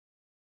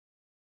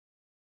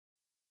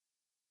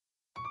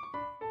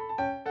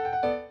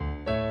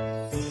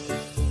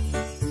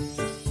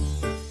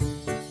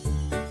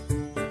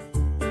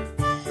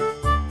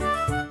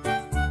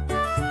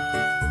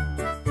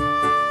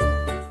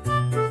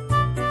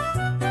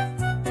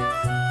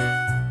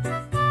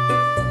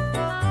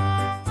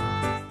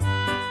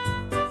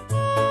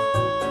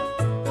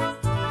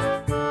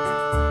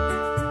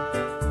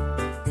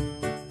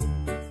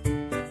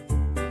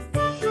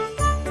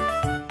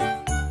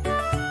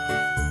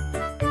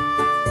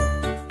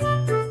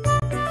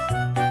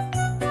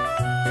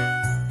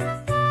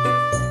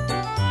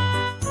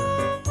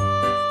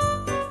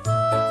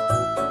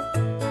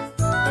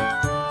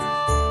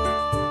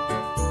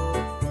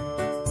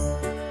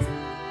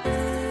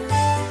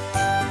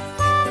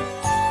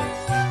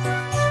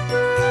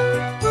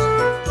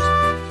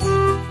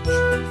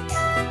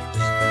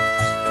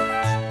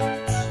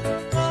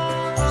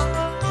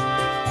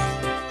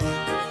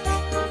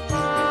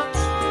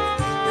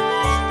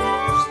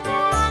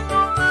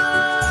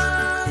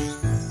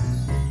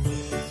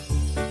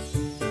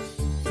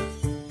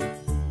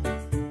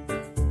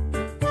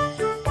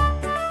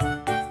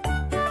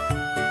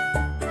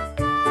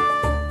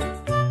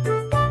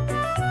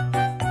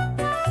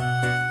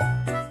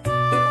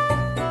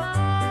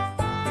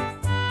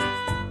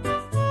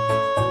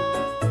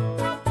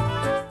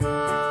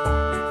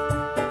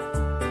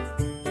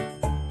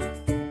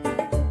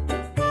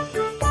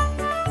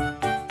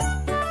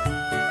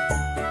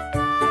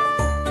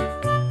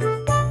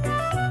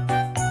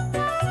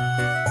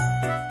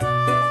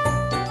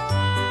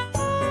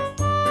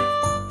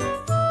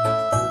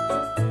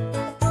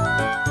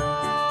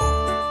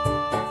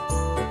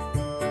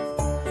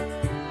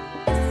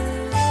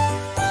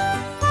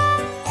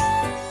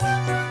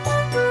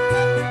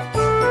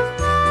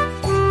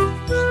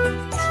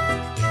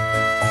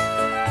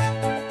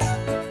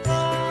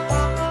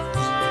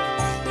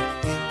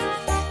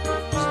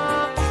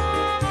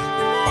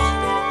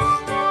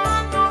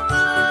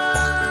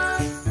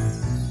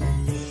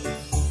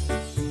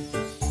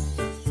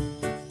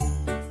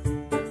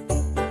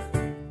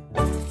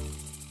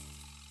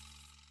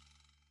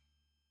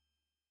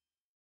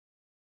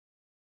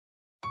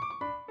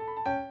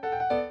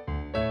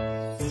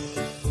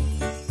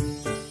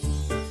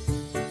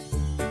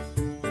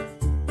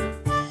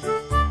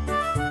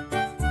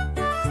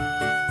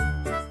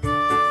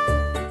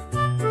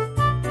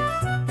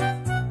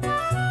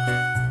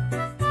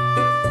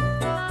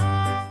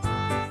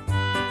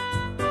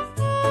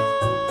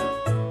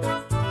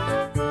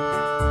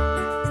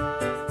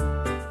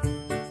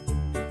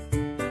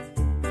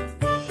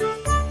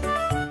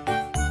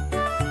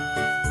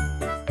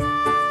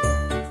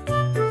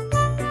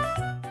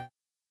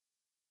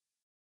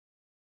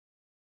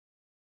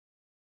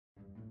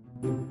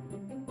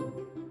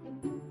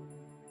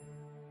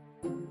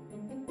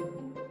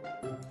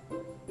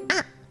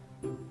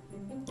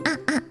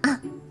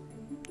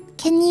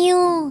Can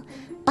you,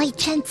 by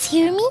chance,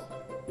 hear me?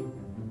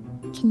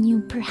 Can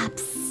you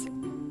perhaps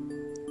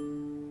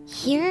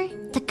hear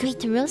the great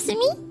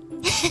Rosemi?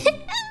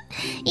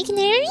 You can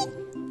hear me?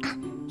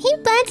 Hey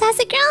buds, how's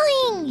it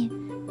going?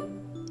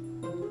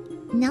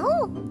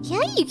 No?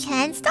 Yeah, you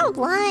can. Stop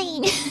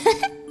lying.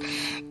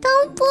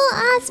 Don't pull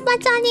us,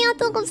 buds.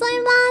 Arigatou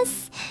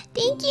gozaimasu.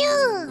 Thank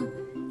you.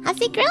 How's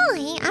it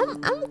growing?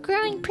 I'm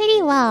growing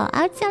pretty well.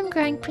 I would say I'm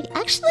growing pretty.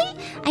 Actually,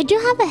 I do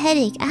have a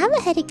headache. I have a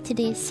headache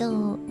today,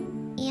 so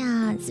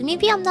yeah. So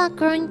maybe I'm not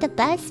growing the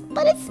best,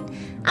 but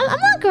I'm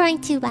not growing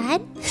too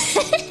bad.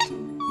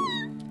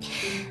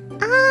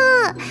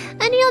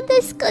 Unreal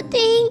Disco,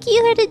 thank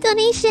you for the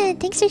donation.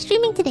 Thanks for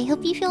streaming today.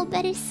 Hope you feel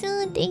better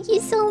soon. Thank you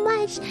so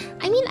much.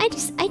 I mean, I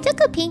took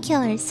a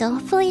painkiller, so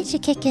hopefully it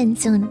should kick in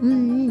soon.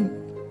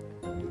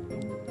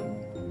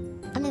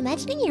 I'm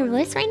imagining your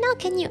voice right now.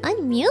 Can you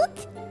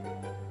unmute?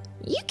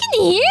 You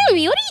can hear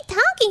me. What are you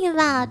talking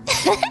about?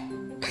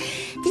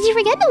 Did you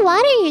forget to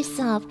water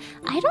yourself?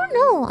 I don't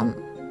know.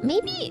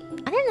 Maybe,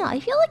 I don't know. I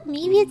feel like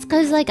maybe it's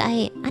because like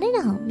I don't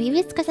know. Maybe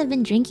it's because I've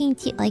been drinking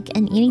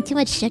and eating too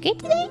much sugar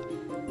today.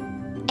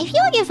 I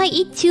feel like if I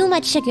eat too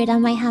much sugar, that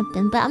might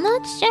happen, but I'm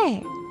not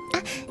sure.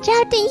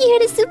 Ciao, thank you for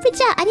the super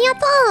chat.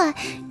 Arigato.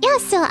 Yeah,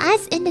 so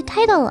as in the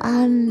title,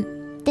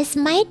 this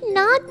might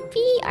not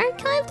be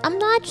archived. I'm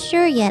not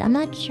sure yet. I'm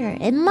not sure.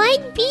 It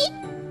might be.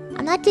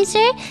 I'm not too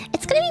sure.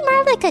 It's gonna be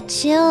more of like a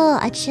chill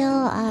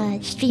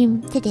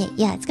stream today.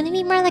 Yeah, it's gonna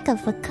be more like a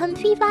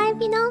comfy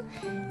vibe, you know?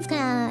 It's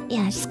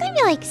just gonna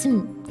be like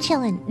some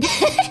chilling.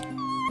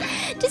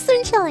 Just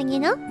some chilling, you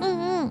know?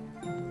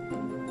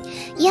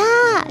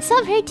 Yeah, so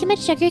I've heard too much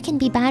sugar can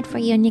be bad for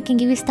you and it can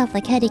give you stuff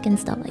like headache and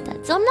stuff like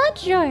that. So I'm not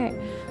sure.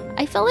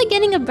 I felt like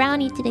getting a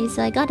brownie today,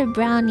 so I got a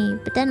brownie.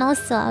 But then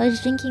also I was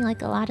drinking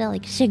like a lot of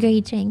like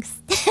sugary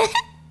drinks.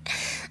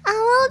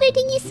 Walter,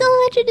 thank you so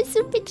much for the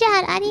super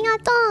chat.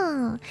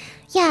 Arigato.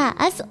 Yeah,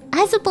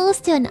 as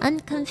opposed to an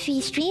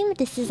uncomfy stream,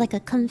 this is like a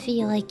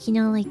comfy, like, you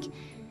know, like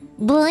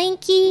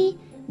blanky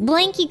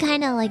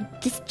kind of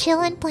like just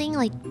chilling, playing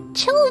like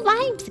chill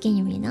vibes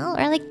game, you know,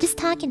 or like just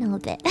talking a little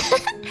bit.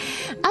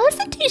 I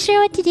wasn't too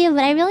sure what to do,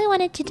 but I really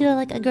wanted to do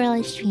like a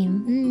girlish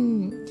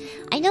stream.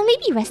 I know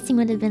maybe resting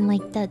would have been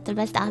like the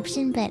best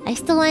option, but I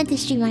still wanted to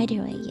stream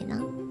either way, you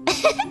know.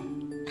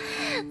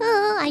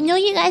 I know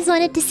you guys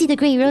wanted to see the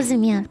great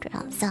Rosemi after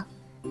all, so.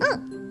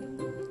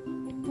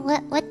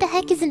 What the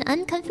heck is an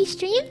uncomfy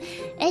stream?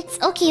 It's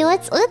okay.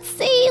 Let's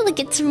say like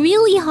it's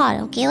really hot.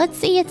 Okay, let's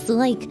say it's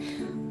like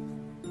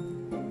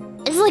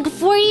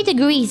 40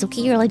 degrees.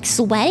 Okay, you're like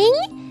sweating,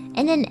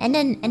 and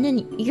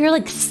then you're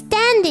like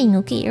standing.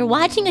 Okay, you're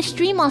watching a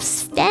stream while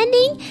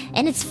standing,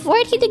 and it's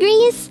 40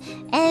 degrees,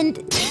 and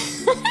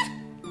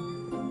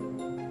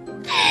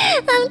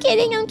I'm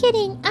kidding.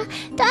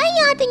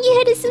 Tanya, thank you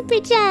for the super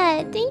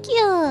chat. Thank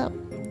you.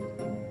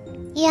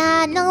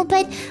 Yeah, no,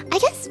 but I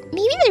guess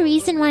maybe the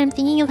reason why I'm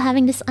thinking of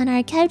having this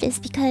unarchived is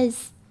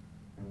because,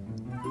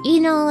 you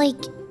know,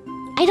 like,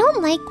 I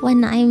don't like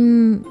when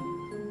I'm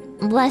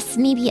less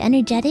maybe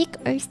energetic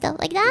or stuff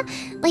like that.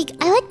 Like,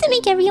 I like to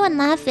make everyone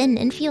laugh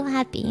and feel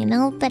happy, you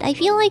know? But I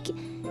feel like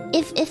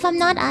if I'm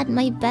not at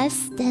my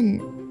best,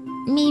 then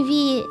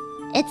maybe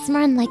it's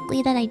more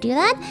unlikely that I do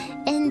that.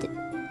 And,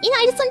 you know,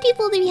 I just want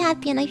people to be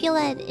happy, and I feel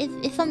that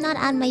if I'm not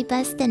at my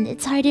best, then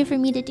it's harder for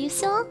me to do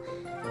so.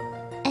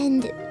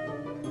 And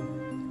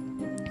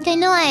I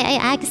know I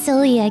act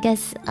silly, I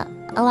guess,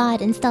 a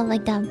lot and stuff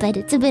like that, but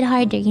it's a bit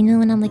harder, you know,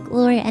 when I'm like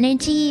lower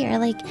energy or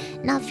like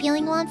not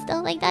feeling well and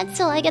stuff like that.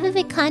 So I get a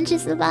bit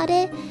conscious about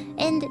it,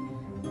 and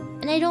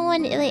I don't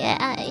want it, like,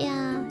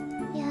 yeah,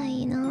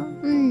 you know.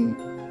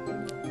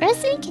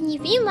 Rosemi, can you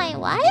be my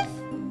wife?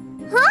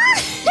 Huh?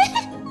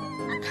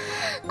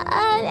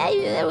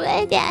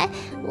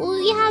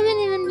 We haven't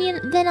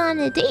even been on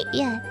a date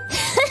yet.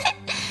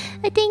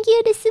 Thank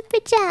you to super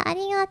chat.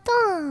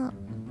 Arigato.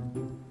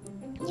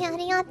 Yeah,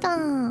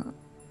 arigato.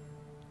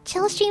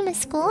 Chill stream at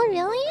school?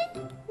 Really?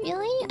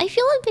 I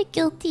feel a bit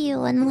guilty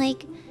when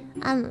like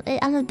I'm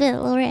a bit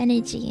lower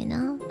energy, you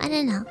know? I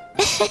don't know.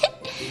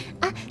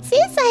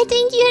 Suicide,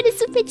 thank you for the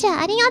super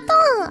chat.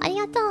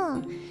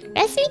 Arigato.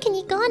 Rosemi, can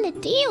you go on a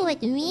date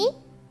with me?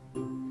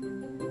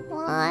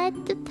 Well,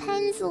 it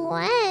depends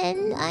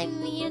when. I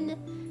mean,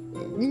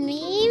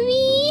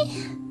 maybe.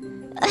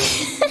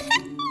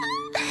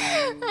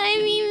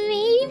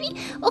 Maybe.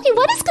 Okay,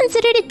 what is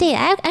considered a date?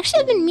 I actually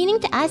have been meaning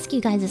to ask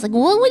you guys this. Like,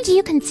 what would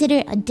you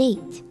consider a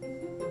date?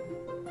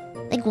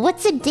 Like,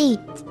 what's a date?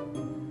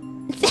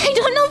 I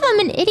don't know if I'm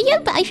an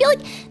idiot, but I feel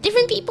like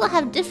different people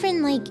have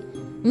different, like,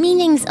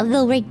 meanings of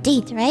the word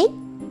date, right?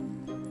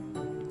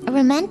 A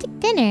romantic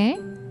dinner?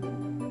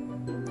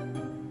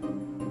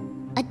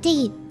 A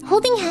date.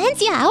 Holding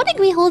hands? Yeah, I would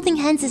agree holding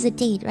hands is a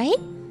date, right?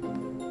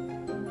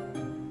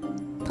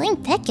 Playing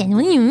Tekken?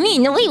 What do you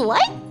mean? No, wait,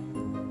 what?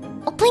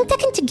 Oh, playing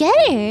Tekken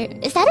together?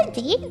 Is that a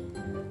date?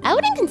 I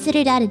wouldn't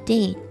consider that a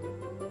date.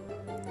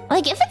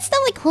 Like, if it's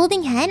still like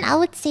holding hand, I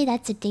would say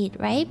that's a date,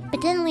 right?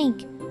 But then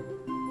like,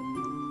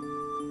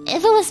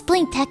 if it was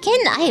playing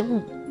Tekken, I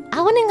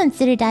wouldn't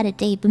consider that a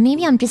date. But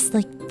maybe I'm just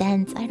like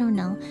dense. I don't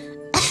know.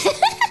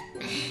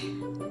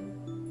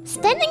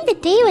 Spending the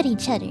day with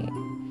each other.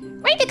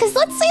 Right? Because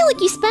let's say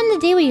like you spend the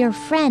day with your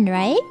friend,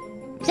 right?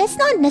 That's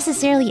not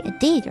necessarily a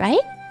date,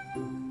 right?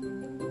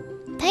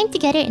 Time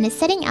together in a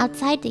setting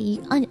outside the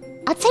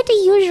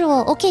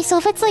usual. Okay, so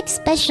if it's like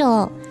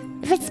special.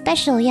 If it's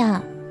special,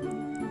 yeah.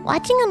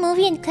 Watching a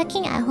movie and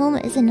cooking at home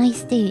is a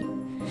nice date.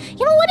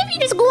 You know, what if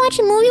you just go watch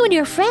a movie with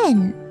your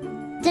friend?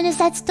 Then is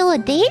that still a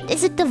date?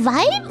 Is it the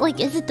vibe? Like,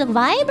 is it the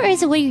vibe or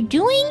is it what you're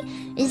doing?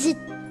 Is it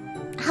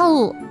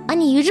how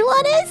unusual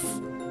it is?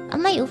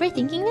 Am I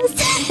overthinking this?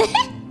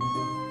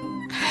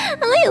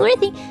 Am I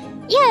overthinking?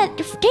 Yeah,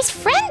 there's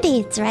friend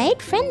dates,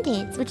 right? Friend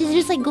dates, which is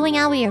just like going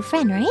out with your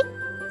friend, right?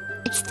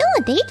 It's still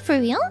a date for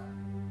real?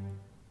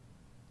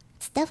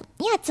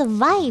 Yeah, it's a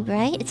vibe,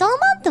 right? It's all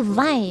about the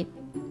vibe.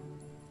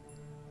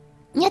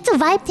 Yeah, it's a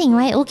vibe thing,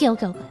 right? Okay.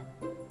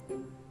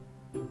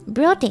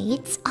 Bro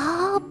dates?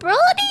 Oh, bro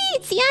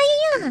dates!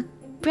 Yeah.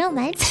 Bro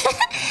dates.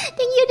 Thank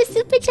you for the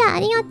super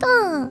chat.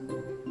 Arigato.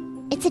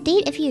 It's a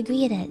date if you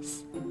agree it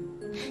is.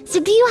 So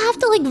do you have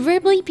to like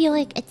verbally be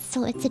like, it's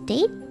a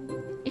date?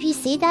 If you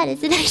say that,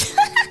 is it actually...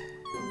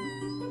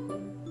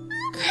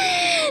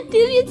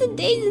 Dude, it's a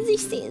date, does he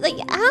say like,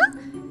 huh?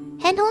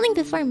 Hand holding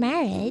before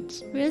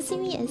marriage?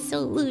 Rosemi is so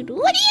lewd.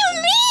 What do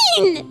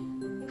you mean?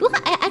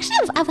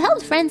 I've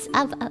held friends.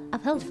 I've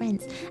held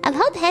friends. I've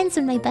held hands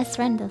with my best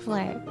friend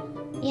before.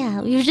 Yeah,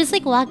 we would just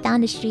like walk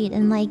down the street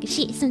and like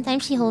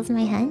sometimes she holds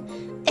my hand.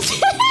 Does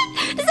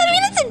that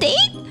mean it's a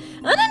date?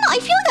 I don't know. I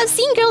feel like I've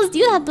seen girls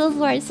do that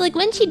before. So like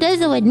when she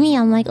does it with me,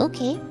 I'm like,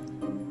 okay.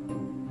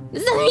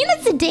 Does that mean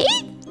it's a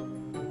date?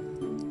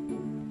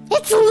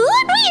 It's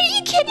lewd? Wait, are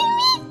you kidding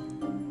me?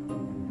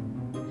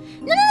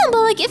 No,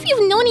 but like if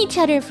you've known each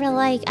other for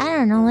like, I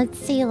don't know, let's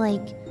say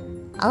like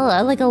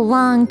a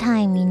long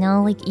time, you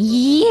know, like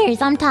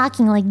years. I'm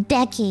talking like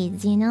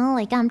decades, you know,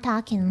 like I'm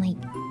talking like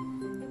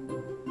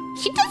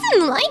she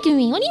doesn't like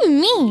me. What do you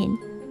mean?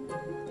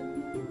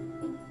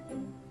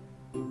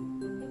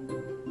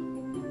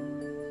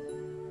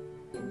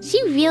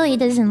 She really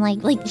doesn't like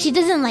she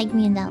doesn't like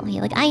me in that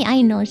way. Like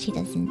I know she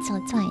doesn't, so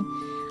it's fine.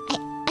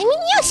 I mean,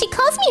 yeah, she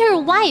calls me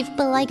her wife,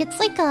 but like it's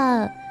like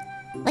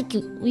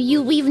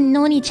we've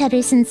known each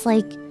other since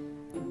like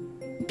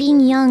being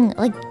young,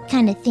 like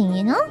kind of thing,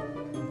 you know?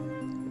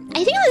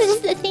 I think that's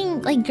just the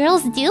thing like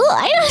girls do.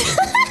 I don't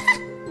know.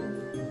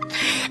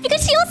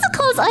 Because she also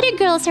calls other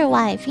girls her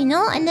wife, you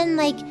know? And then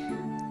like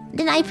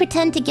then I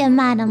pretend to get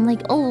mad. I'm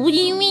like, oh, what do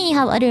you mean you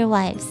have other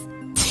wives?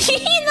 You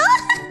know?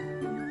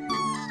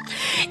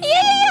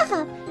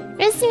 Yeah.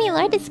 Rosemi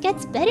Lord, this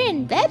gets better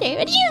and better.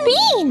 What do you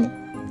mean?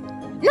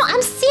 No,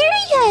 I'm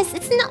serious.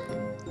 It's not.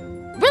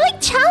 We're like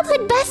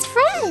childhood best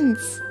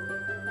friends.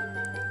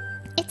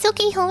 It's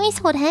okay, homies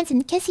hold hands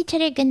and kiss each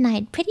other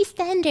goodnight. Pretty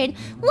standard.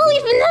 Well,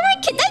 we've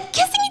never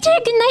kissing each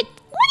other goodnight.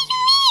 What do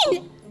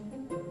you mean?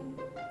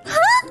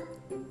 Huh?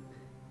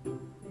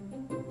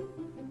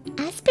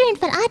 Aspirant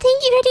fun. Ah,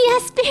 thank you for the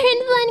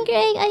aspirant fun,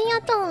 Greg.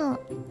 Arigato.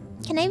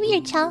 Can I be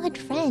your childhood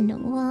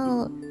friend?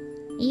 Well,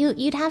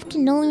 you'd have to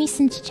know me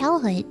since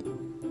childhood.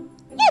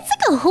 Yeah, it's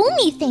like a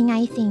homie thing,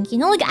 I think. You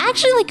know, like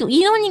actually, like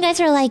you know when you guys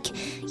are like,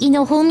 you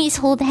know, homies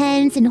hold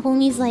hands and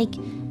homies like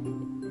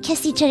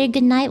kiss each other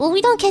goodnight. Well,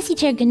 we don't kiss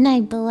each other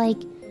goodnight, but like,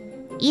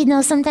 you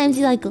know, sometimes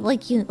you like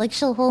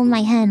she'll hold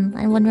my hand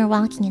and when we're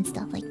walking and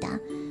stuff like that.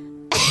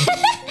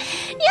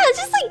 Yeah, it's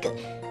just like,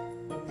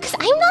 cause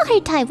I'm not her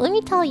type. Let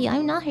me tell you,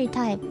 I'm not her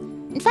type.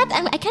 In fact,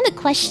 I kind of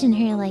question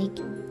her like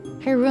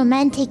her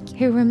romantic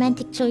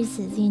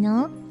choices. You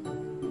know?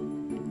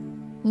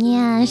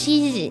 Yeah,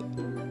 she's.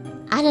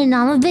 I don't know.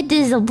 I'm a bit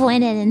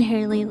disappointed in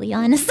her lately,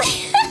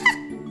 honestly.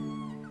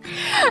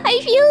 I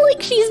feel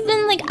like she's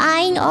been like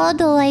eyeing all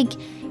the like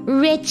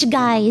rich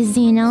guys,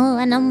 you know,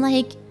 and I'm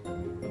like,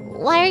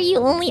 why are you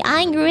only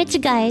eyeing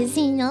rich guys?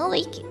 You know,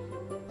 like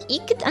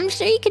I'm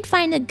sure you could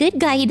find a good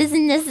guy. He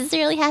doesn't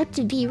necessarily have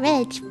to be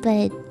rich,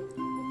 but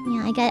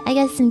yeah, I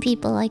guess some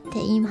people like to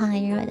aim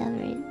high or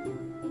whatever.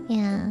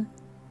 Yeah,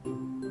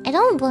 I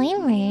don't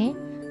blame her.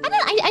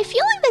 I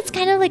feel like that's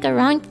kind of like a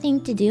wrong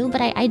thing to do,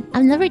 but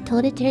I've never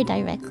told it to her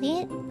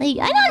directly. Like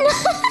I don't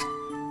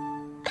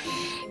know.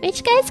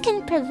 Rich guys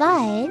can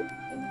provide.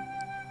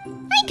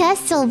 I guess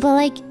so, but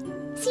like,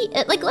 see,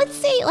 like let's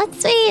say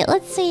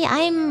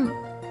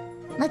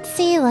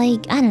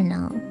like I don't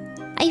know.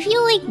 I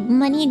feel like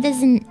money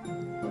doesn't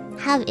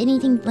have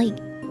anything like.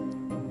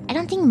 I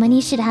don't think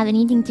money should have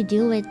anything to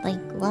do with like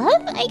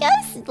love. I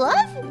guess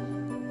love.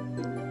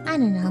 I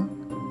don't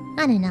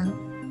know.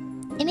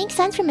 It makes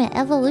sense from an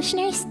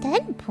evolutionary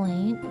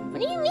standpoint.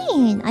 What do you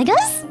mean? I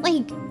guess,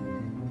 like...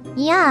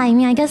 Yeah, I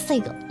mean, I guess,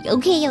 like...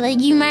 Okay, like,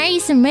 you marry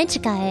some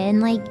rich guy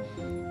and, like...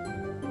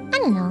 I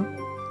don't know.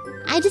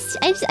 I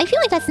feel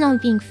like that's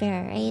not being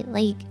fair, right?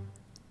 Like...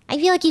 I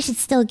feel like you should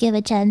still give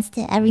a chance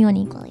to everyone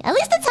equally. At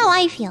least that's how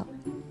I feel.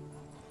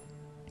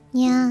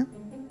 Yeah.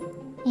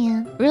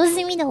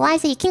 Rosemi the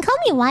Wise. You can call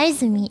me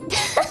Wisemi.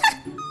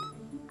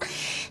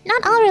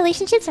 Not all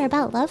relationships are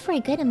about love for a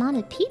good amount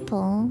of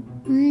people.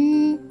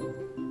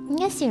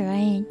 Yes, you're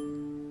right.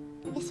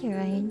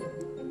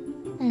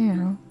 don't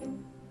know.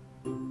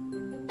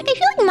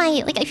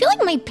 Like I feel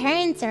like my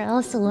parents are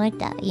also like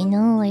that, you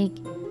know? Like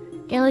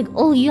they're like,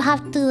 oh, you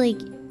have to like,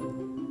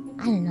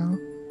 I don't know.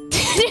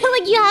 They're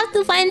like, you have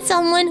to find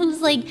someone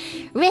who's like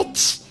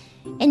rich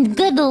and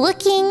good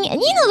looking, and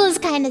you know those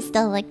kind of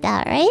stuff like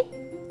that, right?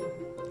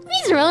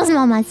 Miss Rose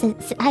Mama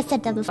has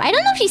said that before. I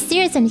don't know if she's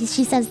serious when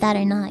she says that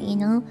or not, you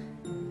know?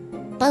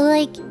 But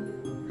like,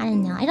 I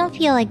don't know. I don't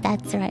feel like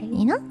that's right,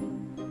 you know?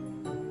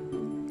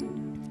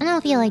 I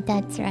don't feel like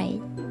that's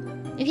right.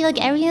 I feel like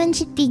everyone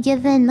should be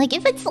given, like,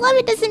 if it's love,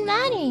 it doesn't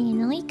matter, you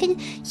know? You could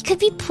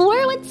be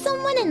poor with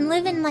someone and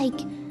live in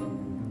like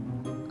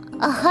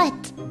a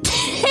hut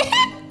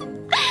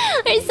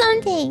or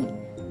something.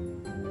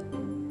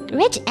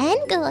 Rich and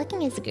good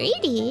looking is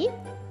greedy.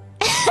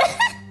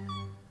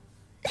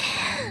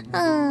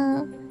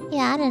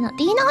 Yeah, I don't know.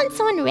 Do you know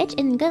someone rich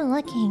and good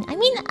looking? I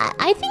mean,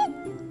 I think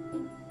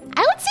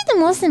I would say the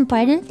most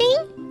important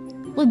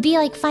thing would be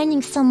like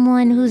finding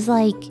someone who's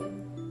like,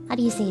 how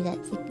do you say that?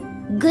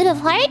 Like, good of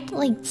heart,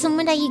 like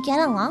someone that you get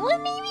along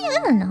with. Maybe I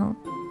don't know.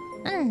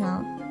 I don't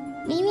know.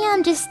 Maybe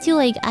I'm just too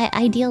like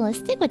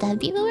idealistic. Would that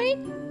be the word?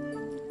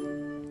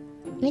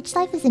 Rich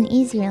life is an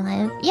easier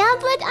life. Yeah,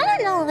 but I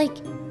don't know. Like,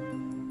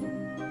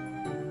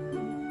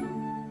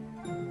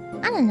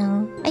 I don't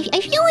know.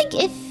 I feel like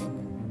if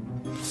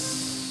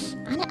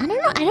I don't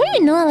know. I don't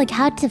even know like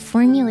how to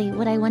formulate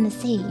what I want to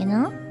say. You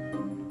know.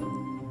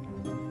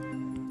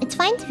 It's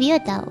fine to view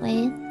it that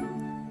way.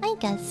 I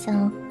guess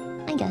so.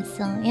 I guess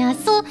so. Yeah.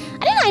 So I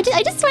don't know.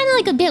 I just find it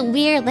like a bit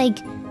weird. Like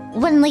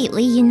when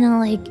lately, you know,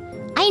 like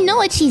I know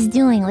what she's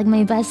doing. Like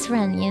my best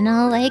friend, you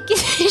know, like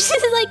she's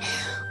like,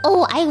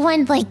 oh, I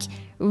want like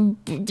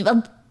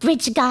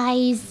rich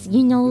guys,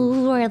 you know,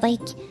 who are like,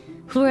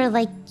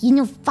 you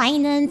know,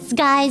 finance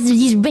guys,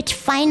 these rich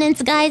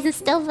finance guys and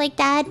stuff like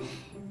that.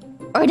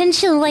 Or then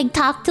she'll like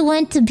talk to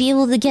one to be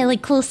able to get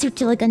like closer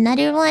to like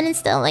another one and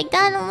stuff like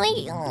that. I'm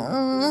like,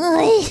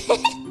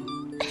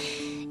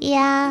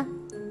 yeah.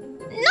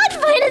 Not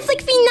finance,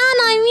 like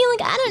Finana. I mean,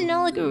 like, I don't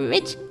know, like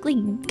rich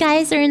like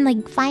guys are in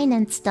like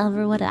finance stuff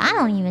or whatever. I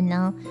don't even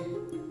know.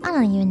 I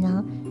don't even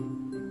know.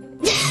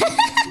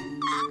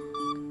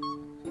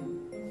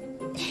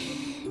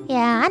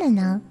 Yeah, I don't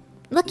know.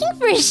 Looking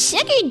for a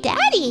sugar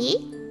daddy?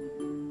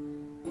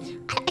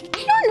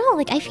 I don't know.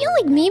 Like, I feel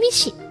like maybe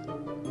she...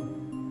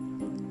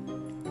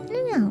 I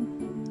don't know.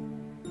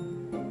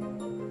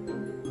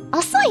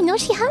 Also, I know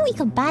she had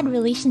like a bad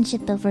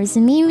relationship before, so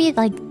maybe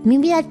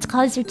that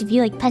caused her to be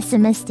like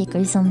pessimistic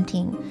or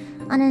something.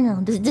 I don't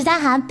know. Does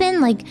that happen?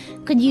 Like,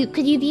 could you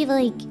be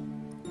like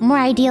more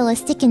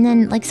idealistic and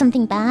then like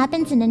something bad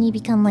happens and then you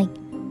become like,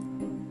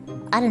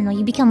 I don't know,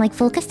 you become like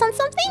focused on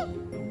something?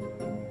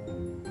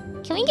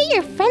 Can we get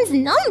your friend's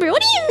number?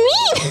 What do you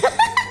mean?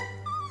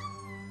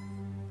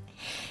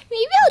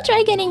 Maybe I'll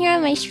try getting her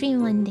on my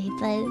stream one day,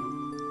 but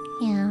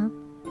yeah.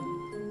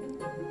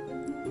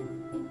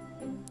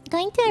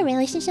 Going through a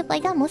relationship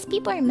like that, most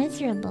people are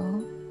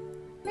miserable.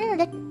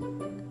 That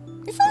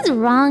sounds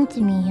wrong to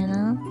me, you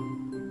know?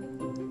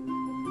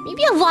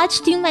 Maybe I've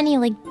watched too many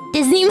like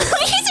Disney movies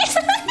or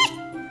something.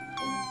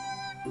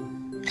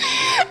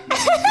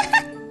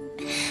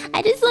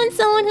 I just want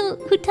someone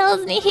who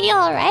tells me, hey,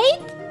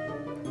 alright?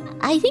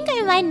 I think I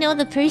might know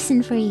the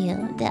person for you.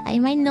 That I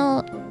might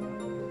know.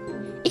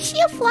 Is she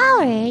a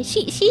flower?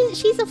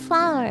 She's a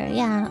flower,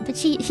 yeah. But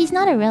she's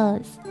not a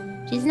rose.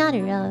 She's not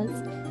a rose.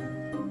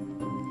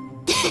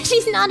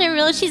 She's not a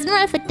rose. She's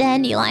more of a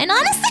dandelion,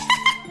 honestly.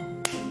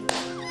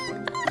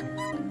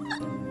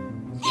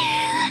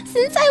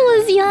 Since I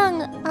was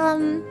young,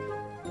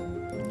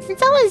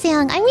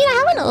 I mean, I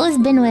haven't always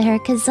been with her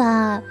because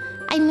I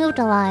moved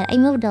a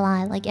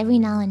lot. Like every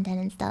now and then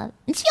and stuff.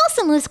 And she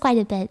also moves quite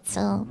a bit,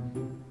 so.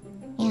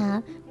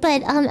 Yeah,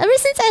 but ever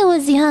since I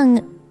was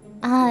young,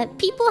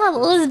 people have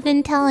always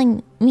been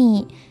telling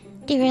me,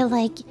 they were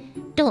like,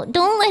 don't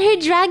let her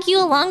drag you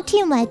along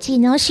too much, you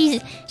know.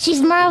 She's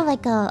more of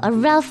like a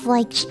rough,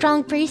 like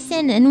strong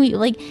person, and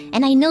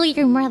and I know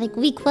you're more like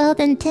weak-willed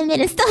and timid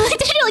and stuff like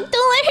that. They're like,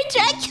 don't let her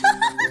drag you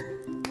along.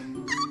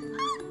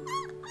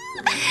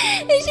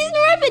 And she's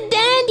more of a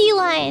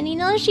dandelion, you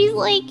know. She's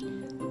like,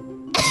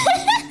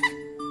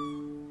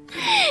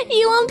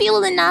 you won't be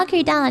able to knock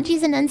her down.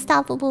 She's an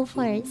unstoppable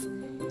force.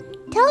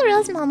 Tell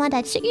Rose Mama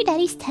that sugar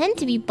daddies tend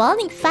to be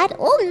balding fat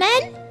old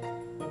men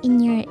in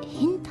your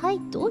hentai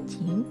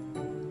doji.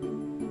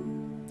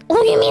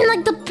 Oh, you mean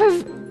like the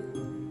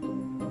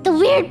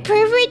weird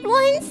pervert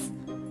ones?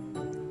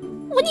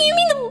 What do you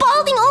mean the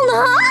balding old,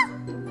 huh?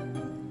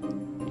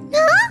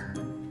 Huh?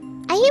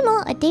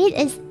 Ayumo, a date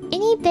is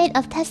any bit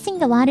of testing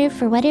the water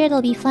for whether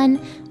it'll be fun,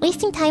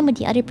 wasting time with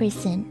the other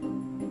person.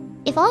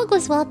 If all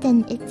goes well,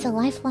 then it's a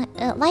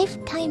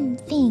lifetime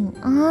thing.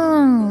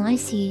 Oh, I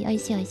see.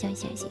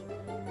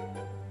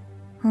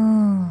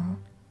 Oh.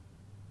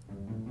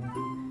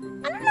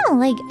 I don't know,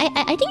 like,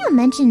 I think I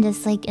mentioned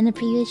this, like, in the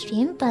previous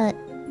stream, but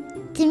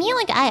to me,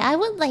 like, I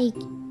wouldn't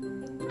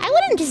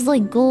just,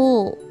 like,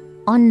 go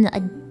on a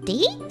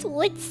date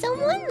with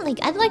someone. Like,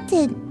 I'd like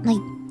to,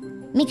 like,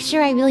 make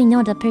sure I really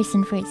know the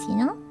person first, you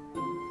know?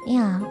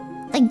 Yeah.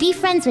 Like, be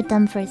friends with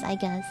them first, I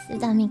guess,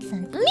 if that makes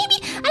sense. But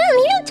maybe, I don't know,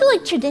 maybe I'm too,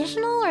 like,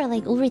 traditional or,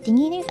 like,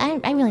 overthinking things.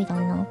 I really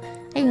don't know.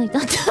 I really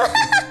don't know.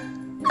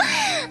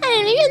 I don't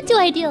know, maybe I'm too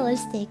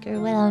idealistic or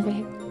whatever.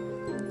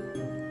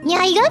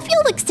 Yeah, you gotta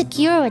feel, like,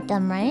 secure with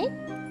them, right?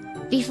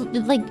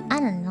 Like, I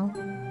don't know.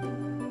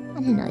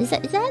 I don't know, is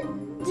that...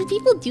 Do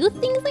people do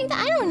things like that?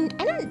 I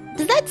don't...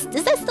 Does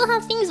that still how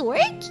things work?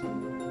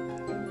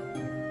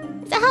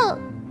 Is that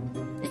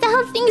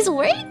how things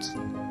work?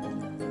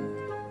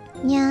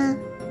 Yeah.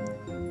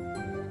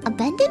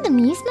 Abandoned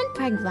amusement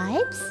park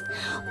vibes?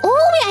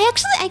 Oh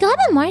wait, I got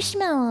a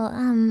marshmallow.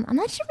 I'm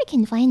not sure if I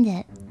can find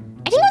it.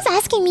 I think it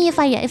was asking me if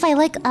I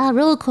like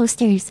roller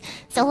coasters.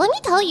 So let me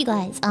tell you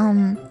guys.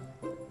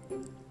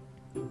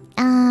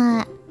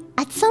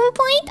 At some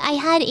point I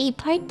had a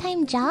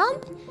part-time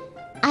job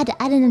at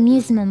an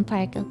amusement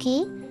park.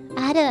 Okay,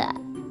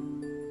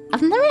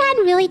 I've never had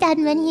really that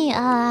many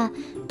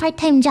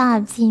part-time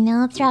jobs, you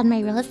know, throughout my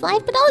real life,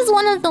 but that was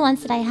one of the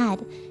ones that I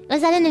had. It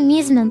was at an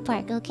amusement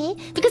park, okay?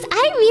 Because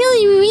I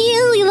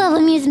really love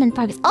amusement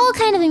parks. All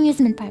kind of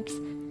amusement parks.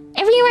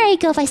 Everywhere I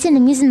go, if I see an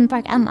amusement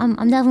park, I'm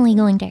definitely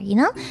going there, you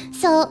know?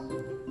 So...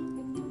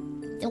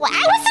 Well,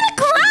 I wasn't a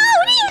clown!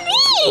 What do you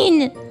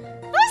mean?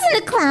 I wasn't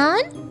a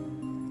clown!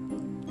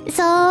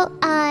 So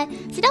that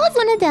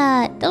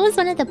was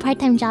one of the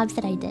part-time jobs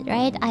that I did,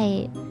 right?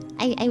 I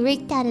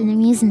worked at an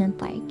amusement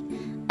park.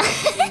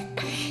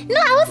 No,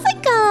 I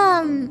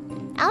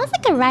was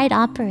like a ride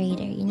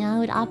operator, you know. I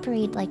would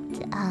operate like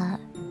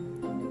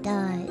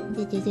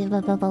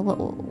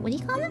what do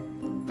you call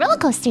them? Roller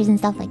coasters and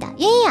stuff like that.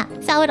 Yeah.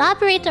 So I would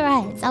operate the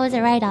rides. I was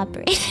a ride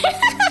operator.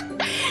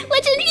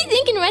 Which, if you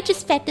think in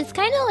retrospect, it's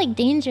kind of like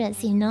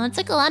dangerous, you know. It's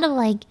like a lot of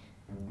like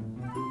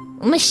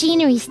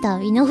machinery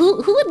stuff, you know. Who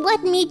would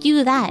let me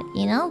do that,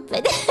 you know?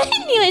 But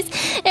anyways,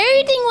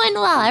 everything went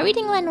well.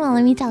 Everything went well.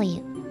 Let me tell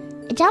you.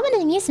 A job in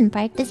an amusement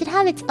park, does it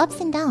have its ups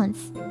and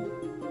downs?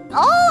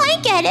 Oh, I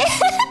get it.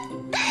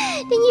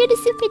 Thank you to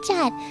super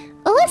chat.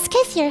 Oh, let's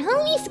kiss your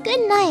homies.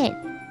 Good night.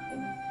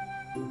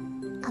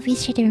 I'll be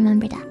sure to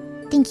remember that.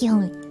 Thank you,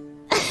 homie.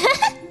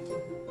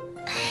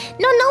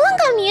 No one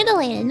got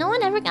mutilated. No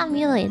one ever got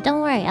mutilated.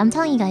 Don't worry. I'm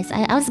telling you guys.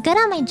 I was good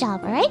at my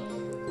job, alright?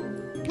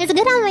 I was good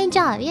at my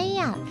job.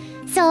 Yeah.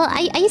 So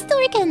I used to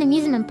work at an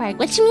amusement park,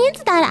 which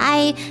means that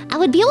I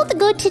would be able to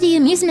go to the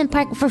amusement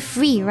park for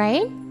free,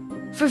 right?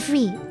 For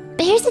free.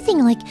 But here's the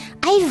thing, like,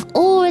 I've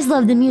always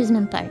loved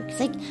amusement parks.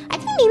 Like, I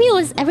think maybe it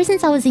was ever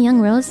since I was a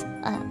young Rose.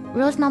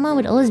 Rose Mama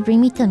would always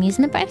bring me to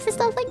amusement parks and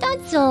stuff like that.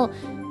 So,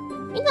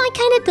 you know, I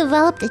kind of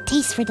developed a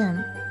taste for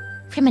them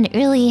from an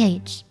early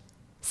age.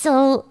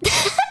 So,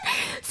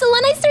 so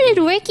when I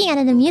started working at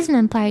an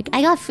amusement park,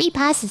 I got free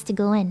passes to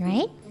go in,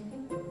 right?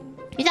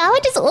 You know, I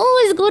would just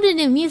always go to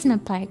the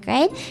amusement park,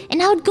 right?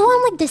 And I would go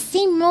on like the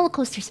same roller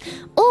coasters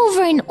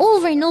over and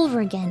over and over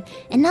again.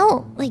 And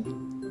now, like,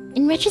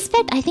 in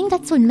retrospect, I think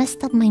that's what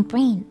messed up my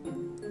brain.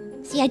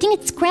 See, I think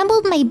it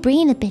scrambled my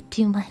brain a bit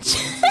too much.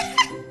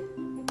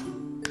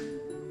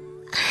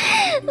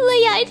 But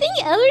yeah, I think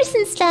ever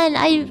since then,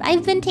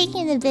 I've been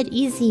taking it a bit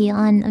easy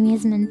on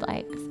amusement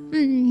parks.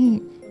 Yeah,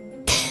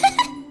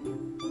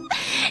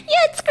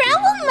 it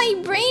scrambled my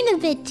brain a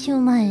bit too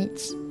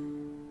much.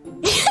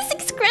 It's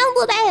like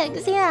scrambled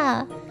eggs,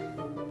 yeah.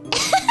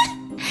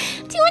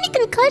 Too many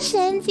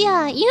concussions,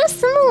 yeah. You know,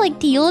 some of like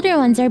the older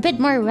ones are a bit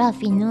more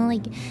rough, you know,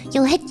 like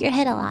you'll hit your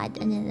head a lot,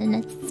 and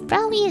it's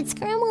probably it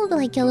scrambled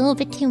like a little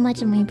bit too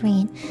much in my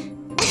brain.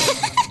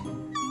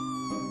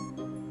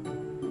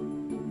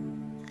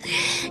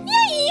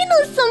 Yeah, you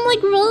know, some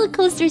like roller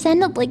coasters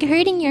end up like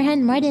hurting your head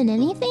more than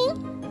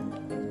anything.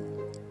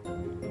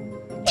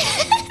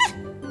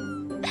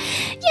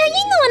 Yeah,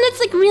 you know, and it's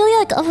like really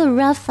like of a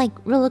rough like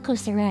roller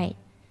coaster ride.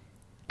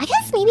 I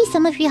guess maybe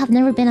some of you have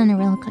never been on a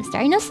roller coaster.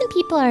 I know some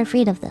people are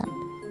afraid of them.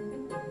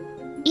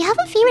 You have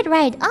a favorite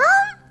ride? Do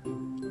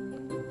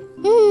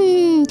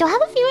I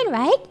have a favorite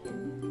ride?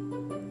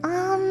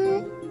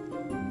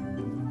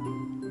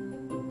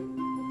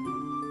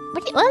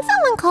 What's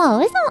that one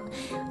called?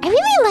 I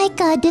really like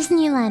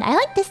Disneyland. I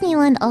like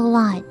Disneyland a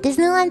lot.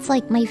 Disneyland's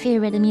like my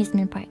favorite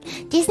amusement park.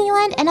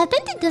 Disneyland, and I've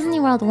been to Disney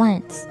World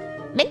once.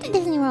 What's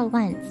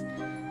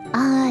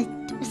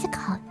it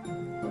called?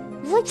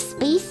 It's like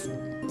space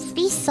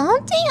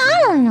something?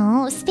 I don't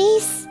know.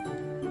 Space...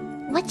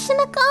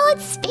 whatchamacallit?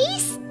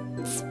 Space?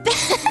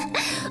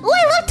 Oh,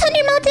 I love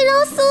Thunder Mountain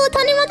also!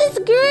 Thunder Mountain's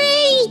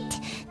great!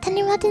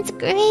 Thunder Mountain's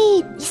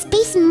great!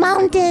 Space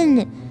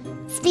Mountain!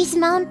 Space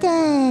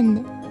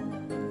Mountain!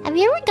 Have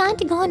you ever gone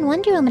to go on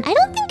Wonder Woman? I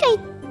don't think I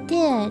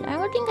did. I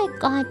don't think I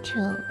got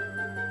to.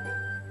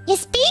 Yeah,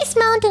 Space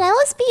Mountain! I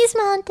love Space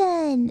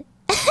Mountain!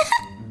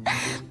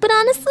 But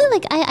honestly,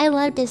 like, I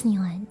love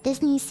Disneyland.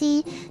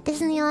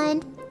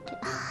 Disneyland.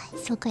 Ah,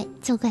 it's so good.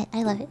 So good.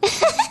 I love it.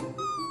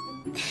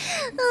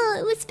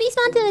 Oh, Space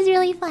Mountain was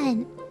really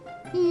fun.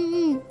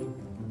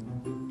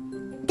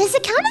 Does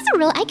it count as a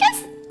roller? I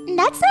guess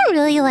that's not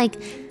really like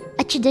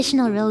a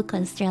traditional roller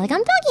coaster. Like,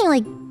 I'm talking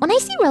like, when I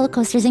say roller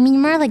coasters, I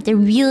mean more like the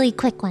really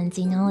quick ones,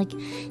 you know? Like,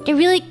 the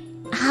really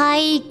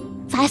high,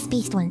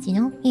 fast-paced ones, you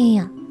know?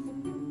 Yeah.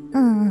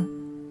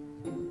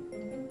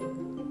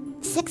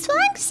 Six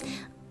Flags?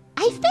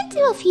 I've been to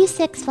a few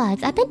Six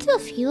Flags. I've been to a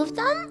few of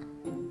them.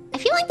 I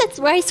feel like that's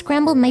where I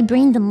scrambled my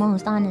brain the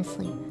most,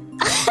 honestly.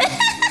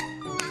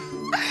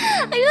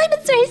 I feel like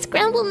that's where I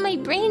scrambled my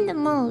brain the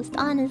most,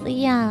 honestly,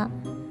 yeah.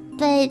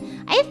 But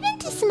I've been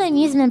to some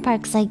amusement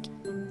parks, like,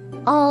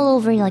 all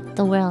over, like,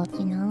 the world,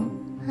 you know?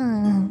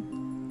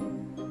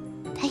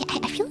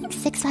 I feel like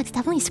Six Flags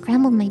definitely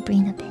scrambled my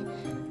brain a bit.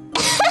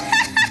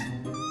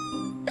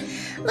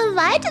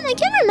 Leviathan? I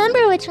can't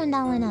remember which one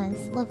that one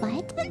is.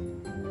 Leviathan?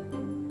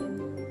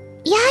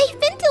 Yeah, I've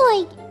been to,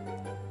 like...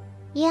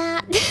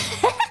 Yeah.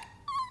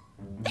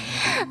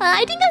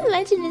 I think I've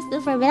mentioned this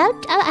before,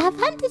 but I've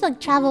had to like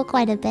travel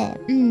quite a bit.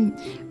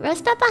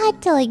 Roast Papa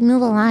had to like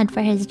move a lot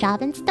for his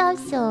job and stuff,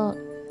 so...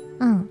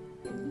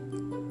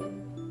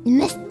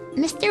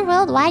 Mr.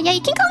 Worldwide? Yeah,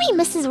 you can call me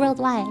Mrs.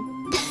 Worldwide.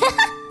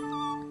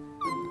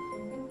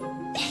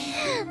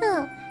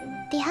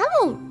 They have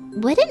a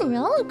wooden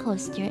roller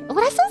coaster. Oh,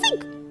 that sounds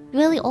like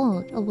really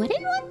old. A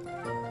wooden one?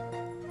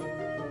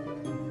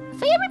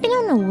 Have I ever been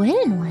on a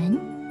wooden one?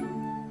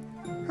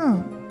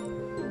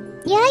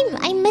 Yeah,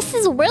 I'm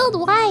Mrs.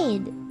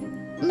 Worldwide.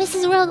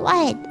 Mrs.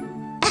 Worldwide.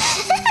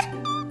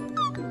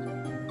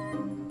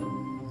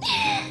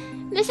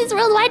 Mrs.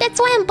 Worldwide, that's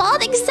why I'm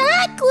bald.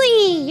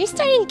 Exactly! You're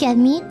starting to get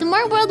me. The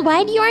more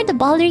worldwide you are, the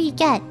balder you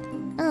get.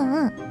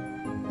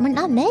 We're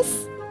not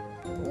Miss?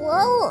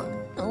 Whoa.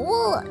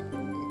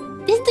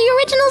 The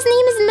original's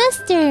name is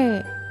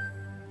Mister.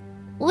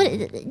 What?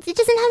 It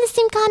doesn't have the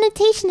same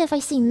connotation if I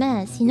say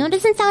Miss. You know, it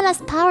doesn't sound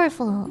as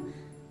powerful.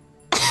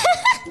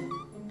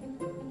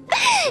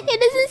 It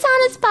doesn't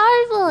sound as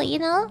powerful, you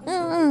know?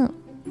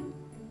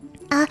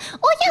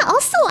 Oh yeah,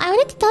 also, I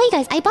wanted to tell you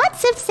guys, I bought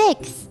Civ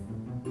 6.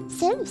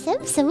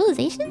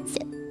 Civilization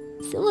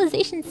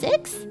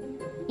 6?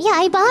 Yeah,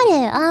 I bought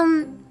it,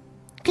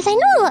 because I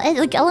know,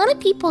 like, a lot of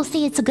people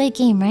say it's a good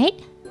game, right?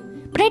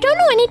 But I don't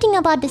know anything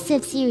about the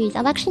Civ series.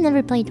 I've actually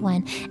never played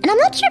one. And I'm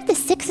not sure if the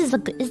 6 is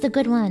the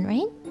good one,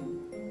 right?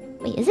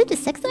 Wait, is it the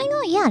 6 that I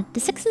know? Yeah,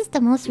 the 6 is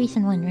the most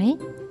recent one, right?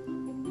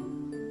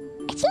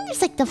 I think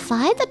there's like the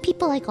 5 that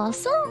people like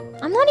also?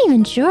 I'm not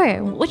even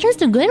sure. Which one's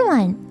the good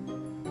one?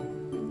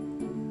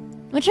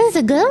 Which one's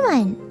the good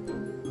one?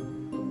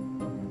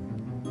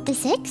 The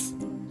 6?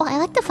 Oh, I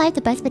like the 5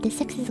 the best, but the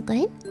 6 is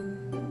good?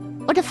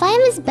 Or the 5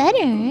 is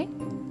better?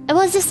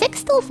 Was the 6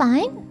 still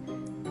fine?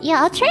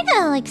 Yeah, I'll try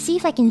to like see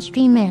if I can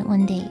stream it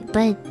one day.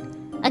 But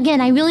again,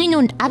 I really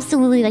know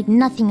absolutely like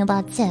nothing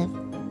about Civ.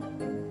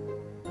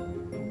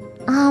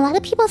 A lot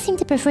of people seem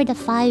to prefer the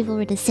 5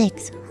 over the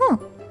 6. Huh.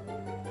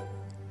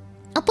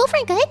 Oh, both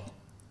are good?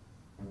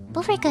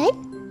 Both are good?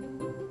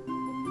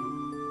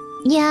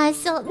 Yeah,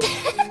 so...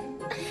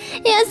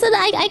 yeah, so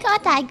I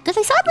got that. Because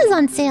I saw it was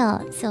on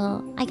sale.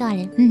 So, I got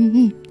it.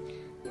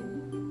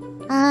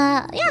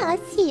 Yeah,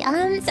 let's see. So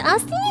I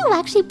was thinking of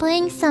actually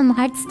playing some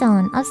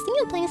Hearthstone.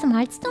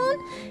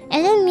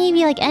 And then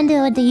maybe like end it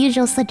with the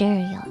usual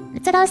Sidereal.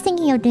 That's what I was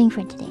thinking of doing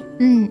for today.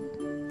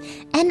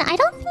 And I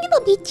don't think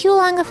it'll be too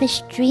long of a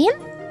stream.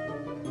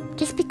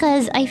 Just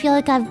because I feel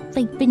like I've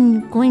like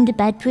been going to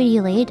bed pretty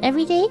late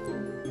every day.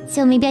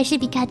 So maybe I should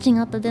be catching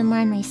up a bit more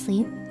on my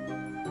sleep.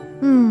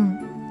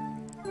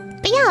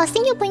 But yeah, I was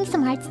thinking of playing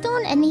some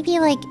Hearthstone and maybe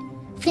like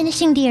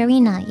finishing the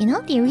arena, you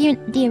know? The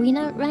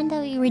arena run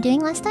that we were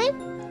doing last time?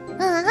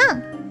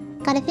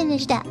 Gotta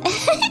finish that.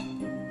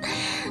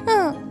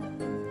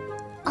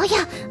 Oh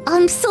yeah,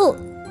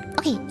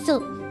 okay,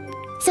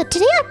 so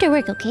today after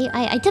work, okay,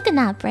 I took a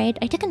nap, right?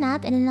 I took a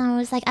nap and then I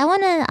was like, I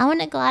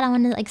wanna go out, I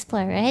wanna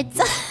explore, right?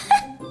 So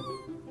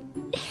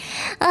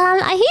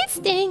I hate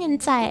staying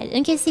inside.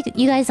 In case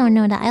you guys don't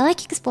know that, I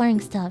like exploring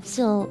stuff.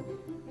 So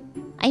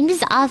I'm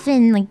just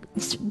often like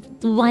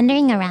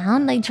wandering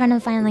around, like trying to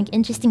find like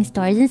interesting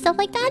stories and stuff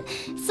like that.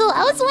 So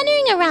I was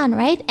wandering around,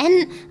 right?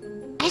 And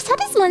I saw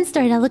this one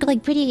story that looked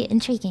like pretty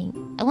intriguing.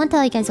 I won't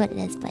tell you guys what it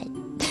is, but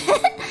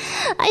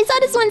I saw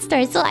this one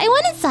story. So I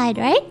went inside,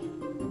 right?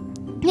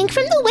 And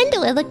from the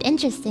window, it looked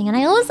interesting, and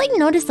I always like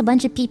noticed a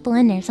bunch of people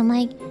in there. So I'm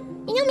like,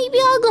 you know, maybe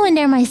I'll go in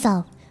there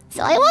myself.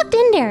 So I walked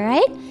in there,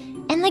 right?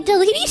 And like the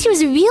lady, she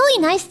was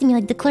really nice to me,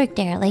 like the clerk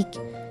there. Like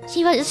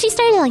she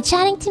started like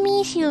chatting to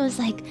me. She was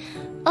like,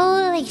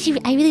 oh, like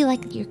I really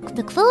like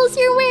the clothes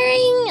you're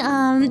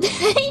wearing.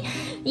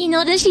 You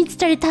know, then she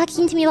started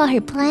talking to me about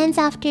her plans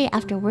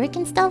after work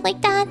and stuff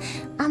like that.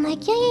 I'm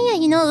like, yeah.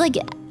 You know, like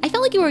I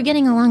felt like we were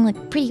getting along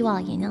like pretty well,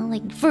 you know,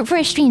 like for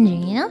a stranger,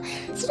 you know.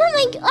 So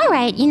I'm like, all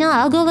right, you know,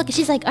 I'll go look.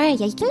 She's like, all right,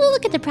 yeah, you can go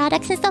look at the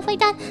products and stuff like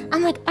that.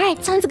 I'm like, all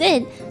right, sounds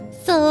good.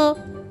 So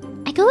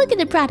I go look at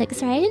the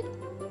products, right?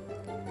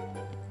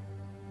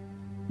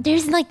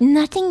 There's like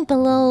nothing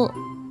below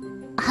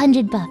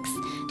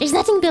 $100. There's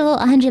nothing below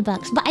 $100,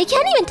 but I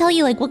can't even tell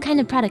you like what kind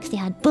of products they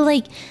had. But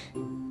like,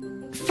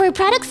 for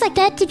products like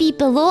that to be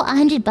below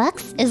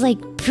 $100 is like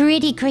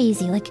pretty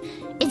crazy. Like,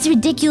 it's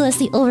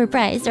ridiculously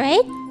overpriced,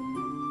 right?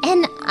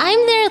 And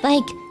I'm there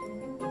like,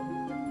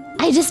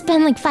 I just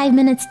spent like 5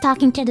 minutes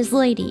talking to this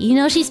lady. You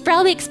know, she's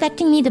probably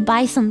expecting me to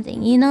buy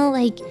something. You know,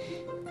 like,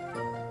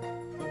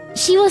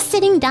 she was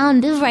sitting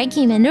down before I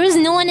came in. There was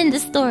no one in the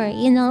store,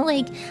 you know?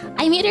 Like,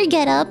 I made her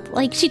get up.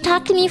 Like, she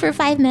talked to me for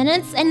 5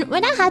 minutes. And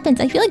when that happens,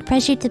 I feel like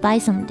pressured to buy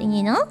something,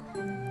 you know?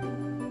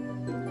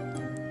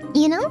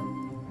 You know?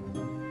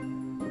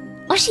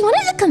 Oh, she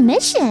wanted a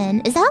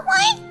commission. Is that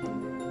why?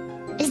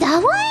 Is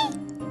that why?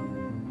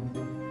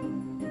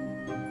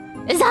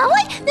 Is that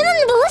why? No,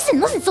 but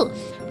listen. So,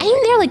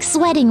 I'm there like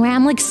sweating, right?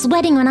 I'm like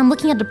sweating when I'm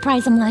looking at the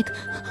price. I'm like...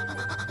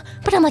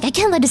 But I'm like, I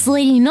can't let this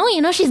lady know,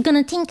 you know? She's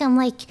gonna think I'm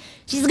like...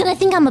 She's gonna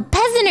think I'm a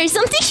peasant or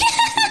something. She's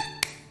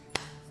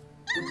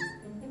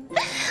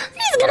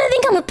gonna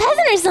think I'm a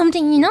peasant or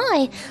something, you know?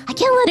 I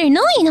can't let her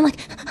know, you know?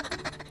 Like...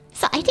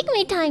 So I take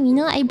my time, you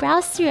know? I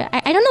browse through...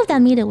 I don't know if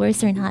that made it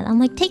worse or not. I'm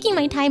like taking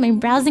my time and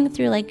browsing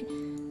through like...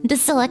 the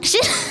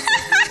selection.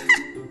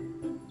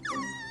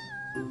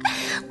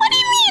 What do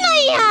you mean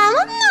I am?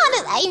 I'm not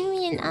a... I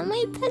mean, am I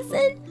a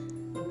peasant?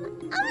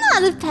 I'm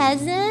not a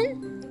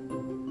peasant.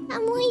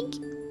 I'm like...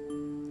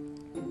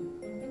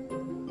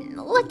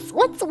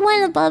 What's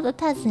one above a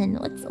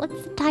peasant?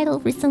 What's the title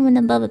for someone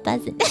above a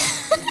peasant? So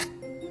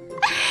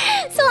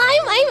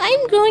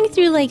I'm going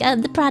through like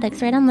the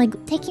products, right? I'm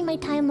like taking my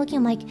time looking.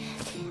 I'm like,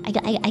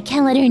 I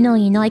can't let her know,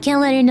 you know. I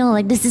can't let her know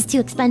like this is too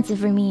expensive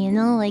for me, you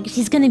know. Like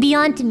she's gonna be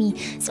on to me.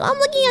 So I'm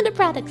looking at the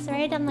products,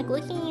 right? I'm like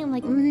looking. I'm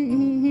like,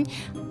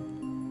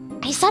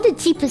 I saw the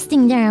cheapest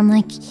thing there. I'm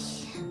like,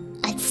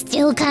 it's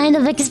still kind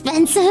of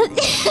expensive.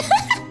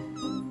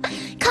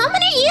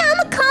 Commoner? Yeah, I'm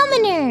a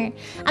commoner.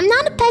 I'm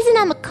not a peasant,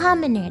 I'm a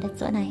commoner.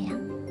 That's what I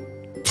am.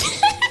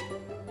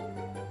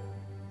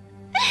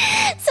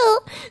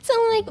 So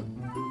I'm like...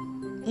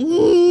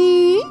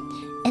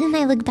 And then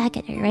I look back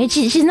at her, right?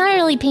 She's not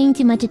really paying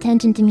too much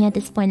attention to me at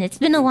this point. It's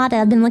been a while that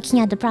I've been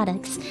looking at the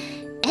products.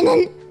 And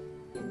then...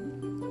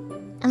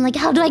 I'm like,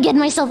 how do I get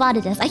myself out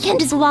of this? I can't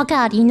just walk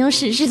out, you know?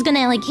 She's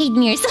gonna like hate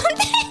me or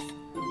something.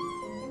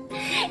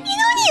 You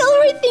know, you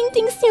overthink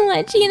things too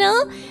much, you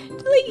know?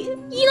 Like,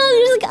 you know,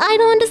 there's like, I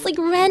don't want this like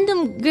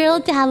random girl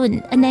to have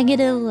a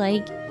negative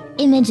like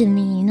image of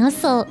me, you know?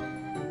 So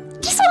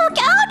just walk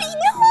out.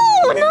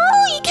 No,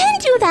 you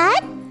can't do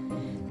that.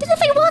 Then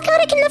if I walk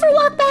out, I can never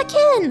walk back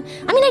in.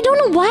 I mean, I don't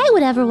know why I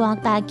would ever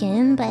walk back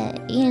in,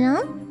 but you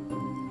know.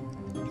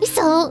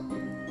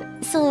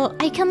 So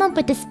I come up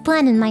with this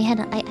plan in my head.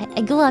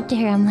 I go up to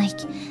her. I'm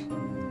like,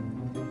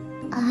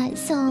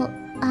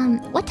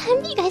 what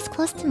time do you guys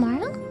close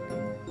tomorrow?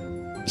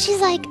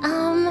 She's like,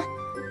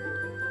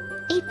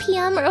 8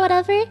 p.m. or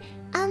whatever.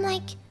 I'm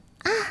like,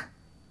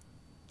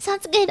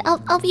 sounds good.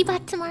 I'll be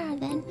back tomorrow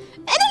then.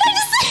 And then I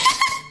just...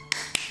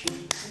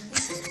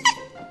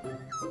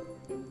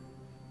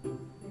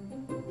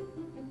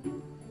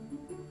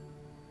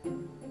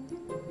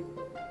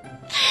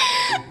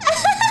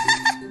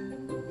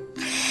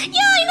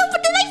 Yeah, I know,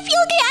 but then I feel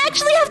like I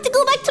actually have to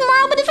go back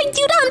tomorrow. But if I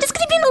do that, I'm just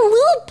gonna be in a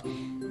loop.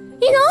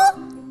 You know?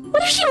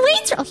 What if she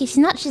waits? Okay,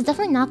 she's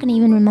definitely not gonna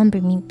even remember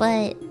me,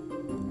 but...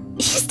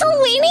 She's still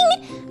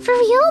waiting? For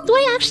real? Do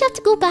I actually have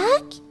to go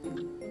back?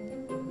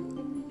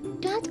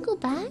 Do I have to go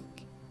back?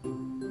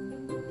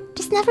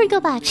 Just never go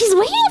back. She's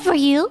waiting for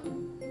you!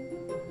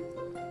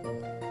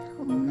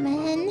 Oh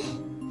man.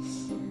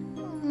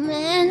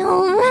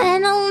 Oh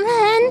man.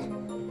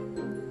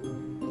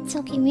 It's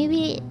okay,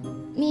 maybe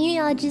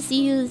I'll just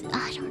use...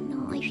 I don't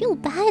know, I feel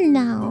bad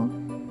now.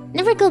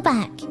 Never go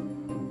back.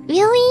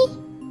 Really?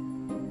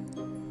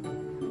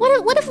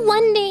 What if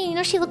one day, you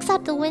know, she looks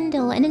out the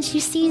window and then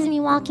she sees me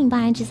walking by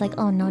and she's like,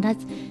 oh no,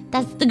 that's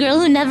the girl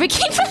who never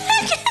came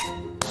back.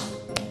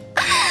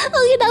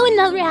 Okay, that would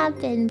never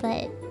happen,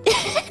 but...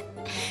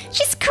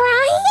 She's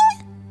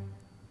crying?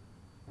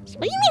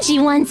 What do you mean she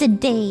wants a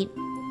date? I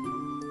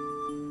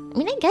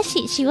mean, I guess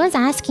she was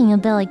asking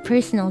about like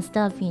personal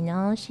stuff, you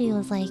know? She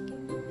was like...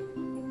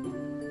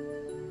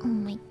 Oh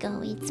my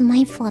god, it's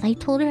my fault. I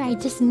told her I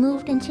just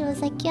moved and she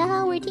was like,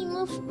 yeah, where do you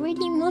move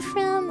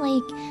from?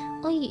 Like,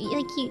 oh,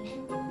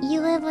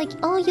 you live like,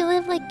 oh, you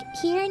live like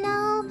here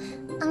now?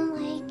 I'm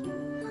like,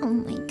 oh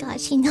my god,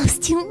 she knows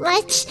too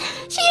much.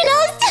 She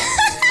knows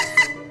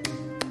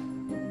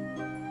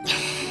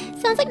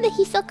Sounds like the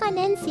Hisoka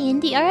Nensi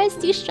and the aura is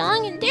too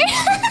strong in there.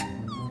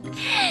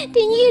 Thank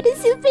you, the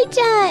super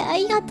chat.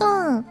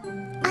 Arigato.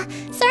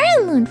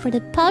 Sorry, Moon, for the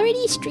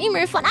poverty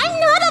streamer fun. I'm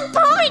not a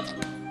poverty.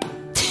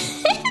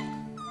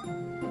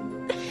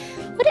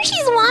 What if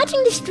she's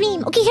watching the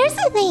stream? Okay, here's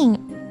the thing.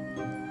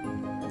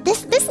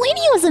 This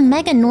lady was a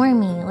mega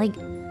normie. Like,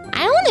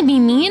 I don't want to be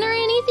mean or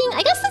anything.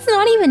 I guess that's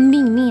not even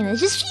being mean.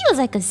 It's just she was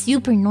like a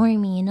super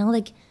normie, you know?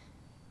 Like,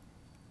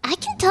 I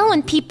can tell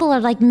when people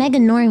are like mega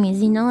normies,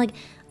 you know? Like,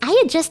 I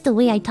adjust the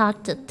way I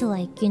talk to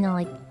like, you know,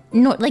 like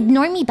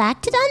normie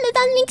back to them, if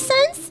that makes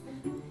sense.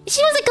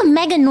 She was like a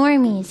mega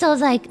normie. So I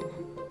was like,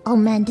 oh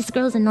man, this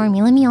girl's a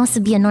normie. Let me also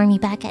be a normie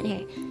back at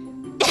her.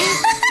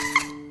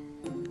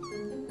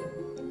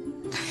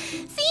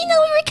 So, you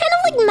know, we were kind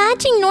of like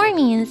matching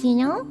normies, you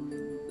know?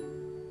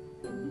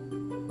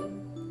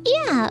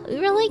 Yeah,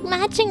 we were like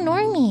matching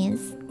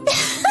normies.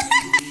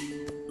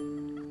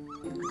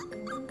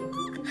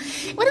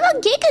 What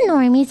about giga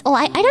normies? Oh,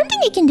 I don't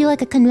think I can do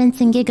like a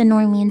convincing giga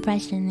normie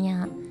impression,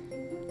 yeah.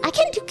 I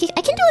can do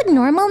like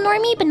normal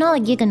normie, but not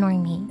like giga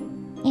normie.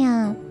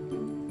 Yeah.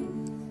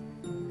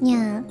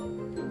 Yeah.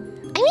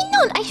 I mean,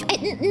 no,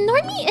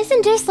 normie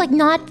isn't just like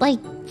not like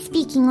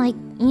speaking like,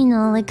 you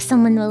know, like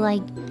someone with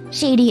like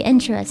shady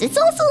interests. It's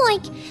also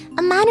like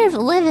a manner of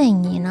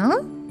living, you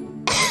know?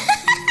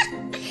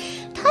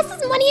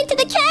 Tosses money into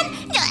the can.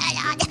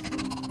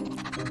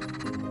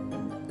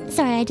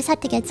 Sorry, I just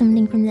had to get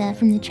something from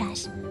the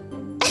trash.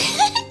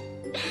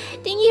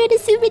 Thank you for the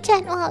super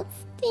chat, Waltz.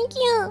 Thank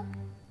you.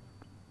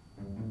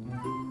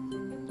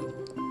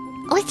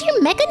 Oh, is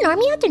there mega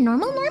normie after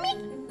normal normie?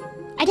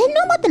 I didn't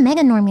know about the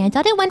mega normie. I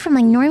thought it went from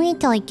like normie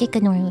to like giga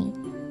normie.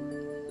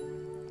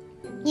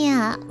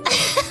 Yeah. What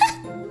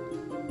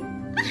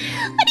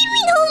do you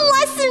mean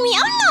homeless to me?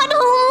 I'm not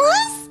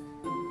homeless.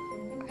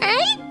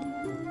 Right?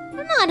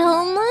 I'm not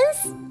homeless.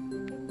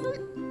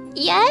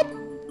 Yet?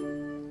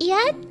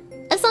 Yet?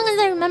 As long as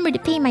I remember to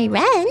pay my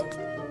rent.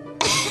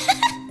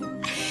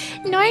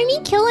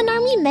 Normie, killer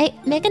normie,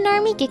 mega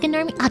normie, giga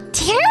normie. Ah,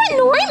 terra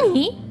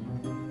normie?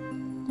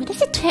 What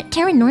does a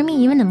terra normie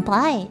even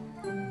imply?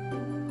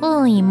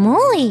 Holy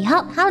moly,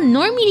 how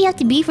normie do you have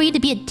to be for you to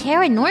be a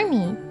terra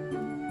normie?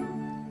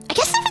 I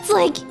guess if it's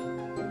like...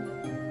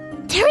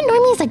 Terra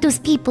normie is like those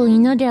people, you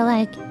know, they're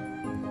like...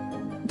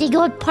 They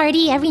go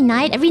party every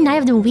night of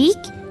the week.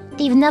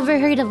 They've never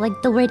heard of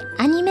like the word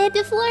anime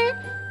before.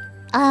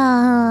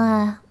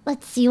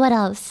 Let's see, what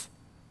else?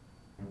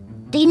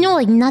 They know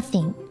like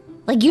nothing.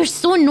 Like you're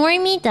so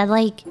normie that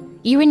like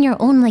you're in your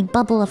own like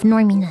bubble of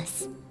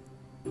norminess.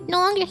 No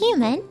longer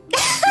human.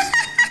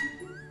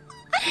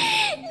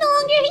 No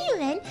longer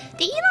human.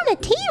 They eat on a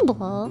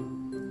table.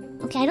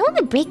 Okay, I don't want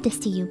to break this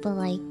to you, but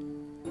like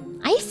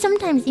I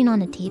sometimes eat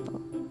on a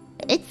table.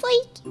 It's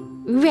like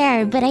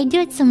rare, but I do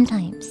it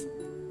sometimes.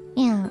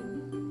 Yeah.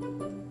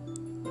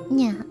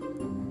 Yeah.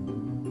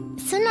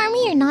 So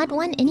normie, you're not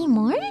one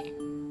anymore?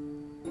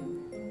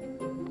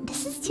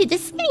 This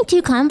is getting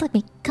too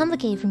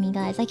complicated for me,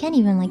 guys. I can't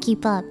even like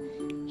keep up.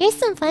 Here's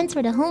some funds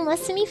for the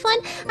homeless to me fun.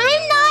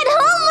 I'm not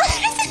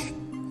homeless.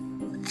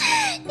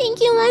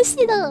 Thank you,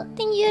 Masido.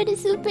 Thank you for the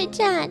super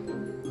chat.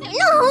 I'm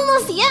not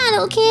homeless yet,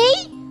 okay?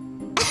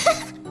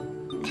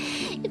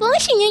 If only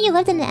she knew you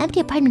lived in an empty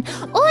apartment.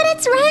 Oh,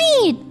 that's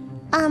right.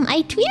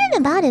 I tweeted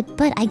about it,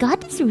 but I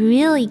got this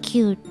really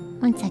cute.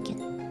 1 second.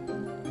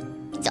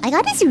 So I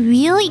got this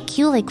really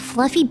cute, like,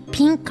 fluffy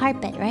pink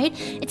carpet, right?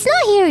 It's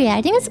not here yet.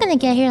 I think it's gonna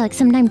get here, like,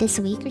 sometime this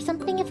week or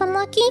something, if I'm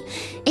lucky.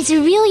 It's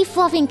really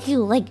fluffy and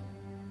cute, like...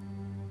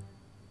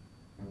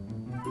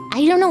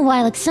 I don't know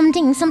why, like,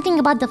 something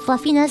about the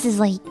fluffiness is,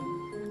 like...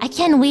 I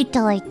can't wait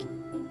to, like...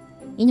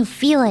 You know,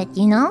 feel it,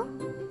 you know?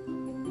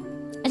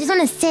 I just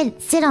wanna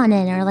sit on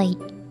it, or, like...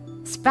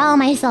 Sprawl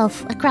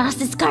myself across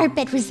this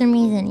carpet for some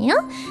reason, you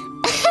know?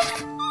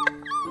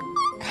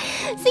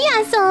 So,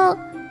 yeah, so...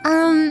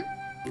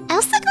 I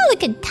also got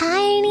like a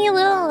tiny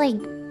little like...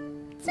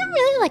 It's not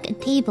really like a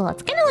table.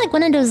 It's kind of like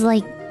one of those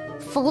like...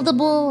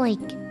 Foldable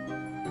like...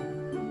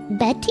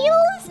 Bed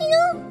tables, you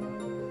know?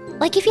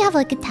 Like if you have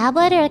like a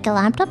tablet or like a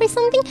laptop or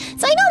something.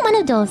 So I got one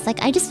of those.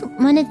 Like I just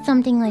wanted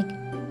something like...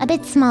 A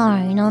bit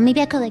smaller, you know?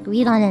 Maybe I could like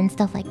read on it and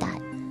stuff like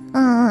that.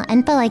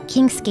 And put like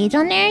King's Cage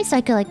on there so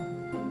I could like...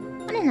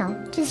 I don't know.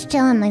 Just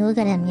chill and like look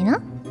at him, you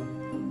know?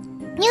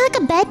 Yeah, like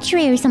a bed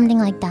tray or something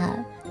like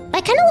that. But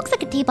it kind of looks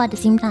like a table at the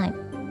same time.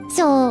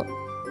 So...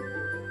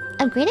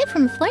 Upgraded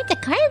from floor to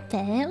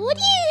carpet? What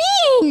do you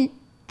mean?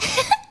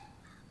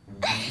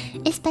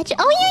 Is Petra...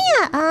 Oh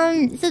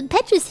yeah. So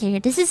Petra's here.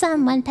 This is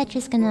when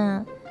Petra's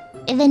gonna...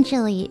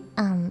 Eventually,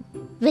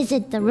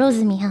 visit the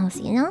Rosemi house,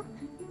 you know?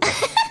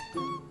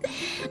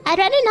 I'd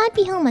rather not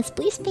be homeless.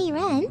 Please pay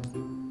rent.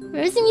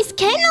 Rosemi's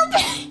can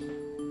open...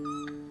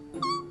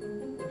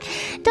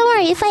 Don't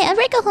worry, if I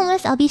ever go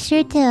homeless, I'll be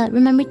sure to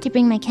remember to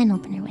bring my can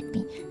opener with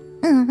me.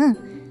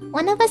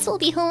 One of us will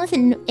be homeless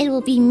and it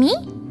will be me?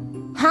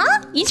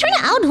 Huh? You trying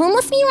to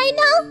out-homeless me right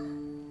now?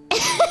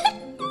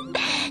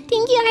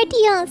 Thank you,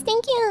 RTOs.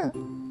 Thank you.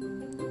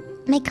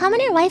 My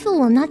commoner waifu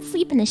will not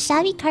sleep in a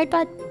shabby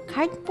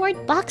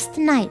cardboard box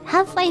tonight.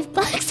 Have $5.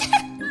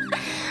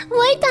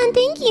 Waitan,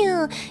 thank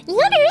you. You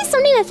know, there is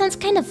something that sounds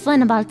kind of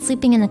fun about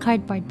sleeping in a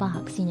cardboard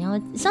box, you know?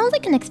 It sounds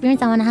like an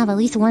experience I want to have at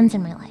least once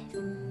in my life.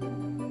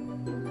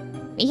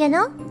 You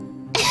know?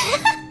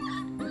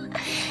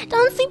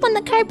 Don't sleep on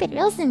the carpet,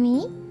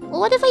 Rosemi.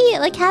 What if I,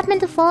 like, happen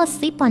to fall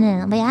asleep on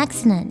it by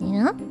accident, you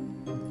know?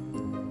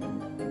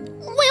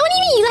 Wait, what do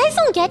you mean? You guys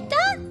don't get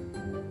that?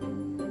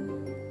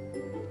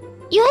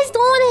 You guys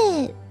don't want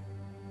it.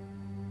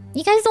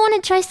 You guys don't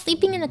want to try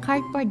sleeping in a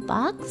cardboard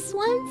box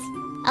once?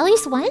 At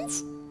least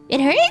once? It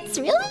hurts?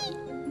 Really?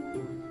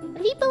 What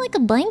if you put, like, a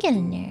blanket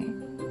in there?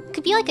 It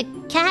could be like a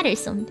cat or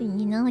something,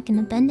 you know? Like an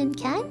abandoned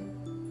cat?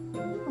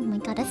 Oh my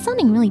god, that's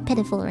sounding really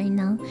pitiful right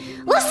now.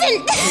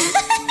 Listen!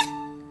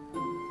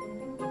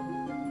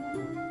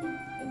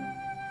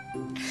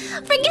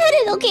 Forget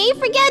it, okay?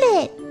 Forget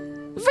it!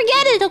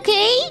 Forget it,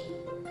 okay?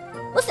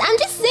 Listen, I'm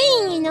just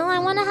saying, you know, I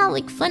want to have,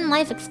 like, fun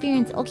life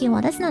experience. Okay,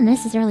 well, that's not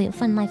necessarily a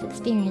fun life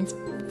experience.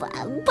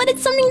 But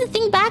it's something to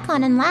think back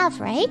on and laugh,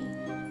 right?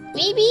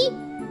 Maybe?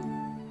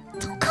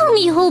 Don't call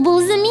me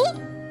Hobosumi.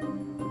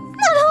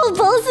 Not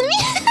Hobosumi.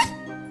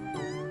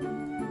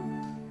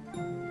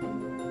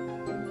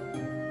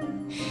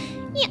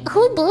 Yeah,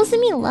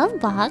 Hobosumi love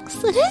box.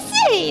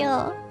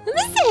 Uruseyo.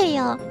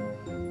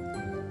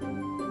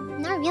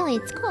 Not really,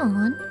 it's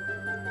cold.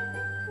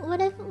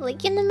 What if,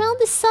 like, in the middle of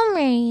the summer,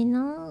 you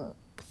know?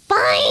 Fine,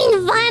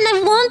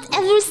 I won't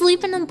ever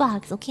sleep in a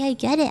box. Okay, I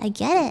get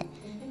it.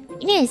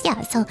 Anyways,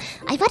 yeah, so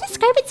I bought this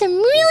carpet, so I'm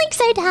really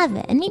excited to have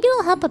it. And maybe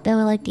it'll help a bit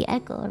with, like, the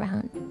echo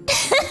around.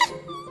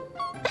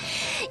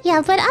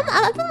 Yeah, but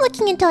I've been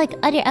looking into, like,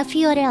 a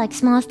few other, like,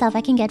 small stuff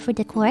I can get for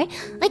decor.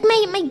 Like,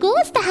 my goal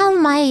is to have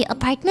my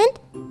apartment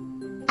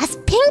as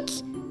pink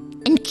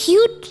and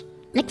cute,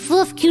 like,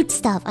 full of cute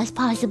stuff as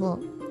possible.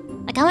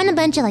 Like, I want a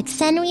bunch of, like,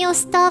 Sanrio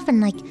stuff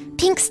and, like,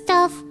 pink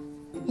stuff.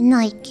 And,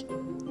 like...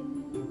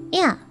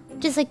 yeah,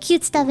 just, like,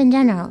 cute stuff in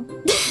general.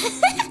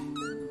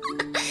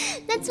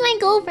 That's my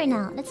goal for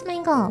now. That's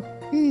my goal.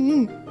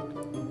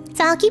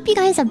 So I'll keep you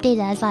guys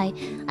updated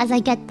as I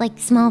get, like,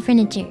 small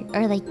furniture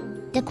or, like,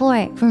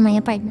 decor for my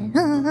apartment.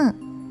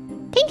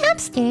 Pink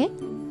hamster.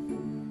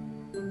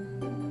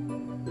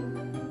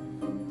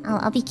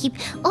 I'll be keep...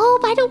 Oh,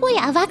 by the way,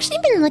 I've actually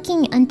been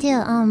looking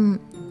into,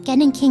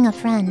 getting King a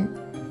friend.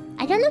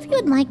 I don't know if you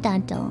would like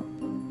that, though.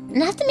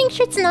 And I have to make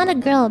sure it's not a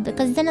girl,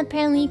 because then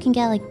apparently you can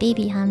get, like,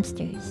 baby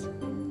hamsters.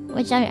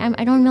 Which I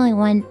don't really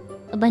want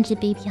a bunch of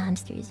baby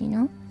hamsters, you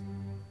know?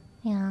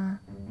 Yeah.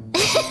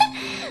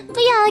 But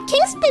yeah, like,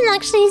 King's been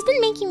he's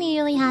been making me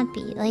really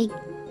happy. Like,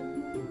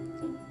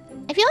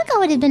 I feel like I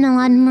would have been a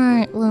lot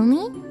more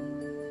lonely.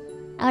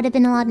 I would have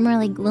been a lot more,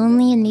 like,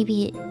 lonely and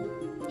maybe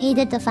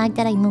hated the fact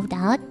that I moved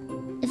out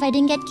if I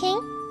didn't get King.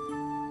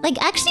 Like,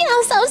 actually,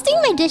 I was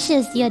doing my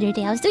dishes the other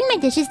day. And I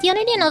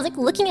was, like,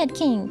 looking at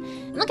King.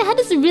 And, like, I had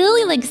this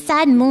really, like,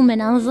 sad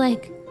moment. I was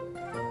like...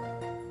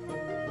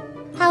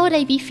 how would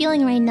I be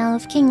feeling right now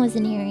if King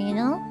wasn't here, you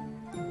know?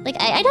 Like,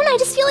 I don't know, I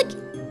just feel like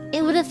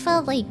it would have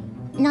felt, like,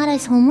 not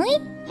as homely,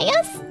 I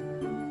guess?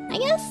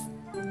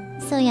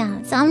 So,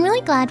 yeah. So, I'm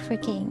really glad for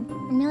King.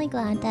 I'm really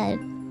glad that...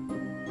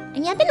 I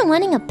mean, I've been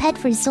wanting a pet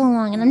for so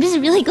long, and I'm just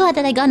really glad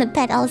that I got a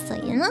pet also,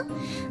 you know?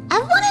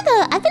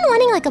 I've been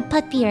wanting, like, a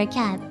puppy or a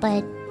cat,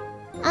 but...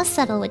 I'll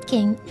settle with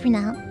King for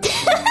now.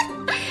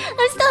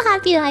 I'm still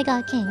happy that I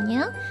got King, you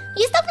know?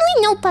 He's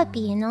definitely no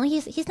puppy, you know?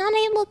 He's not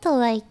able to,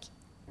 like...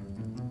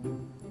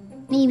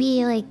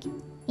 maybe, like,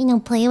 you know,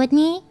 play with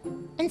me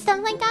and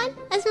stuff like that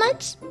as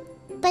much.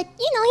 But,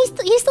 you know,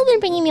 he's still been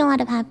bringing me a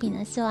lot of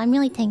happiness, so I'm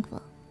really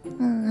thankful.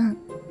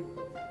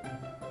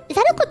 Is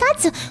that a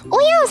kotatsu?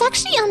 Oh yeah, I was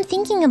actually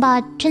thinking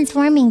about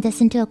transforming this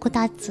into a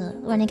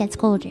kotatsu when it gets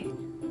colder.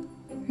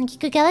 Like, you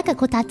could get, like, a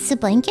kotatsu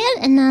blanket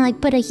and then,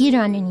 like, put a heater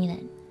underneath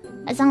it.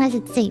 As long as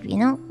it's safe, you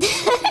know?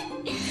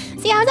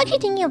 So yeah, I was actually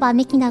thinking about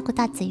making that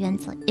kotatsu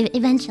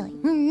eventually.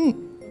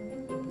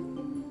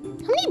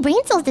 How many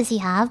brain cells does he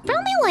have?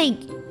 Probably, like...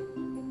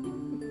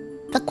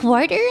 a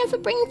quarter of a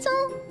brain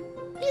cell?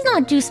 He's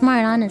not too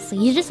smart, honestly.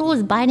 He's just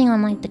always biting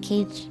on, like, the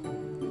cage.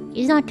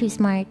 He's not too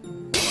smart.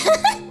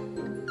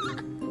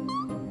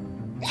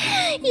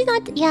 He's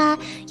not... Yeah,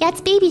 it's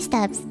baby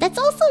steps. That's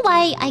also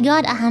why I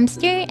got a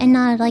hamster and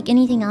not, like,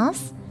 anything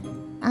else.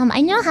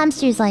 I know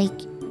hamster's, like...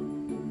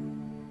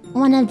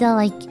 one of the,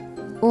 like,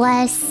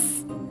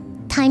 less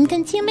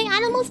time-consuming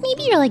animals,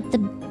 maybe? Or,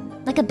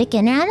 like, a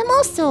beginner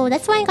animal? So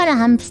that's why I got a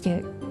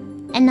hamster.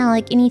 And not,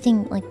 like,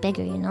 anything, like,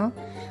 bigger, you know?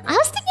 I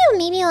was thinking of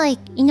maybe, like,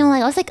 you know,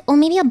 like, I was like, oh,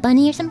 maybe a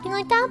bunny or something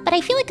like that. But I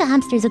feel like a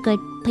hamster is a good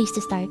place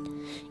to start.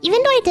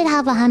 Even though I did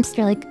have a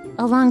hamster, like,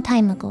 a long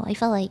time ago, I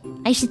felt like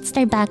I should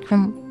start back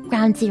from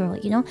ground zero,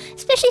 you know?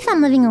 Especially if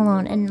I'm living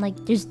alone and, like,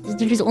 there's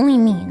only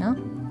me, you know?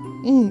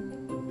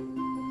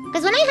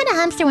 Because when I had a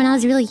hamster when I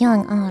was really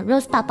young,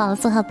 Rose Papa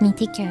also helped me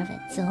take care of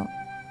it, so...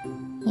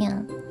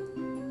 yeah.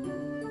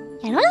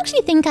 I don't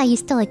actually think I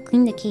used to, like,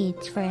 clean the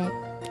cage for it.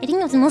 I think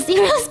it was mostly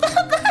Rose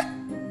Papa.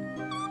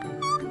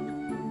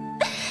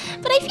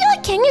 But I feel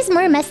like King is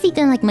more messy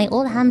than, like, my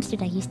old hamster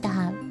that I used to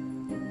have.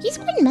 He's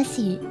quite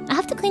messy. I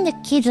have to clean the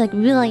cage, like,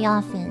 really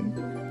often.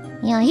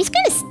 Yeah, he's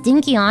kind of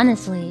stinky,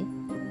 honestly.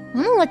 I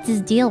don't know what's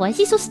his deal. Why is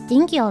he so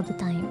stinky all the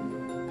time?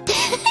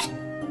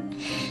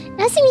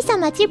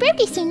 Rosemi-sama, it's your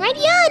birthday soon, right?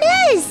 Yeah, it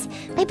is!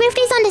 My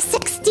birthday's on the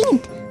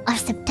 16th of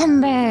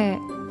September.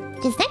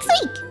 Which is next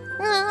week.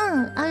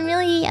 I'm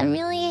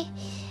really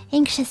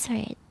anxious for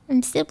it.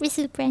 I'm super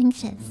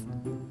anxious.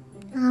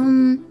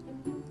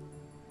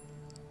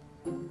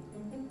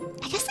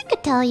 I guess I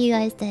could tell you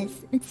guys this.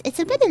 It's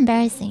a bit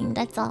embarrassing,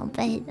 that's all,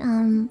 but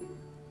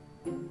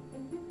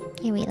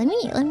here, wait, let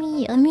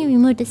me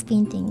remove this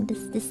painting.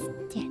 This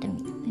here,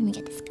 let me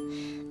get this.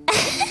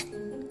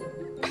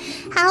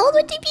 How old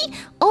would you be?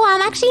 Oh,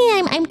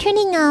 I'm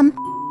turning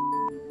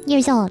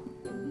years old.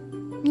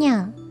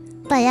 Yeah.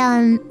 But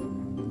yeah,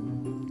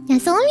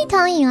 so let me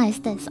tell you guys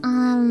this.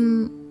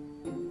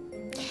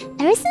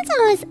 Ever since I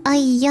was a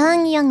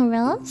young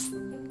Rose,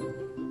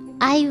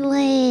 I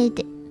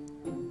would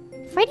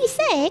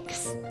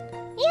 46?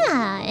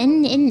 Yeah,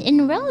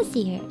 in Rose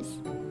years.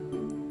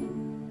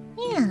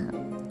 Yeah.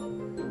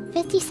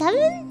 57?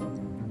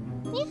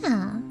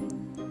 Yeah.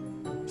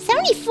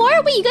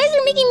 74? Wait, you guys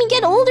are making me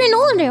get older and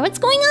older. What's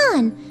going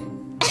on?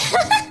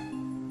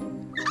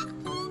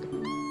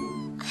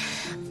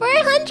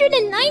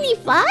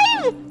 495?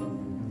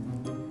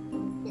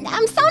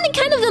 I'm sounding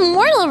kind of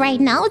immortal right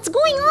now. What's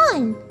going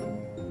on?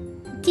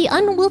 The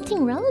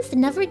unwilting rose? The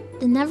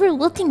never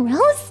wilting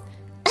rose?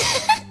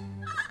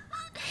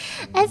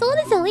 As old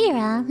as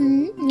Alira?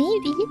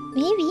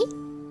 Maybe.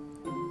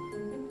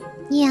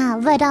 Yeah,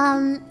 but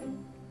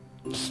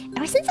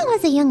ever since I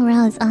was a young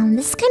rose,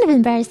 this is kind of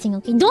embarrassing,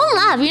 okay? Don't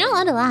laugh, you're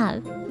not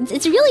allowed to laugh.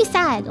 It's really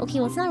sad. Okay,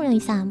 well, it's not really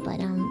sad, but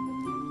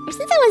ever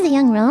since I was a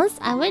young rose,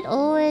 I would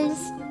always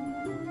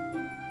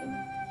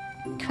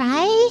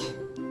cry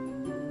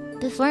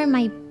before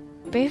my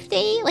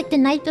birthday, like the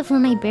night before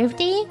my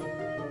birthday.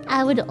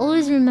 I would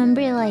always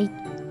remember like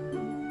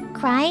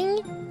crying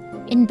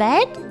in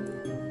bed,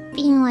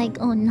 being like,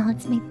 oh no,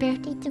 it's my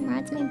birthday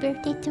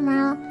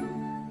tomorrow,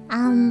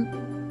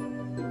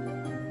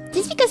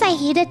 just because I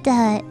hated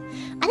I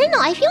don't know,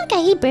 I feel like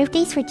I hate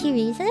birthdays for 2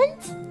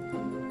 reasons.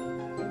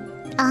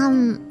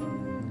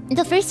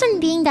 The first one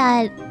being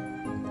that,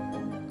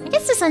 I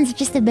guess this one's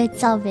just a bit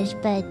selfish,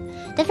 but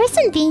the first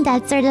one being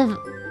that sort of,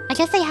 I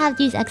guess I have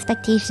these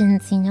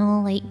expectations, you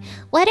know, like,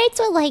 whether it's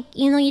with like,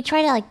 you know, you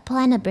try to like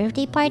plan a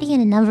birthday party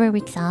and it never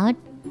works out,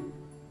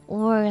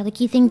 or like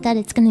you think that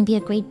it's gonna be a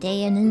great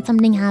day and then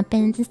something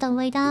happens and stuff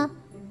like that,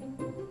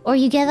 or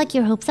you get like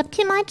your hopes up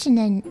too much and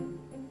then,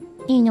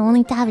 you know,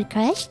 only to have it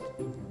crushed.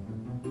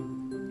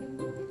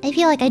 I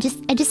feel like I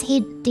just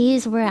hate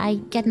days where I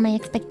get my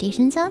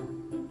expectations up.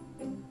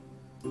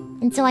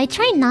 And so I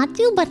try not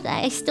to, but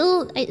it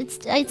still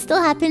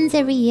happens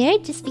every year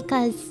just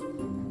because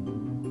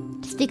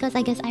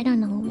I guess, I don't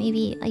know,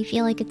 maybe I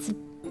feel like it's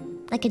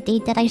like a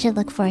date that I should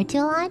look forward to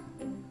a lot.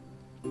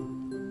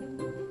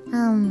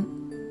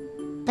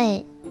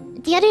 But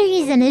the other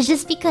reason is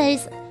just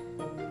because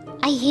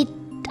I hate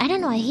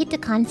the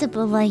concept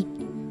of like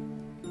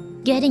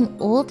getting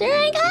older,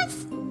 I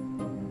guess.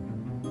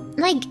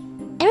 Like,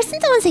 ever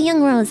since I was a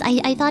young rose,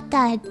 I thought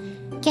that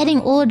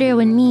getting older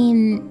would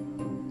mean,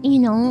 you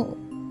know,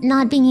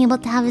 not being able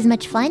to have as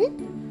much fun,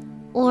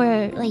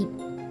 or like,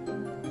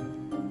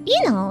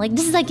 you know, like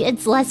this is like,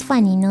 it's less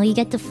fun, you know, you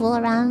get to fool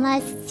around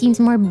less, it seems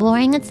more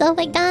boring and stuff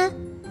like that.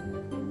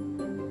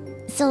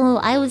 So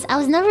I was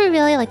never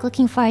really like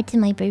looking forward to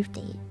my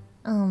birthday.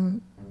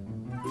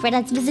 For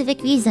that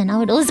specific reason, I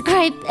would always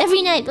cry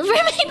every night before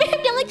my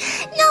birthday. I'm like,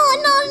 no.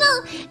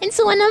 And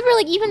so whenever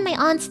like even my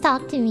aunts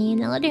talk to me, you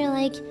know, they're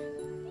like,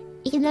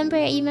 you remember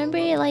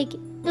like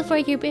before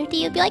your birthday,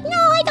 you'd be like, no,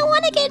 I don't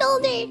want to get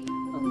older.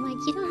 I'm like,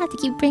 you don't have to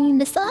keep bringing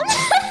this up.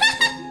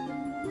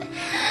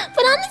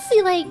 But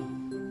honestly, like,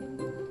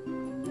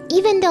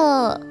 even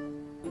though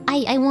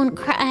I won't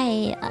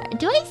cry,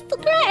 do I still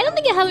cry? I don't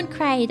think I haven't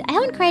cried. I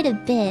haven't cried a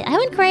bit. I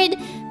haven't cried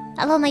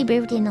about my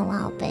birthday in a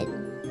while, but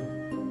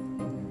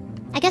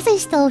I guess I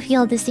still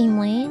feel the same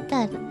way,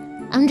 that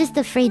I'm just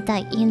afraid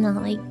that, you know,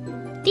 like,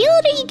 the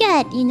older you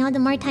get, you know, the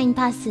more time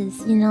passes,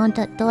 you know,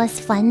 the less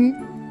fun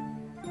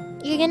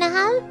you're gonna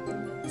have.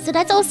 So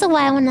that's also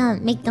why I wanna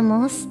make the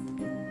most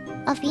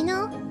of, you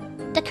know,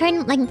 the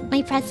current, like,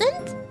 my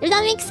present, if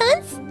that makes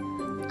sense.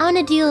 I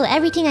wanna do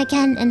everything I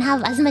can and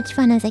have as much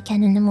fun as I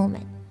can in the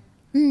moment.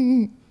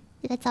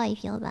 That's how I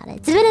feel about it.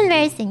 It's a bit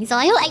embarrassing, so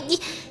I hope you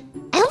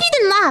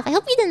didn't laugh. I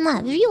hope you didn't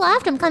laugh. If you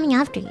laughed, I'm coming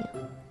after you.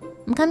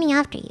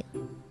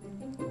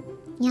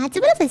 Yeah, it's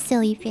a bit of a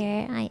silly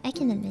fear. I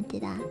can admit to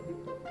that.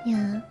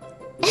 Yeah.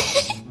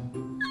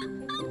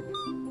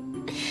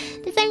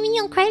 Does that mean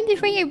you'll cry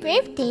before your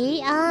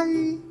birthday?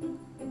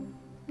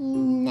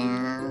 No,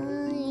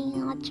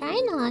 I'll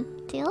try not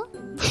to.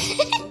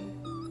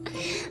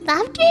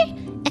 Laughter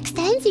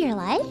extends your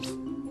life?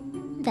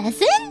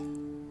 Does it?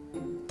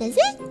 Does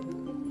it?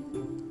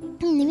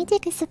 Let me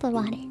take a sip of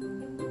water.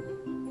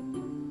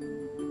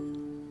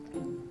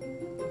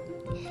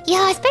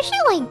 Yeah, especially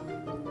like,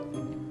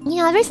 you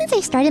know, ever since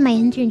I started my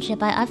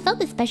internship, I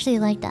felt especially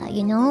like that,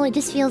 you know? It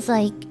just feels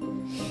like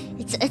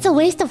it's a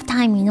waste of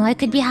time, you know? I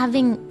could be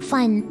having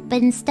fun,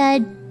 but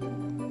instead,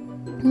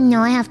 you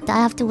know, I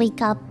have to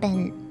wake up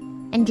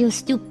and do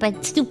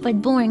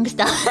stupid boring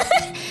stuff.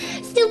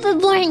 Stupid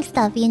boring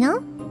stuff, you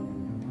know?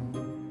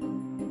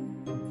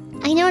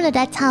 I know that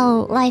that's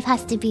how life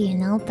has to be, you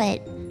know,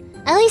 but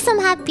at least I'm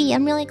happy.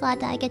 I'm really glad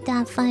that I get to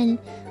have fun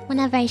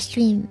whenever I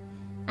stream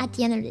at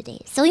the end of the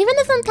day. So even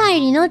if I'm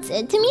tired, you know,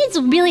 to me it's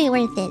really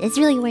worth it. It's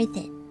really worth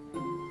it.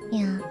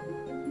 Yeah.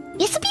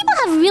 Yeah, some people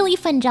have really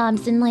fun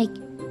jobs and like,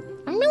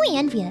 I'm really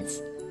envious.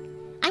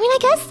 I mean, I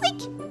guess like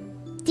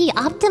the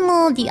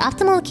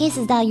optimal case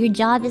is that your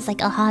job is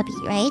like a hobby,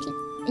 right?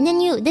 And then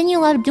you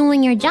love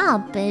doing your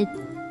job, but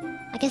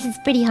I guess it's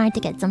pretty hard to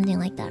get something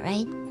like that,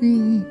 right?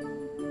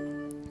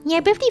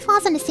 Your birthday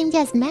falls on the same day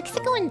as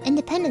Mexico and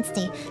Independence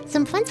Day.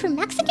 Some funds for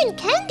Mexican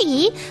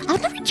candy?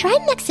 I've never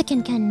tried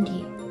Mexican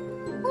candy.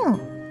 Oh,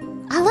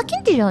 I'll look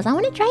into those. I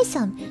want to try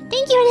some.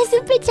 Thank you for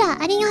the super chat.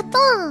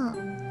 Arigato.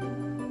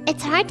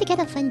 It's hard to get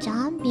a fun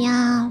job.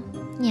 Yeah.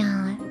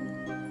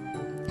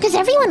 Because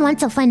everyone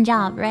wants a fun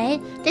job,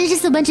 right? There's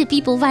just a bunch of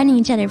people fighting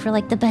each other for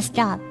like the best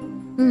job.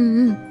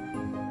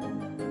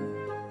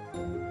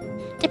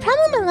 The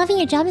problem with loving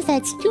your job is that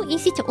it's too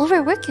easy to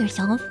overwork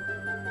yourself.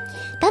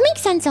 That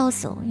makes sense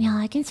also. Yeah,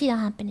 I can see that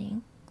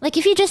happening. Like,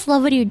 if you just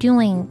love what you're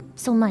doing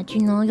so much,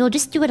 you know, you'll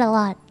just do it a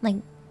lot. Like,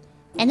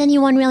 and then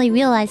you won't really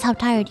realize how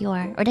tired you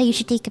are, or that you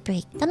should take a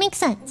break. That makes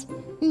sense.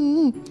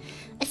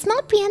 A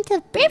small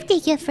preemptive birthday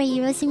gift for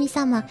you,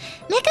 Rosemi-sama.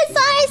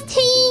 Mechasaurus,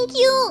 thank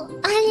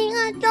you!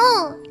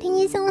 Arigato!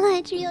 Thank you so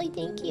much, really,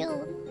 thank you.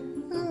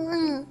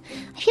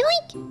 I feel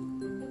like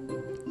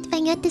if I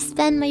get to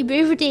spend my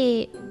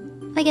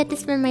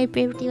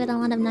birthday with a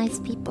lot of nice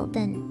people,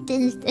 then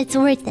it's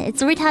worth it.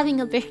 It's worth having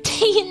a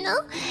birthday, you know?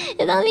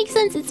 If that makes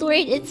sense, it's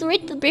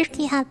worth the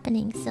birthday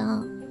happening,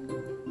 so...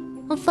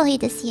 Hopefully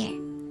this year.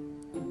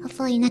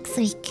 Hopefully next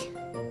week.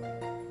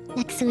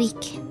 Next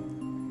week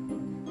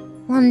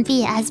won't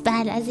be as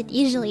bad as it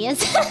usually is.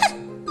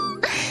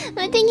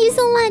 But thank you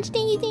so much.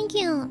 Thank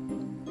you.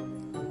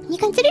 You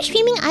consider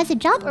streaming as a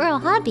job or a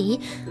hobby?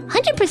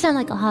 100%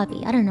 like a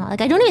hobby. I don't know.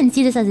 Like, I don't even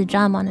see this as a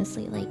job,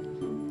 honestly. Like,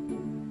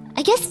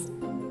 I guess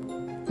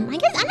I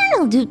don't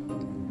know, dude.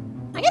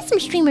 I guess some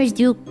streamers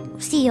do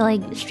see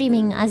like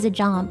streaming as a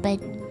job,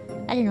 but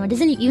I don't know. It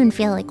doesn't even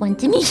feel like one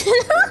to me.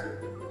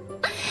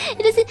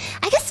 It doesn't.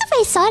 I guess if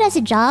I saw it as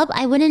a job,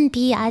 I wouldn't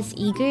be as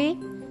eager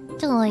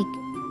to like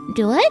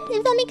do it.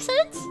 If that makes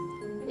sense.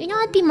 You know,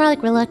 I'd be more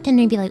like reluctant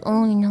and be like,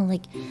 oh, you know,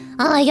 like,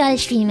 oh, I gotta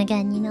stream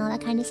again, you know,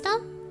 that kind of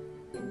stuff.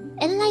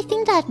 And then I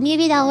think that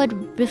maybe that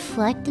would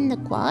reflect in the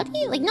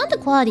quality, like not the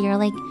quality or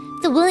like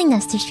the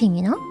willingness to stream,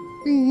 you know.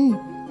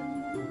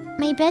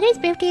 My brother's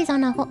birthday is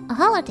on a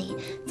holiday,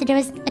 so there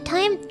was a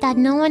time that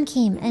no one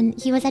came, and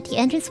he was at the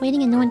entrance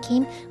waiting and no one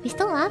came. We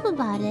still laugh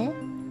about it.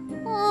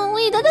 Oh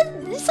wait, that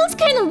sounds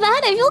kind of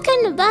bad. I feel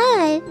kind of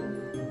bad.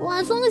 Well,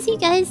 as long as you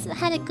guys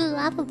had a good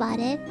laugh about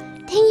it.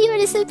 Thank you for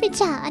the super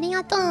chat.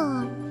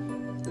 Arigato.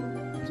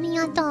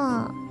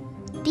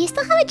 Do you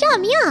still have a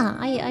job? Yeah,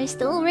 I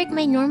still work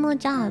my normal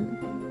job.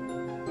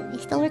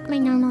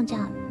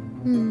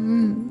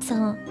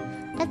 So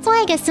that's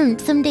why I guess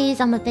some days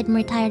I'm a bit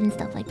more tired and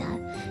stuff like that.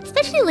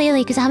 Especially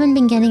lately, because I haven't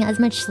been getting as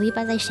much sleep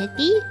as I should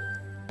be.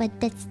 But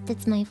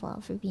that's my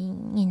fault for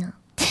being, you know.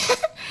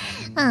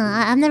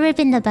 I've never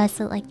been the best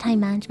at like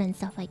time management and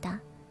stuff like that.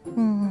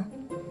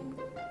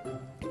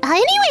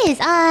 Anyways,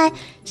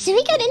 should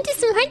we get into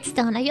some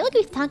Hearthstone? I feel like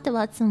we've talked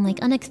about some like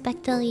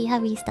unexpectedly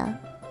heavy stuff.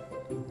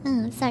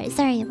 Oh,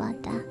 sorry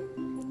about that.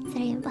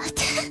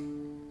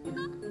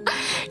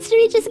 Should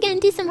we just get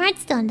into some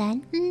Hearthstone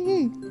then?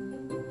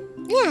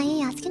 Yeah,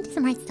 let's get into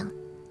some Hearthstone.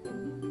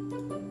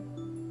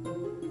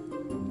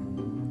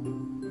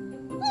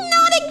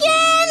 Not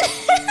again!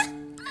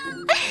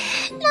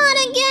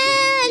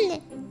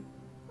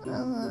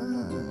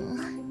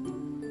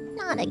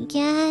 Not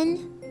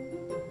again!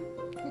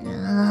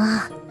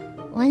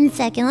 One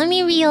second, let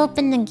me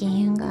reopen the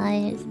game,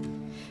 guys.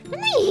 I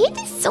hate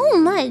this so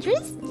much.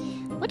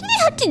 What do they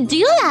have to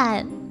do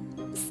that?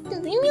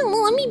 Leave me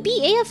alone. Let me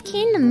be AFK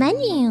in the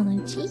menu.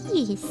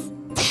 Jeez.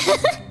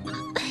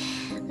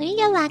 Let me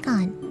get back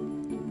on.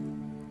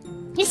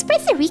 Just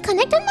press the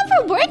reconnect. That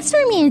never works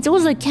for me. It's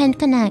always like can't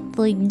connect.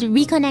 Like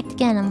reconnect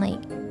again. I'm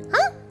like,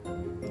 huh?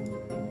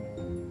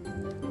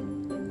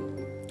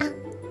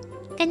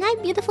 Good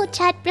night, beautiful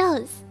chat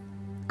bros.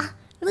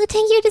 Hello,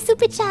 thank you for the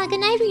super chat. Good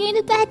night for going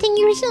to bed. Thank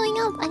you for showing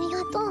up.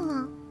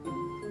 Arigato.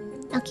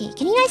 Okay,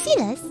 can you guys see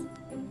this?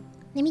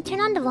 Let me turn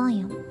on the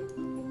volume.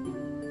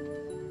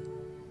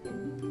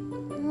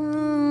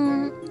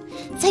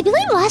 So I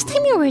believe last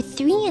time you were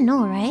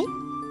 3-0, right?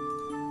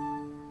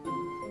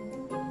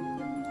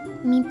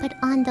 Let me put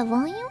on the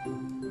volume.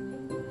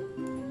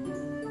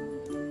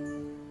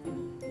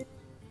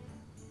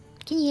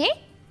 Can you hear?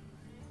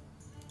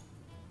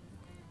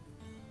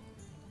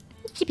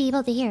 You should be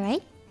able to hear,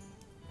 right?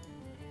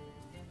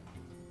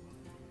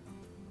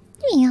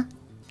 Yeah.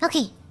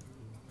 Okay.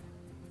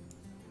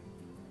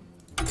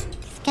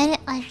 Let's get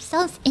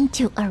ourselves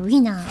into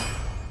arena.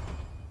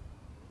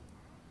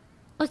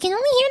 We can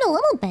only hear it a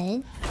little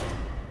bit.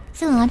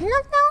 Is it loud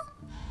enough now?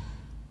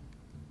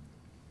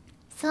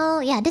 So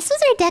yeah, this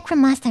was our deck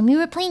from last time. We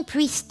were playing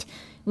priest.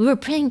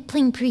 Playing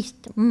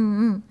priest. I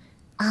don't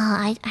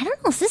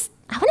know.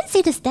 I wouldn't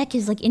say this deck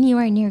is like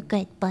anywhere near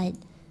good, but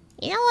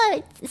you know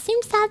what? It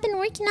seems to have been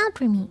working out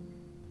for me.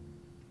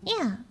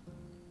 Yeah.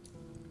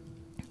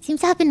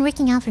 Seems to have been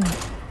working out for me.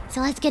 So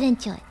let's get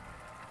into it.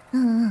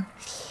 Oh,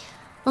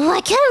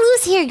 I can't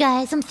lose here,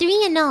 guys. I'm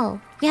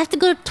 3-0. We have to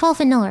go to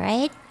 12-0,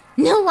 right?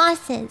 No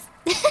losses.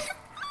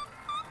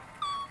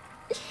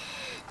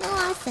 No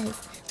losses.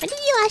 When did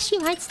you last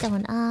stream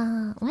Hearthstone?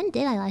 When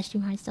did I last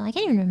stream Hearthstone? I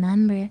can't even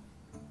remember. It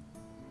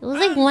was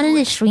like one of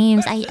the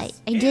streams. I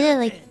did it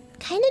like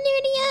kind of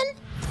near the end.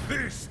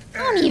 I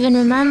don't even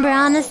remember,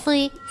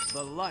 honestly.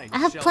 I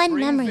have planned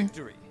memory.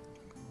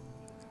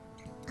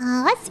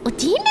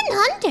 Demon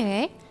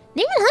Hunter?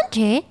 Demon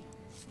Hunter?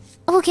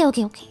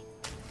 Okay.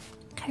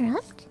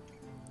 Corrupt?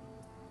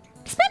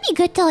 This might be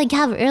good to like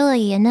have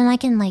early and then I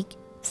can like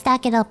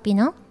stack it up, you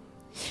know?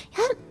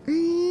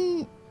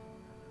 Yeah,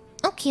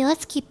 okay,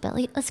 let's keep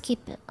it. Let's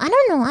keep it. I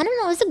don't know.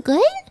 Is it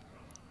good?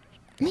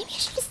 Maybe I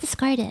should just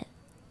discard it.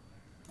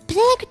 But then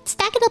I could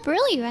stack it up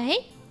early,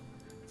 right?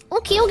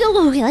 Okay,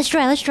 let's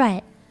try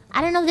it.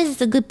 I don't know if this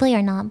is a good play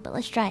or not, but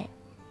let's try it.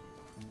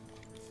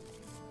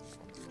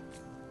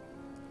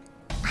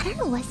 I don't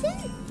know, was it?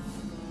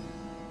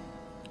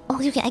 Oh,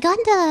 okay, I got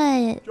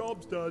the...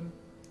 Job's done.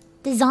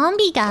 The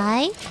zombie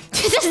guy.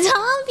 The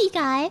zombie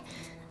guy.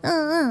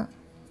 Yeah,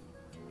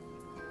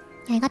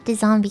 I got the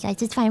zombie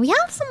guys. It's fine. We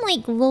have some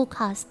like low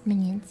cost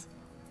minions,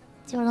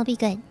 so it'll be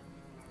good.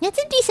 Yeah, it's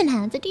a decent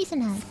hand. It's a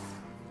decent hand.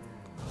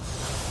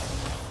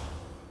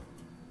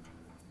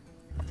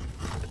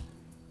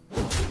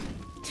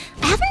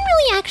 I haven't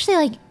really actually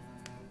like.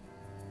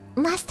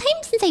 Last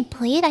time since I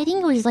played, I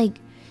think it was like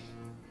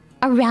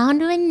around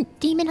when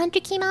Demon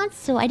Hunter came out,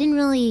 so I didn't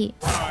really.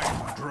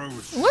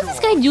 What's this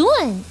guy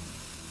doing?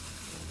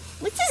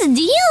 What's his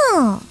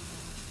deal?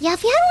 Yeah,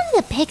 if we had one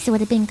of the pigs, it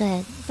would have been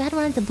good. If we had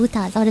one of the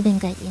butas, that would have been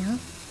good, you know?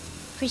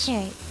 For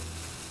sure.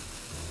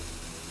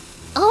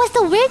 Oh, it's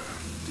the weird...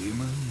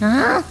 Demon.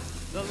 Huh?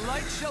 The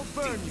light shall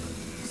burn you.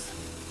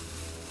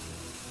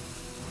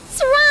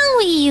 What's wrong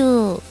with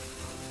you?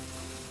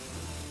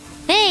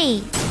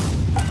 Hey!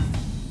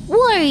 Who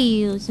are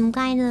you? Some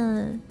kind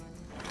of...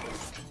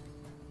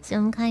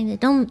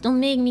 Don't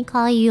make me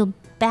call you a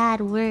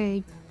bad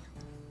word.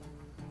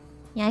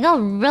 Yeah, I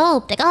got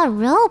roped.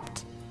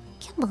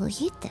 Can't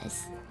believe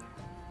this.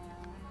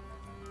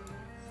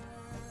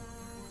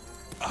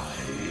 I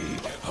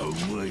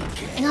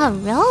got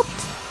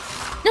roped.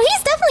 No,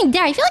 he's definitely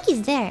there. I feel like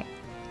he's there.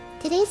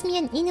 Today's me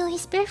and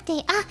Inui's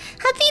birthday. Ah,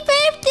 happy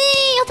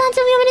birthday! お誕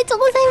生日おめでとう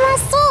ございま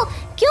す。そう、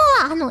今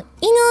日は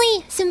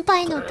Inui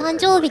senpaiの誕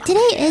生日。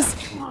Today is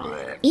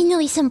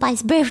Inui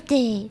senpai's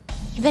birthday.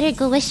 You better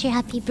go wish her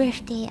happy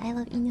birthday. I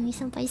love Inui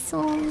senpai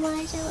so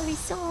much. I love her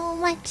so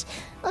much.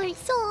 I love her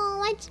so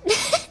much.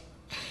 It's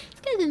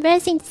kind of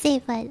embarrassing to say,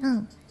 but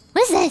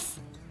what is this?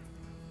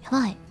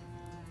 Yabai.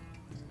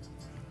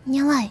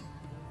 Yabai.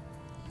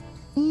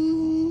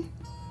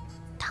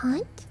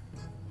 Taunt?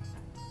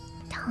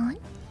 Taunt?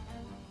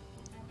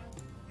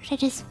 Should I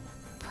just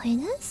play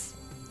this?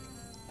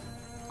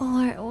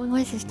 Or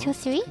what is this?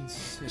 2-3?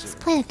 Just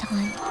play the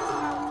taunt.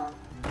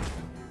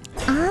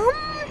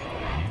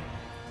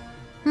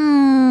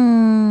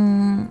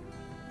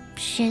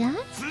 Should I?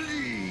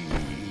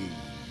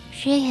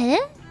 Should I hit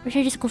it? Or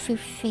should I just go for your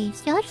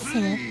face? Yeah, I'll just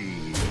hit it.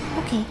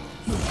 Okay.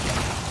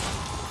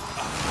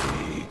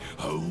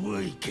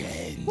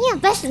 Yeah,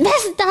 best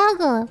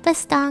doggo.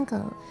 Best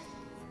doggo.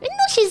 Even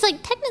though she's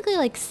like technically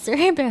like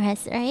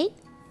Cerberus, right?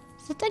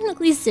 So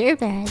technically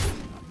Cerberus.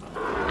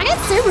 I guess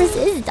Cerberus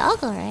is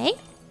doggo, right?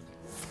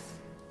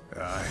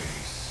 I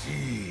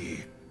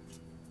see.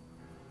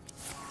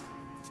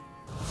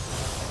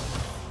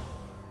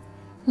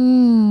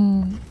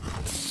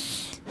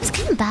 It's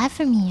kind of bad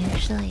for me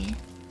actually.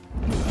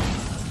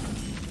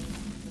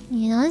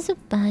 You know, it's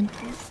bad.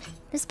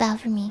 It's bad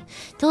for me.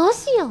 どう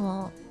し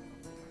よう?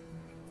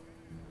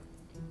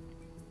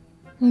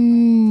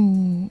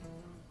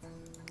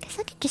 Guess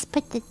I could just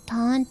put the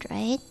taunt,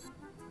 right?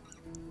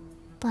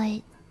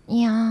 But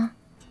yeah.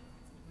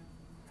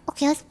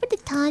 Okay, let's put the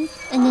taunt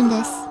and then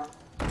this.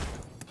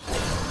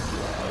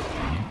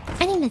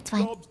 I think that's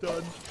fine. Job's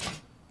done.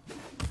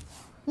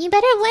 You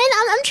better win.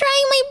 I'm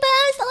trying my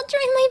best. I'll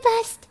try my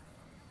best.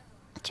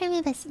 I'll try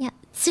my best. Yeah.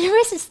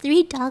 Service is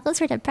 3 doggles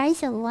for the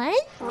price of 1?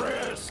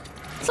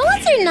 Some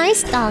ones are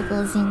nice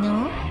doggles, you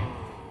know?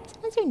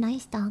 Some ones are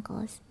nice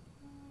doggles.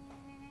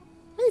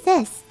 What is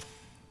this?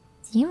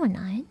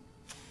 09?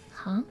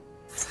 Huh?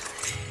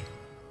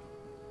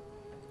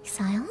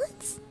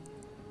 Silence?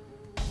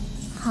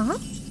 Huh?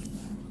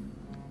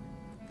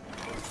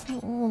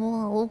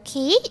 Oh,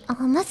 okay.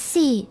 Let's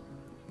see.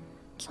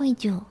 What can we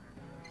do?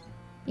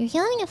 Your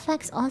healing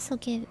effects also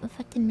give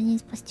affected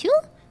minions +2?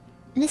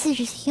 And this is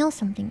just heal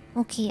something.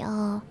 Okay,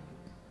 well,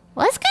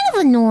 that's kind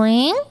of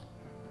annoying.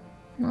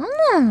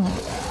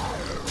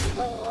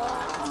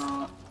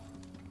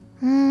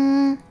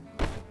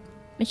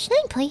 What should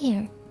I play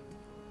here?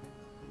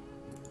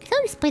 I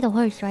can just play the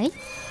horse, right?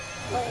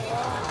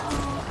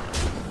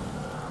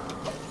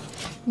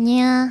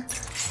 Yeah.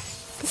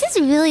 This is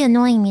really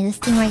annoying me, this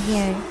thing right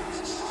here.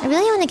 I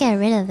really want to get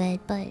rid of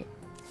it, but...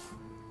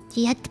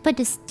 You had to put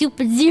the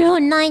stupid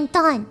 09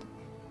 taunt.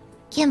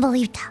 Can't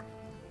believe that.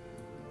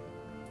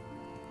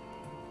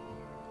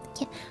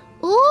 Yeah.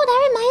 Oh,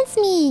 that reminds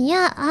me.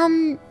 Yeah,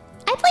 I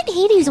played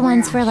Hades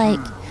once for like...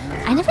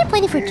 I never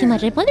played it for too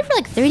much. I played it for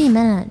like 30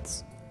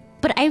 minutes.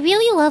 But I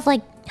really love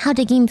like how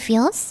the game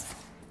feels.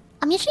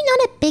 I'm usually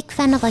not a big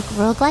fan of like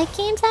roguelike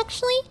games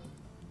actually.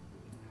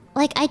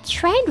 Like I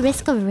tried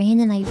Risk of Rain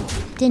and I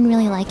didn't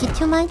really like it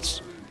too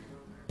much.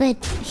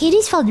 But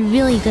Hades felt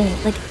really good.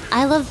 Like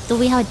I love the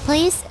way how it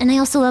plays, and I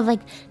also love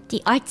like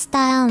the art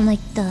style and like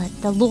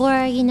the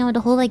lore, you know,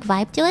 the whole like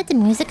vibe to it. The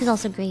music is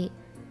also great.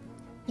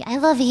 Yeah, I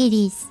love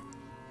Hades.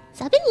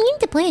 So I've been meaning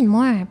to play it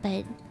more,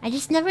 but I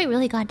just never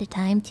really got the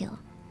time to.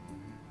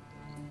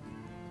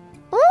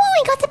 Oh,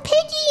 I got the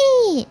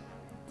piggy!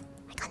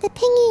 I got the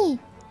piggy!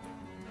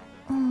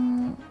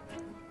 I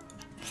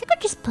think I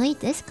could just play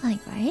this guy,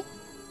 right?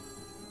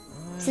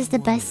 This is the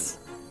best.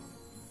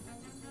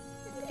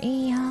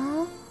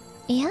 Yeah.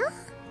 Yeah?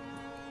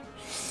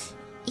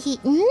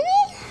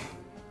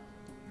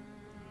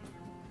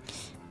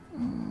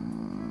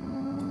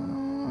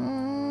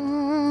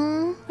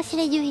 What should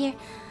I do here?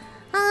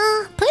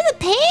 Play the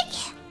pig?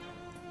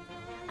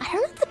 I don't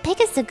know if the pig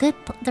is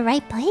the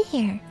right play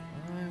here. I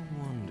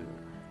wonder.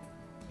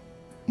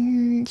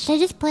 Should I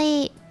just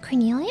play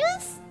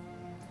Cornelius?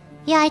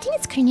 Yeah, I think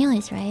it's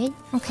Cornelius, right?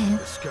 Okay.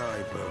 The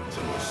sky birds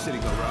are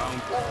sitting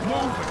around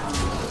moving.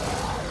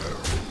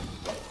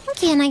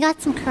 Okay, and I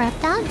got some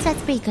corrupt out, so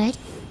that's pretty good.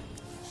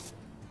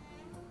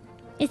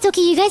 It's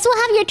okay, you guys will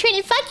have your turn.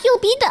 In fact, you'll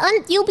be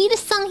the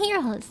sung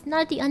heroes,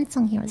 not the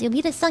unsung heroes. You'll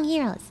be the sung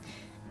heroes.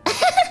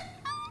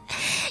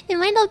 It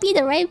might not be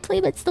the right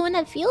play, but it's the one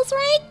that feels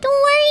right.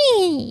 Don't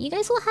worry, you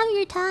guys will have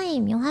your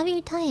time. You'll have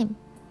your time.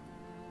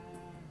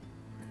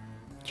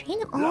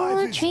 Trainable.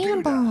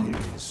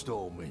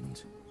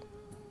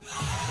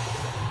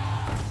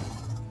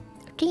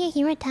 Doing a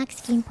hero attack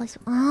scheme plus.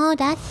 Oh,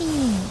 that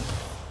thing.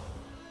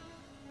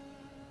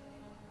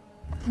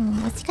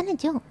 What's he gonna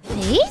do?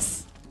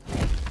 Face?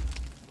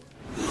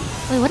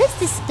 Wait, what is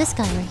this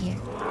guy right here?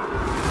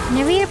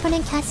 Whenever your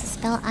opponent casts a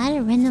spell, add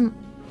a random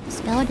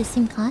spell at the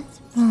same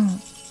cost. Ooh,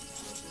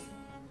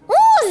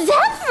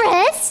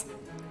 Zephyrus!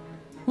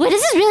 Wait,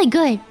 this is really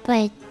good,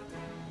 but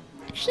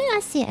actually,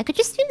 let's see. I could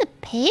just do the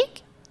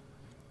pig.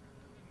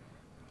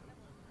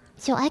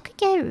 So I could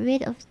get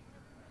rid of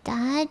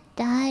that,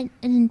 and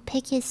then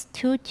pick his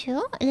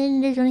 2/2, and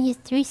then there's only his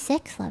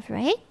 3/6 left,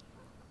 right?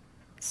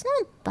 It's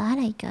not bad,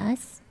 I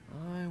guess.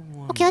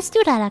 Okay, let's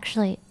do that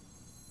actually.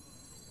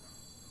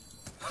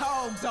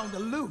 Hogs on the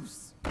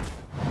loose.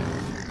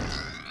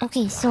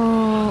 Okay,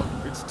 so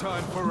It's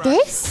time for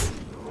this.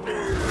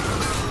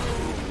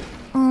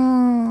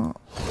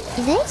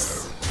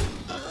 This.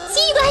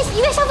 See, you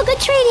guys have a good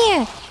trade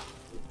here.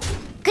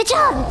 Good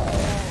job.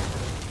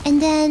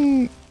 And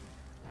then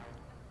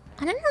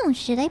I don't know.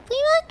 Should I play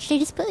that? Should I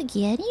just play the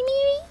Yeti,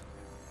 maybe?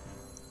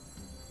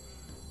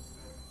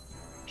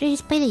 Should I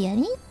just play the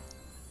Yeti?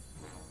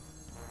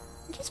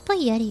 Just play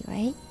Yeti,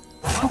 right?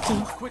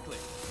 Okay. Quickly.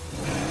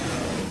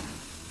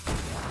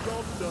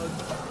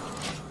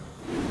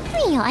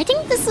 I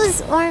think this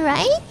was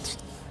alright.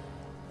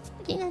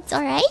 I think that's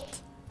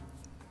alright.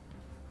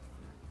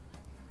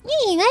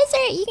 Yeah, you guys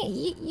are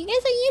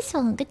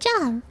useful. Good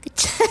job. Good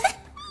job.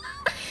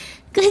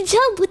 Good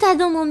job,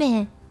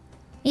 Butadomome.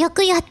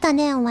 Yoku yatta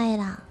ne,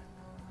 omaera.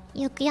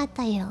 Yoku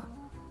yatta yo.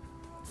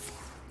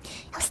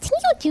 I was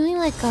thinking of doing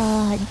like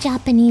a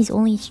Japanese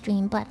only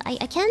stream, but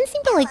I can't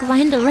seem to like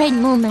find the right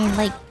moment.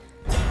 Like,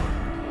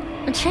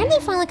 I'm trying to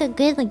find like a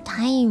good like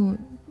time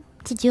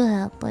to do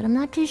it, but I'm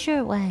not too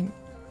sure when.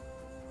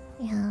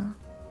 Yeah.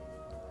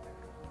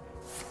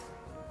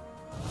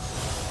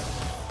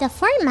 The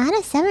 4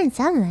 mana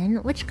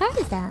 7/7. Which card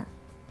is that?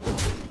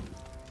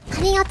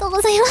 Arigatou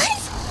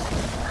gozaimasu.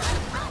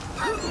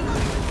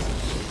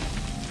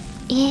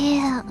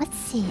 Yeah, let's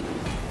see.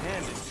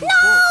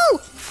 No!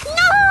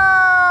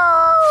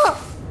 No!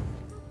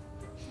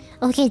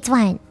 Okay, it's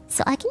fine.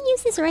 So I can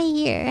use this right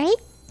here,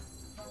 right?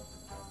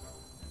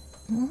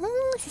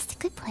 Is this a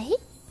good play?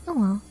 Oh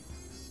well.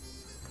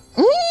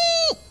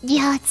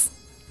 Yeah,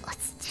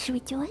 should we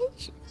do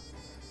it?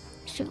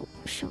 Should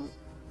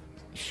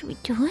we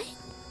do it?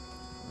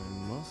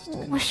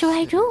 What should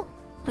I do?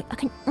 Wait, I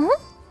can.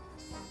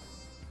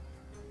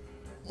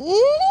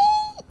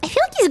 I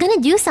feel like he's gonna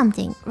do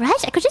something.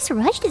 Rush? I could just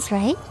rush this,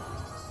 right?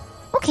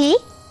 Okay.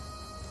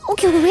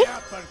 Okay, wait.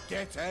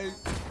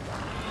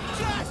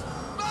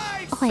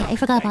 Oh wait, I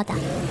forgot about that.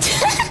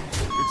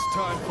 It's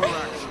time for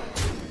action.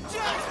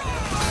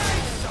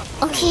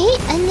 Okay,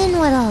 and then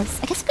what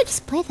else? I guess I could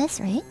just play this,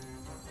 right?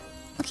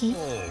 Okay.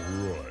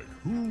 Alright,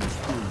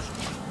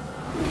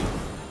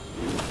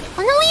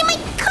 Oh no, wait, my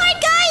card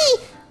guy!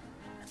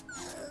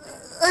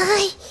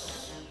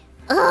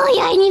 Oh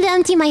yeah, I need to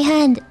empty my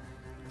hand.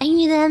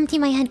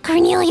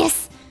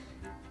 Cornelius!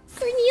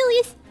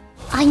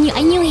 I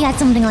knew he had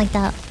something like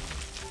that.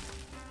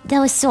 That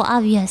was so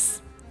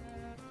obvious.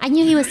 I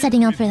knew he was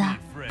setting up for that.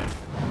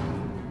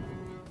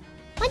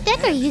 What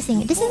deck are you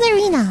using? This is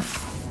Arena.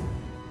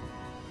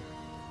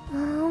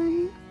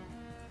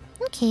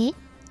 Okay.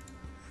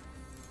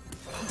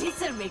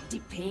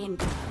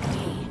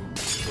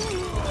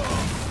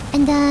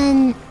 And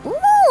then...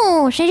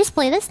 Ooh! Should I just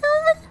play this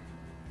now then?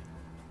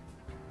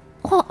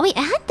 Oh, wait,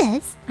 I had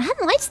this. I had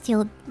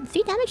lifesteal.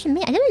 3 damage to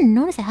me. I didn't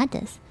notice I had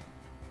this.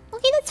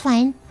 Okay, that's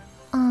fine.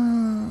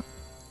 I'm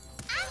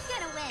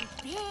gonna win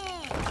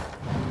big.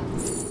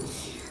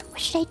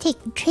 What should I take?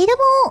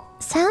 Tradable?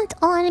 Silent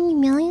all enemy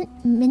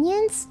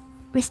minions?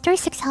 Restore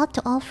 6 health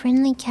to all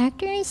friendly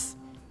characters?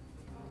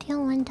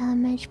 Deal 1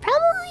 damage.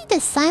 Probably the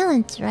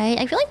silence, right?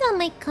 I feel like that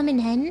might come in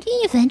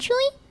handy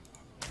eventually.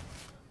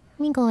 Let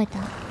me go with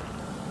that.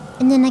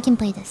 And then I can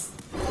play this.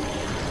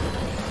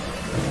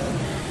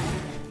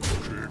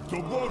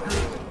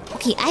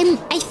 Okay,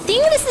 I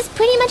think this is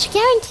pretty much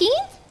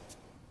guaranteed.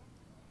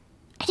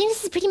 I think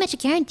this is pretty much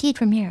guaranteed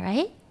from here,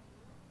 right?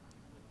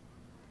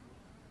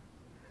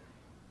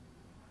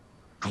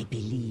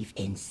 believe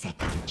in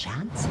second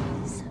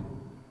chances.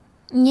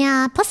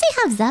 Yeah, plus I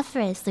have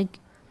Zephyrus. Like,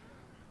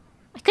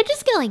 I could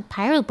just get like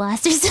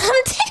Pyroblast or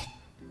something.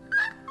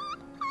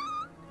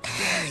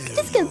 I could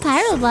just get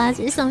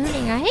Pyroblast or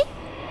something, right?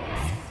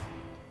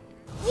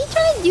 What are you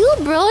trying to do,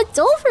 bro? It's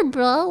over,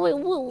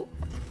 bro.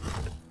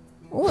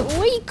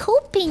 Were you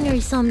coping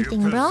or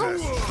something, bro?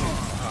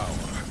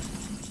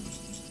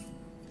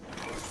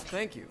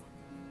 Thank you.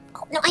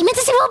 Oh, no, I meant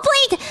to say well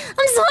played.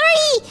 I'm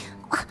sorry.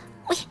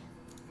 Wait.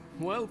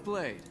 Well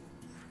played.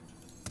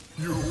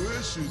 Your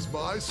wish is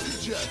my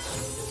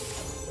suggestion.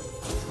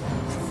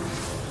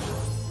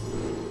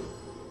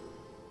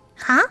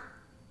 Huh?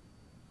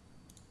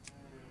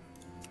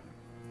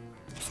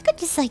 I could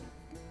just like,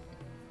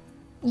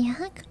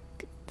 yeah,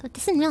 it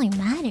doesn't really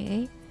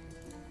matter.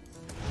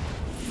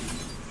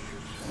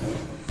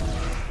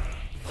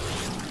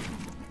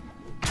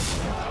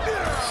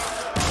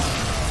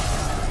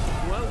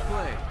 Well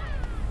played.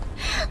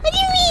 What do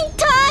you mean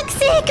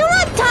toxic? Come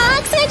on,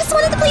 toxic. I just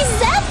wanted to play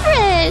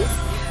Zephyrus.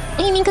 What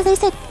do you mean? Because I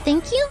said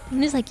thank you?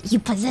 And it's like you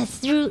possess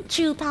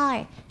true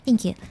power.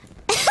 Thank you.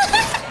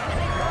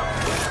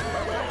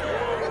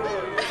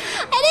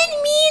 I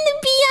didn't mean to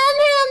PM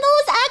him. That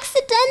was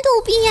accidental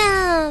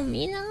PM.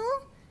 You know?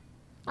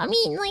 I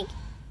mean, like.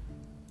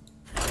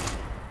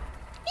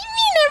 What do you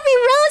mean every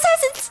rose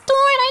has its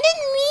thorn? I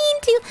didn't mean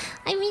to.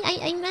 I mean,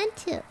 I meant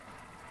to.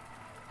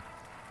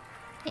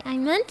 I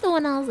meant to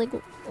when I was like,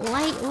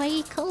 why are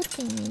you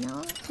coping, you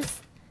know?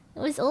 Just, it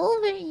was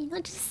over, you know,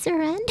 just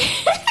surrender.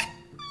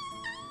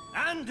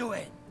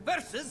 Anduin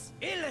versus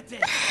Illity.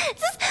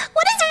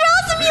 What is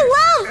Rosemi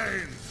Love?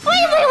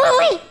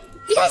 Wait.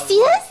 You guys see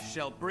this?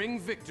 Shall bring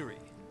victory.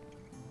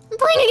 I'm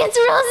playing against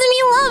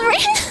Rosemi Love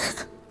right now.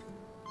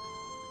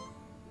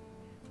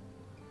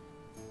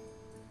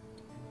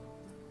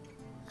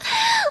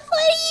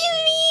 What do you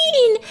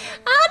mean?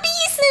 How do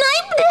you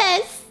snipe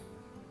this?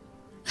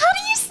 How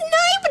do you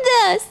snipe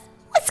this?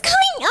 What's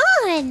going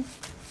on?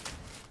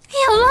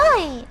 Hey,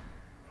 why?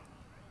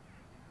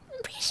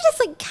 I'm pretty sure it's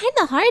like kind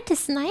of hard to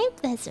snipe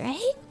this,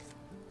 right?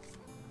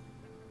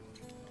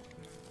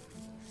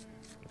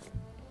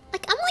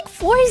 Like I'm like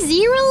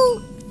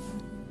 4-0.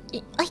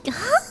 Like,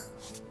 huh?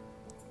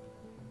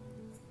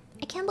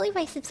 I can't believe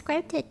I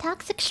subscribed to a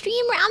toxic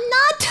streamer. I'm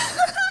not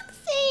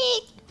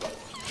toxic.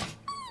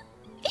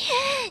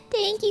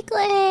 Thank you,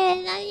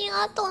 Glenn.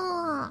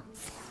 Arigato.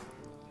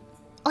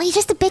 Oh, he's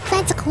just a big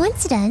fan. It's a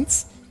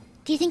coincidence.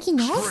 Do you think he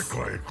knows?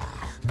 Strictly.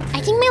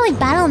 I think my like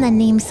Battle.net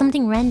name is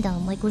something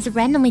random. Like, was it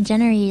randomly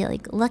generated?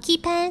 Like, Lucky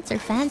Pants or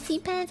Fancy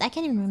Pants? I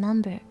can't even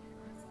remember.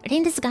 I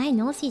think this guy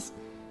knows he's...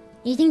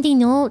 You think they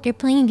know they're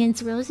playing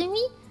against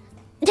Rosemi?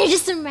 They're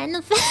just some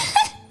random fan.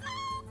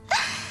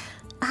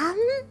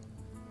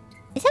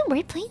 Is it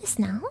weird playing this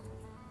now?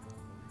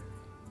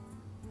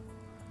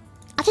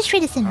 I'll just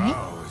trade this in, right?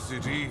 How is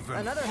it even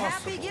Another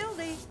happy possible?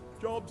 guildie.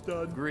 Job's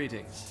done.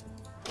 Greetings.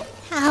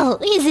 How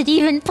is it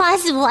even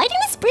possible? I think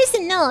this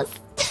person knows.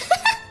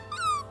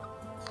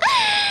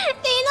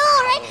 They know,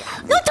 right?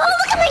 No, don't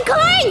look at my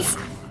cards!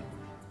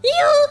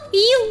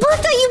 You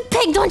Buddha, you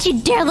pig! Don't you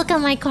dare look at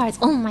my cards!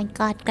 Oh my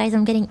god, guys,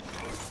 I'm getting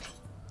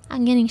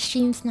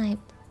stream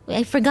sniped. Wait,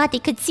 I forgot they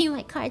could see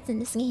my cards in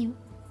this game.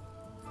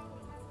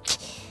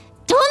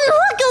 Don't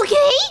look,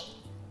 okay?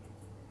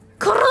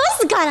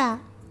 Korosu kara!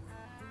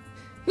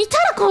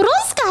 Mitara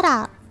korosu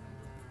kara!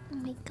 Oh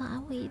my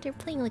god, wait, they're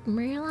playing like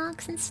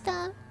Murlocs and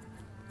stuff.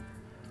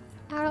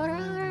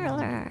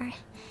 Okay.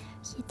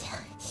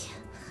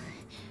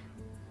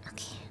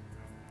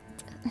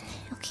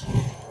 Okay.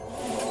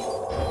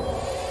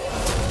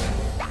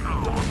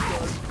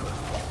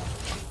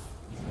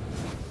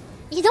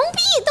 You don't be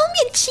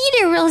a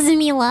cheater,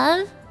 Rosemi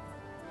Love.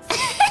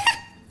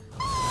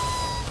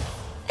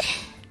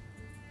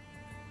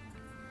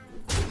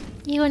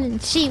 You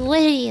wouldn't cheat,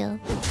 would you?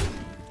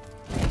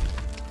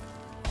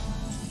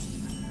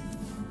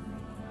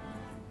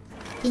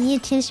 You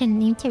need to change your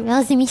name to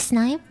Rosemi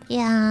Snipe?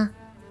 Yeah.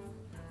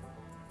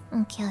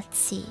 Okay, let's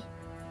see.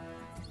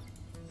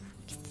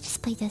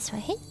 Just play this,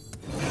 right?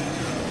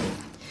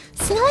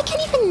 So now I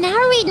can't even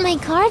narrate my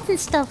cards and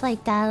stuff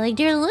like that. Like,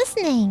 they're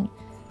listening.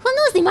 Who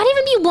knows? They might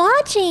even be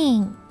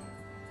watching.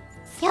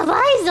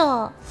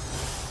 Yabaizo!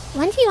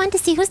 1v1 to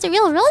see who's the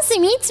real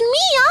Rosemi. It's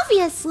me,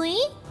 obviously.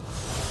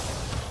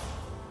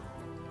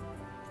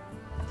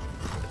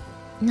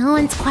 No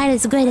one's quite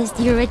as good as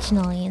the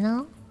original, you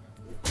know?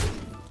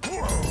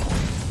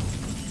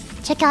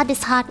 Check out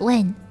this hot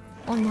win.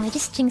 Oh no, I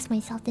just jinxed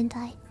myself, didn't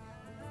I?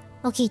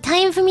 Okay,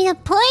 time for me to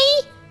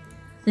play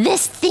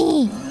this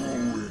thing.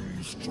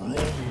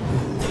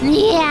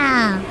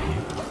 Yeah.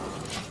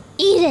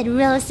 Eat it,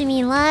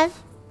 Rosemi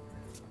Love.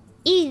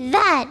 Eat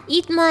that.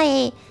 Eat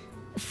my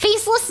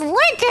faceless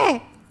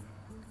lurker.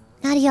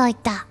 How do you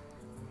like that?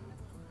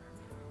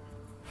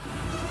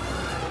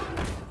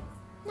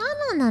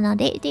 No.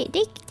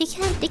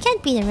 They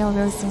can't be the real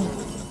Rosemi.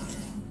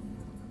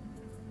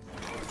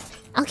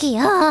 Okay,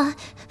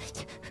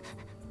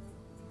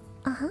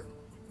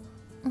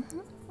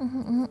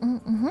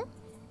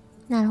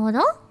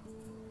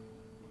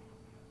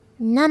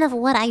 none of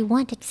what I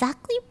want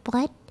exactly,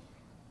 but...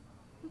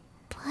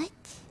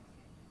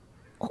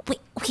 Oh,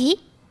 wait, okay.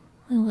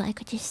 Oh, I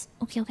could just...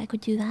 Okay, I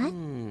could do that.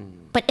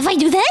 But if I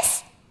do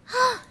this...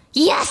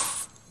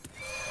 Yes!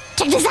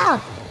 Check this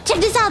out!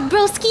 Check this out,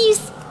 broskies!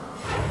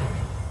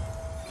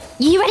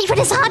 You ready for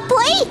this hot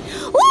play?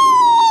 Woo!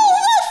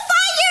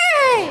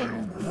 Fire!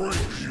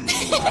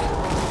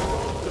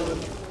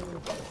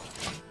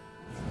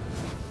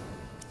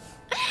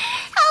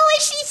 How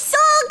is she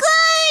so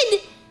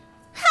good?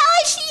 How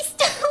is she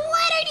so...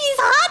 What are these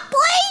hot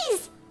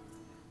plays?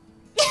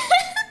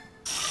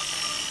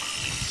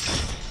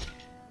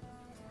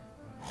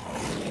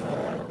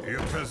 You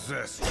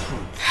possess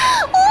true.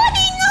 Oh,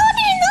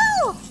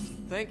 no!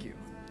 Thank you.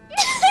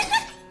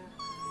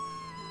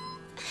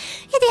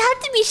 Yeah, they have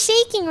to be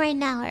shaking right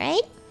now,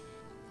 right?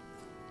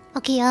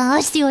 Okay,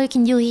 let's see what we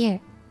can do here.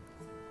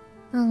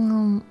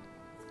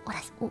 What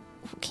is... Oh,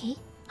 okay.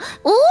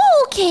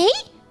 Oh, okay.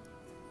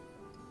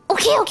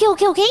 Okay. You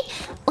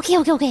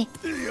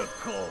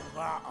call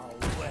that a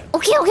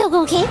win?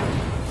 Okay.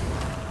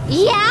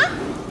 Yeah.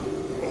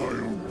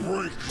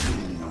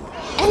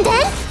 And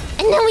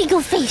then we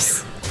go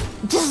face.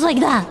 Just like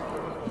that.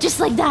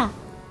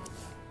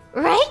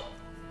 Right?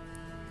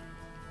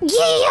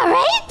 Yeah,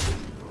 right?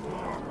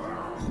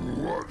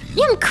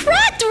 Yeah, I'm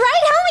cracked,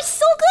 right? How am I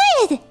so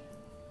good?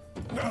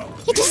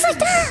 Yeah, just like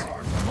that.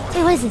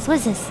 Wait, what is this?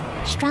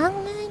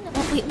 Strongman?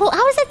 Oh, wait, well,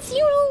 how is that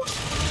 0?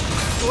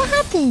 What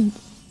happened?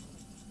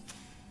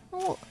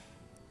 Oh,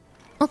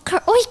 he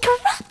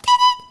corrupted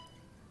it?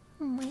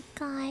 Oh my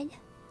god.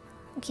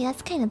 Okay,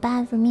 that's kind of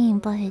bad for me,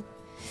 but...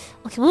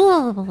 Okay,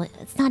 wait.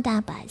 It's not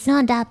that bad.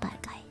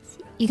 Guys.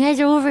 You guys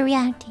are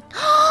overreacting.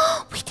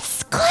 Wait, this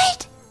is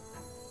good!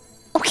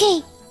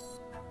 Okay.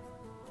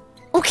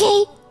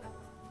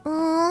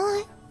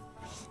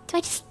 Do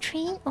I just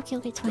train? Okay,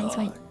 it's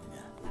fine.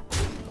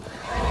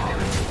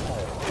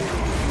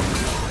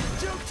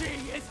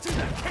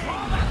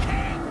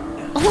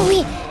 Oh,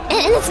 wait.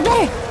 And it's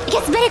better. It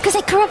gets better because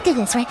I corrupted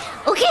this, right?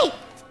 Okay,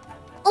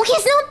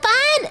 it's not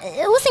bad.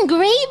 It wasn't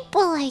great,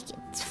 but like,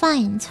 it's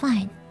fine.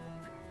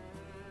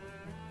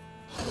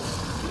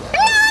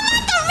 No,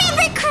 not the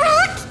river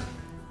croc!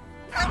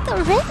 Not the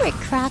river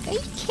croc. Are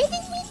you kidding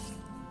me?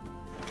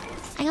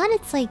 I thought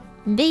it's like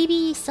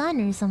baby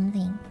son or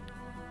something.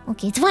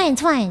 Okay, it's fine.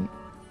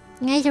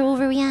 You guys are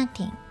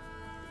overreacting.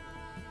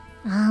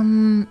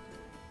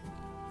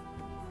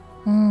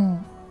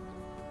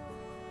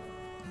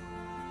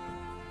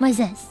 What is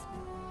this?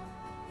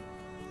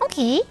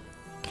 Okay.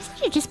 Guess I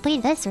should just play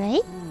this,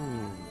 right?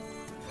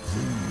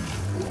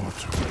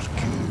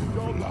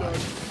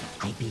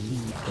 I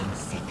believe in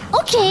second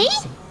Okay.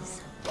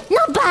 chances.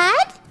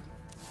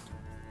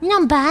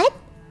 Not bad.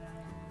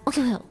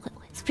 Okay, wait.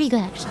 It's pretty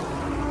good, actually.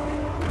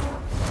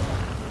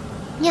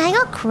 Yeah, I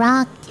got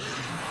crocked.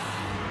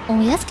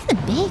 Oh, that's kind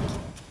of big.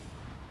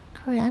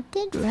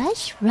 Corrupted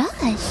rush.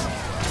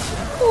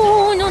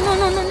 Oh, no,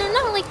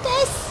 not like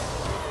this.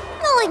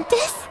 Not like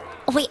this.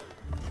 Oh, wait.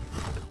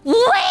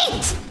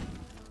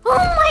 Oh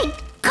my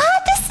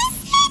god, this is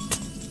it.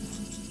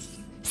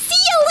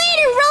 See you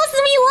later,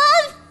 Rosemi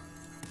Love.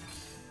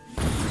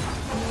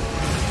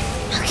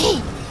 Okay.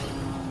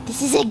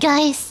 This is it,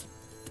 guys.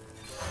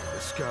 The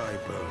sky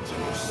burns and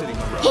you're sitting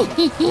around.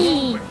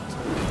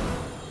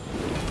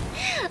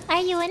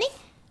 Are you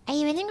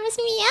winning?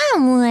 Rosemi? Yeah,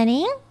 I'm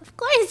winning. Of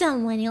course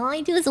I'm winning. All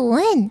I do is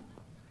win.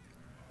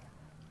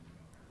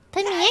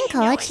 Put me in,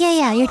 coach.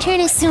 Yeah. Your turn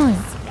is soon.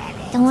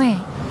 Don't worry.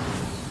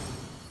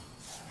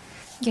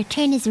 Your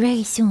turn is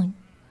very soon.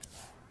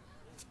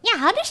 Yeah,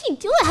 how does she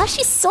do it? How's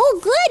she so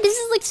good? This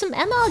is like some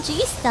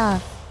MLG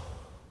stuff.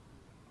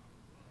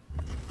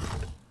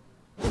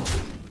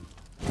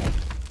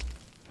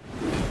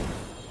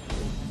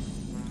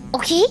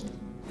 Okay.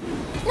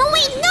 No,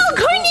 wait, no!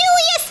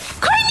 Cornelius,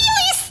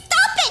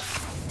 stop it!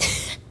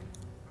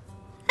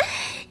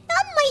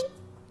 Not my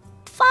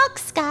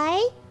fox guy.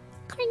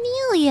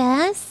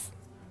 Cornelius.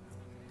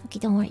 Okay,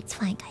 don't worry. It's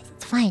fine, guys.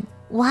 It's fine.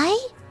 Why?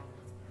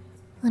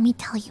 Let me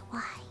tell you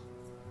why.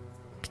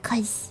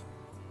 Because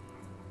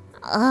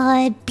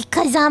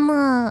I'm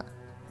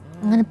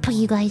gonna put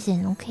you guys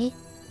in, okay?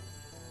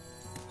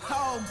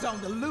 Hogs on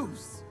the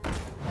loose.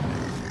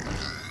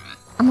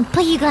 I'm gonna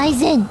put you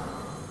guys in.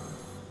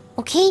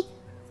 Okay?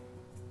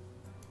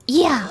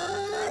 Yeah.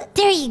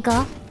 There you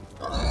go.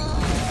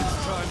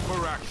 Time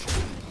for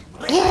action.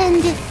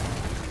 And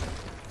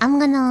I'm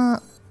gonna...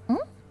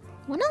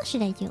 What else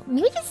should I do?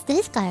 Maybe just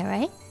this guy,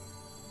 right?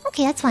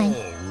 Okay, that's fine.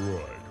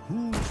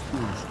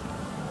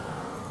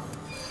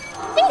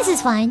 I think this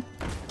is fine.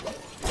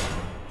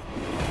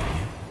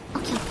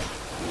 Okay.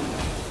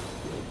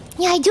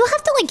 Yeah, I do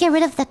have to like get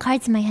rid of the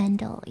cards in my hand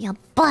though. Yeah,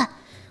 but...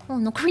 Oh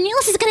no,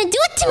 Cornelius is gonna do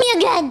it to me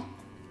again!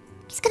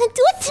 He's gonna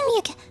do it to me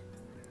again!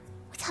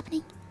 What's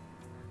happening?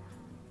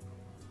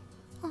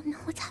 Oh no,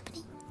 what's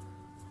happening?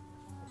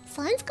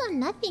 Selen's got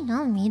nothing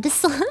on me. Does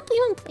Selen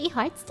even play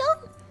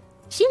Hearthstone?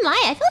 She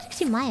might. I feel like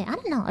she might. I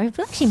don't know. Or I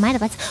feel like she might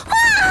have.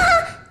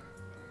 Ah!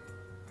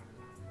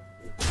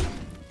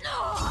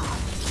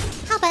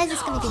 How bad is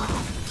this gonna be?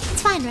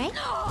 It's fine. fine, right?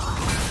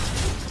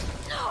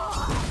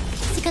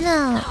 Is it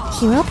gonna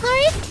hero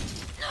card?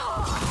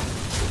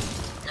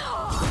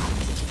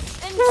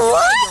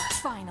 What?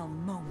 Final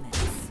moments.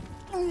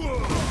 Oh.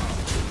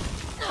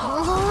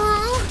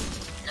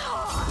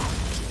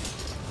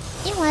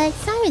 You know what?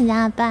 It's not even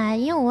that bad.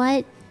 You know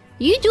what?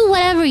 You do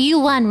whatever you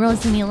want,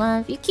 Rosemi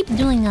Love. You keep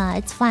doing that.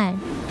 It's fine.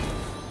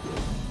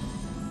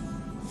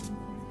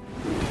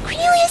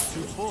 Cornelius!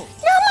 Not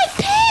my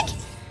pig!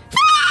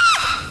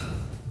 Ah!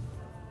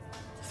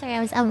 Sorry,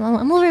 I'm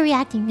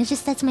overreacting. It's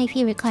just that's my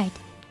favorite card.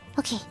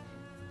 Okay.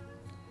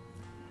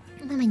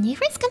 My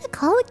neighbor's gonna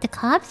call like the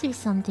cops or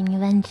something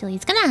eventually.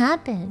 It's gonna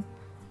happen.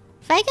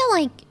 If I get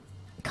like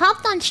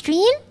copped on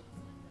stream,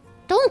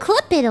 don't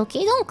clip it,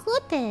 okay? Don't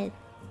clip it.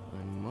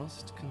 I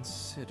must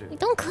consider.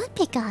 Don't clip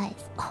it, guys.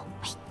 Oh,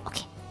 wait,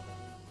 okay.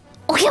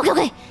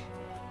 Okay.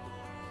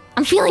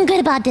 I'm feeling good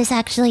about this,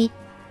 actually.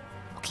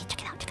 Okay,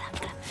 check it out.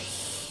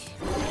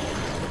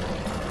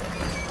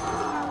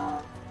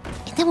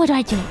 And then what do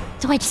I do?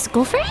 Do I just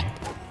go for it?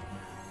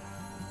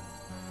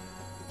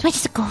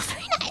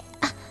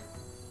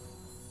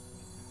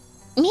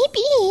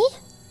 Maybe.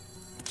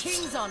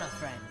 King's honor,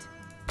 friend.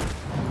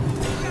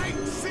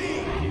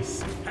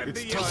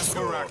 It's time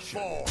for action.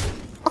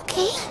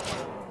 Okay. Oh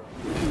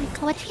my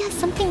god, what if he has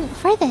something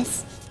for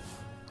this?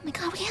 Oh my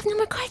god, we have no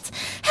more cards.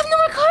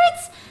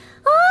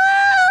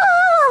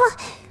 Oh!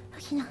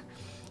 Okay, no.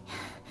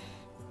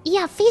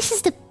 Yeah, face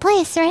is the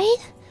place, right?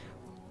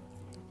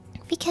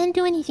 If he can't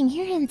do anything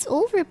here, and it's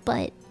over.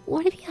 But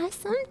what if he has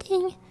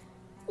something?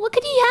 What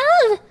could he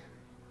have?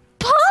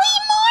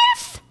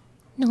 Polymorph?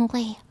 No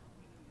way.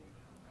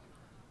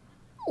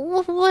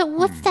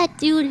 What's that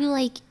dude who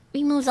like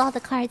removes all the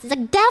cards? It's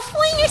like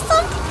Deathwing or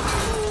something?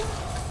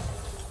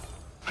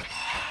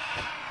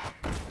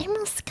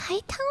 Emerald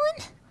Sky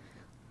Talon?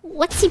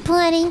 What's he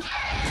planning?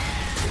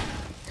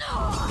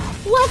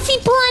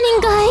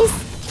 Guys?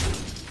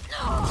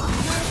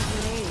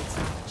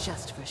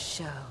 Just for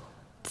show.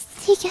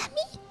 Does he get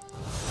me?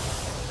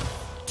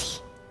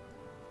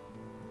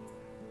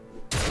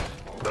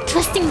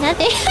 Twisting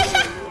nether.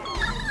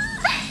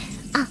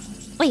 Ah,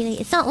 wait,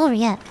 it's not over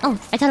yet. Oh,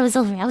 I thought it was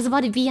over. I was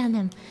about to be on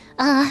him.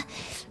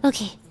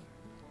 Okay.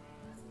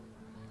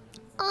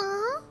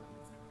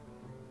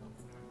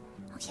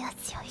 Okay,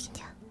 let's see what we can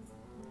do.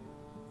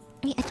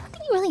 I mean, I don't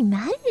think it really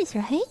matters,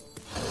 right?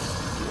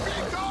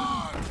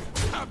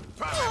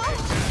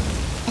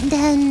 And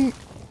then...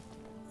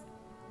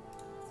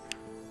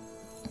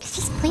 let's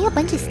just play a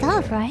bunch of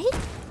stuff, right?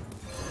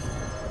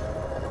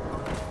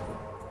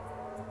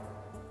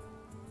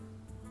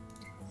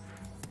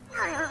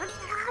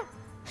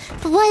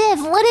 But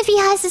what if he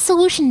has a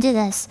solution to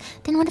this?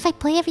 Then what if I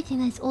play everything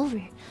that's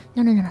over?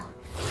 No.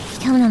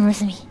 Calm down,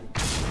 Rosemi.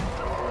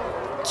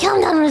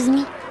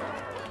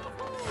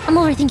 I'm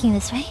overthinking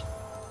this, right?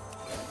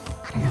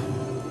 I don't know.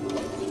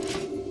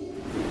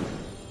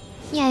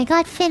 Yeah, I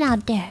got Finn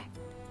out there.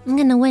 I'm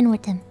gonna win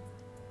with him.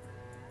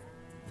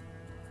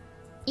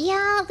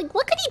 Yeah, like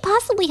what could he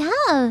possibly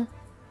have?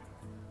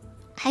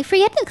 I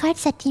forget the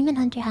cards that Demon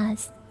Hunter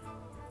has.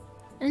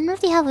 I don't know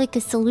if they have like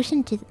a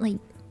solution to like...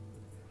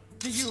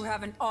 Do you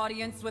have an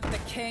audience with the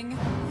king?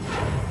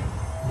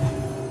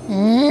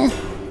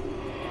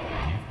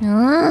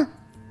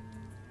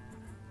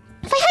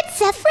 If I had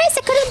Zephyrus,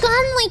 I could have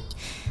gone like,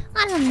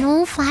 I don't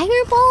know,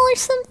 Fireball or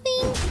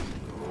something.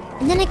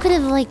 And then I could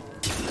have like,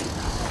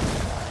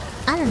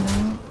 I don't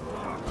know.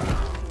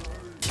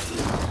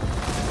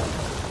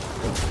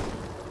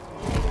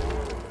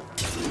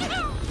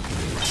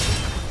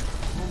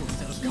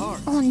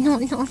 Oh no.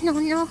 Oh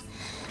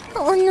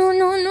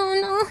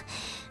no.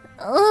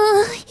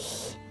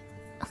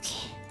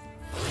 Okay.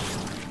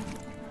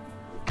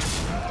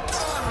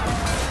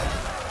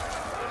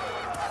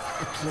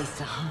 A place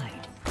to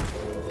hide.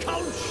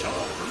 Count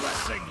your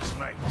blessings,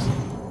 mate.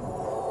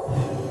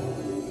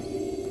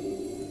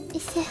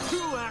 Is it...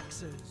 2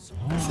 axes.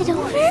 Is it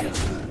over?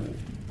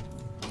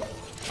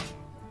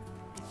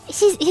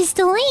 He's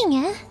delaying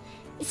it.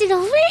 Is it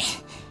over?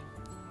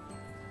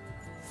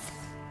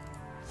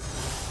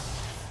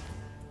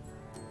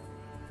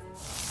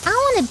 I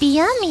wanna be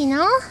yummy,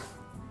 no?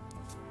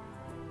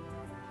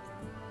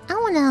 I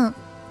wanna...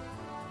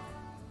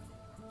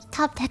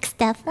 top deck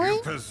step one?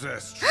 You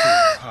possess true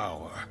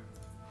power.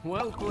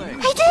 Well played. I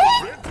did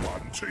it! Red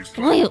one tastes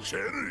Wait. like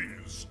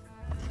cherries.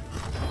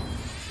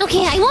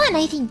 Okay, I won,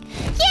 I think.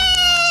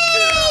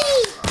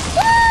 Yay!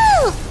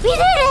 Woo! We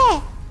did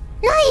it!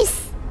 Nice!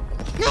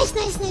 Nice. I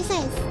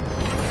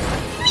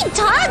mean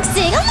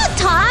toxic? I'm not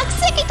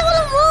toxic! I told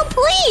him well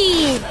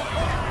played!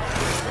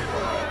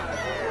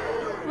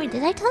 Wait,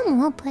 did I tell him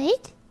well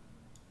played?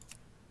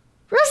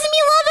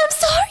 Rosemi Love, I'm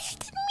sorry! I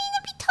didn't mean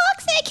to be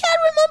toxic! I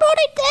can't remember what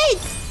I did!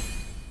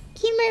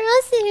 Gamer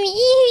Rosemi,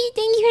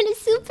 thank you for the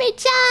super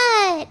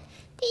chat!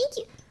 Thank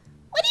you.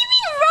 What do you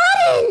mean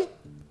rotten?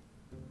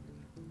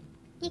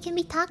 You can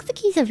be toxic,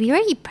 he's a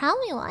viewer, he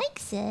probably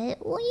likes it.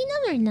 Well, you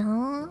never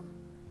know.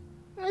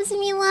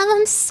 Rosemi Love,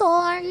 I'm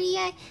sorry.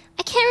 I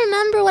can't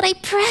remember what I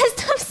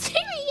pressed. I'm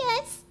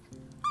serious.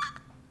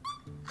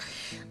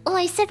 Oh,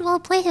 I said well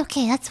played.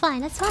 Okay, that's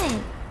fine. That's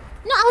fine.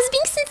 No, I was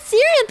being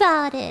sincere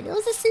about it. It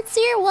was a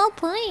sincere well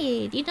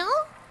played. You know?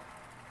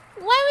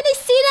 Why would I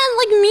say that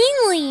like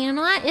meanly? You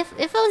know?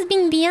 If I was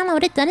being BM, I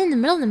would have done it in the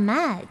middle of the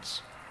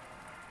match.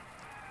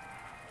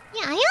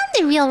 Yeah, I am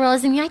the real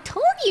Rosemi. I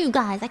told you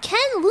guys. I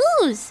can't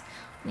lose.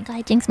 Oh my god,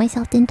 I jinxed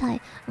myself, didn't I?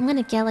 I'm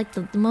gonna get like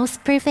the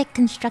most perfect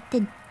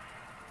constructed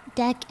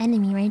deck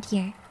enemy right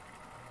here.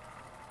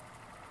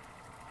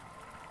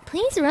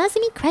 Please,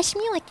 Rosemi, crush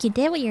me like you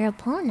did with your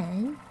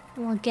opponent.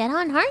 Well, get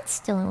on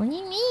Hearthstone. What do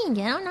you mean?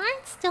 Get on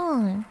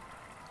Hearthstone.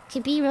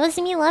 Could be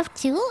Rosemi Love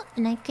too,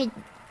 and I could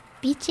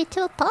beat you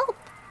to a pulp.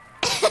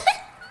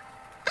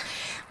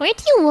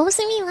 Weren't you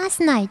Rosemi last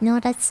night? No,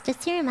 that's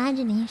just your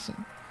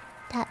imagination.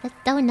 That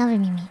would never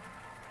be me.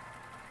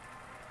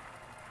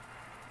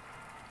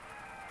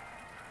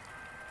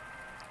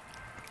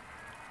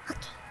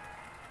 Okay.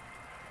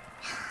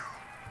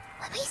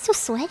 Why am I so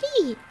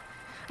sweaty?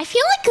 I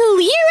feel like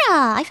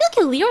Alira. I feel like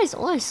Alira is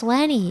always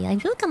sweaty. I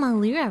feel like I'm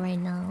Alira right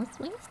now. That's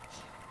my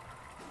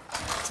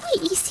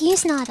EC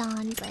is not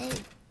on,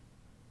 but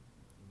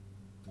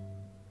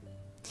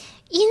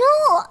you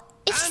know,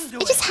 it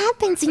just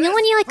happens. You know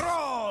when you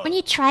when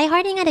you try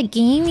harding at a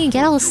game, you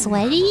get all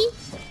sweaty.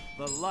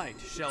 The light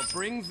shall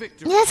bring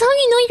victory. Yeah, that's how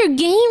you know you're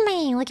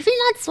gaming. Like if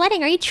you're not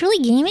sweating, are you truly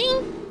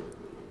gaming?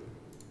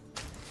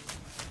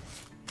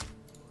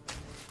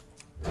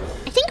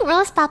 I think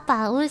Rose Papa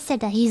always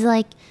said that. He's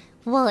like,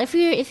 well, if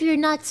you're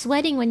not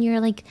sweating when you're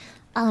like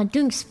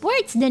doing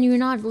sports, then you're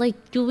not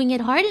like doing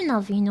it hard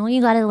enough. You know,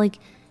 you gotta like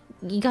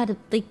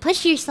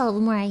push yourself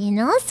more. You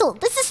know, so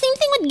that's the same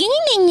thing with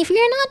gaming. If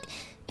you're not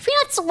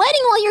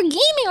sweating while you're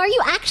gaming, are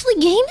you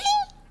actually gaming?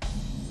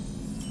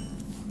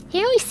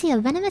 Here we see a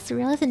venomous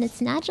rose in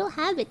its natural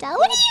habitat.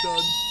 What do you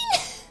mean?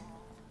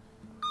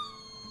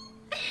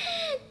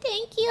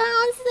 Thank you,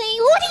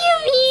 Housing. What do you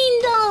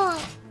mean, though?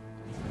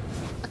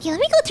 Okay, let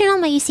me go turn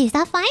on my UC. Is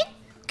that fine?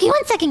 Okay,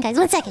 1 second, guys.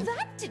 1 second.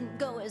 That didn't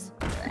go as...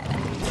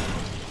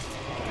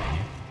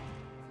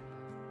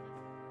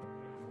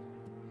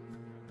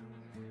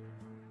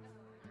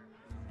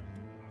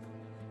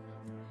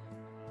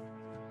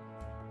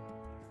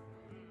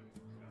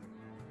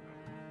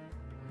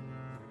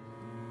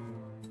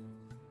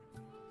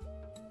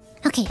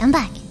 Okay, I'm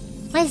back.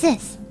 What is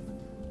this?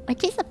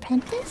 Witch's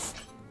Apprentice?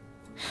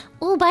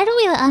 Oh, by the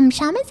way,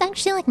 Shaman's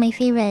actually like my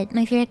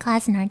favorite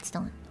class in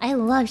Hearthstone. I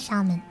love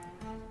Shaman.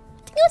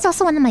 I think it was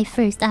also one of my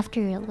first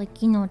after,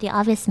 like, you know, the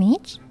obvious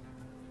mage.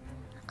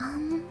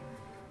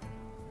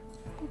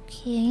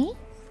 Okay.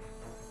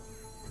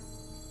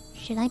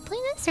 Should I play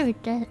this or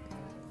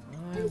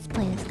let's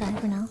play this guy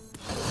for now.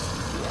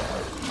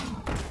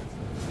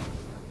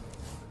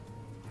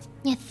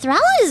 Yeah, Thrall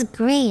is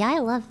great. I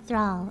love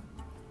Thrall.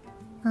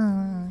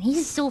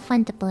 He's so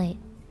fun to play.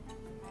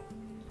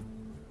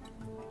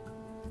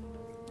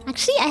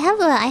 Actually, I have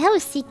a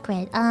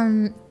secret.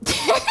 I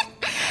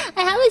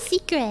have a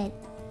secret.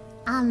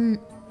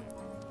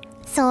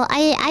 So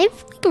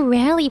I've like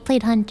rarely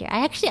played Hunter.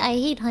 I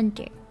hate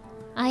Hunter.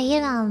 I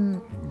hate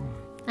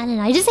I don't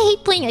know. I just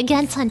hate playing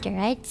against Hunter,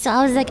 right? So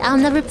I was like, I'll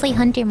never play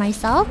Hunter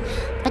myself.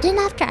 But then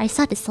after I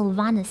saw the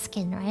Sylvanas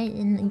skin, right?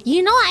 And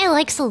you know I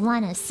like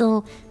Sylvanas,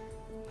 so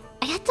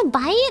I had to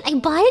buy it. I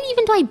bought it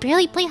even though I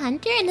barely play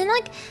Hunter, and then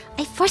like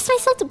I forced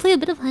myself to play a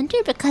bit of Hunter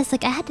because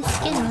like I had the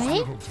skin,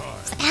 right?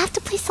 So I have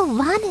to play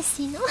Sylvanas,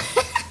 you know?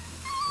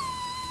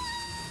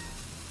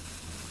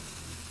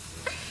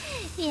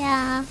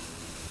 Yeah.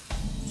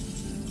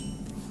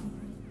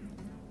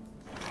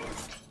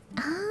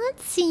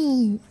 Let's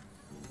see.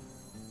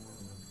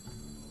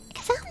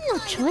 Because I have no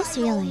choice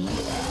really.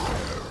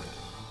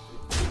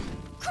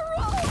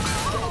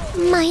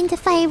 Mind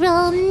if I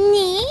roll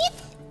neat?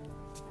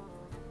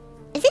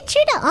 Is it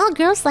true that all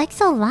girls like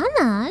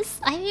Sylvanas?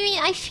 I mean,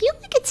 I feel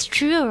like it's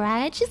true,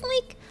 right? It's just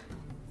like,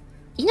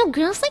 you know,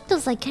 girls like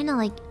those like kind of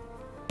like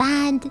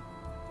bad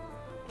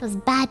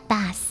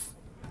bass.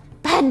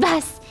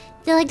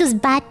 They're like those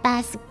bad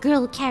bass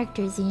girl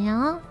characters, you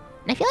know?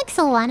 And I feel like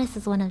Sylvanas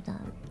is one of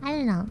them. I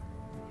don't know.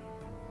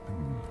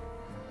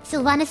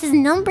 Sylvanas is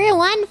 #1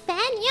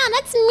 fan? Yeah,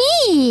 that's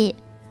me!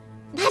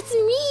 That's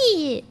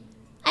me!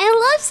 I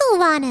love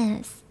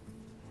Sylvanas!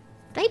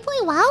 Do I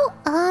play WoW?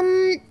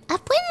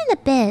 I've played it a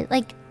bit.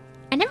 Like,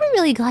 I never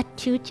really got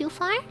too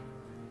far. I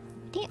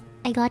think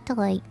I got to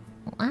like...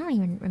 I don't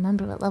even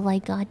remember what level I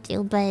got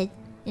to, but...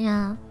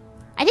 Yeah.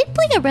 I did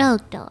play a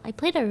rogue though. I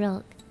played a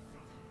rogue.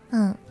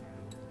 I'm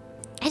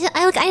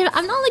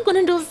not like one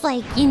of those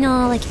like, you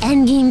know, like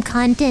endgame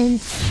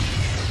content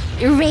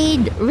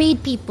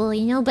raid people,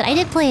 you know, but I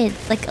did play it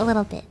like a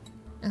little bit.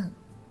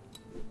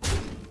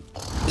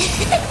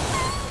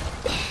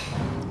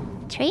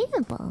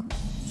 Tradeable.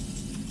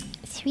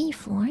 3,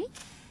 4?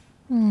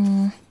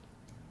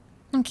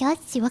 Okay,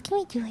 let's see. What can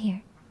we do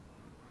here?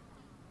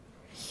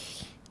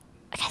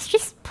 I guess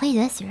just play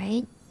this,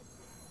 right?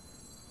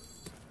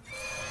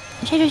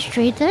 Should I just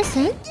trade this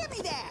in?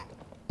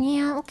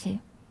 Yeah, okay.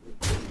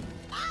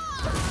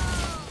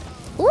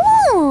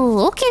 Ooh,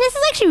 okay, this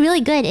is actually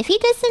really good. If he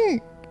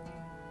doesn't...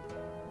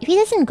 If he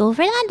doesn't go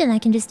for that, then I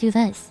can just do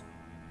this.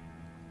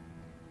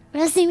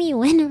 Rosemi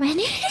win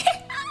runner.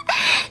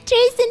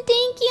 Tristan,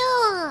 thank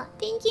you.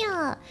 Thank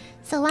you.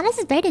 So Lannis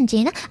is better than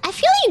Jaina. I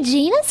feel like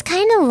Jaina's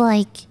kind of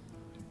like,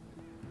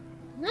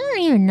 I don't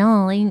even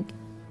know. Like,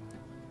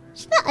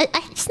 she's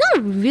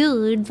not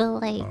rude, but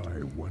like,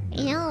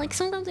 you know, like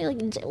sometimes I like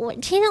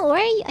Jaina. Where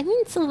are you? I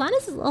mean,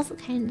 Sylvanas is also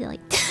kind of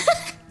like.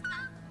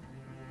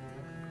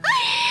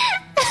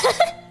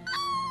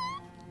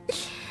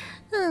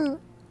 Oh.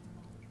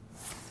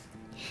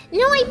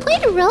 No, I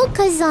played Rogue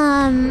because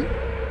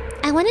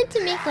I wanted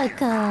to make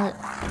like a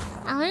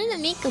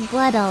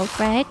blood elf,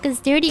 right? Because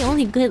they're the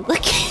only good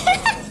looking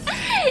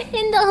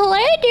in the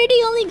horde. They're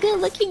the only good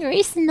looking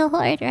race in the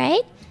horde,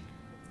 right?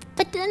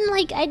 But then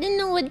like I didn't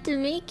know what to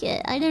make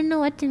it.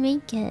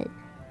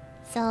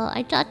 So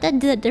I thought that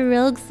the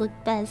rogues look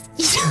best.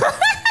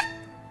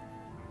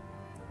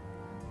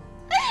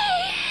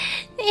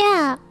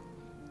 Yeah.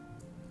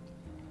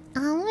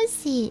 Let's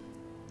see.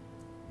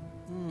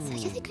 So I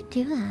guess I could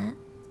do that.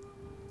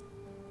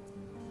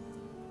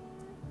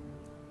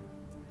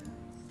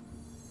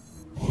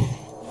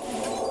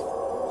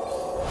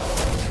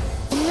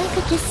 And I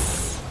could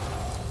just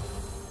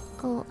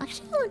go.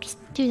 Actually, I'll just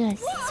do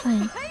this. It's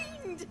fine.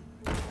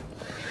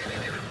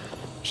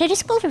 Should I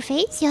just go for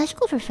face? Yeah, I should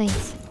go for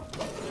face.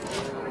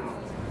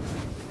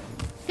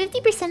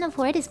 50% of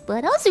horde is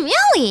blood. Oh,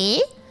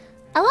 really?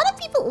 A lot of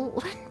people.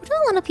 What do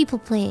a lot of people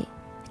play?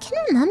 I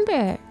can't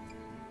remember.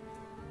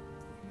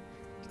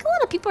 A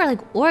lot of people are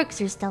like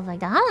orcs or stuff like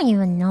that. I don't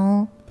even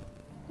know.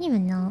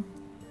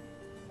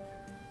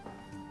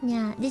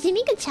 Yeah. Did you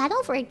make a chat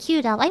elf or a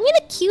cute elf? I made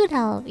a cute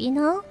elf, you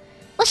know?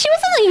 Well, she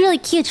wasn't like really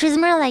cute. She was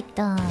more like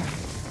the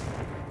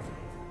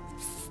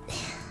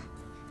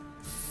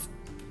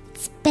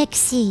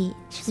spexy.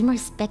 She's more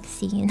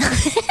spexy, you know?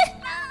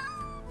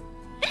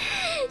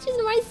 She's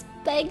more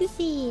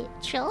spexy.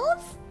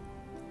 Trolls?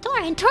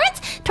 Torrent.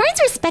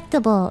 Torrent's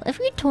respectable. If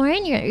you're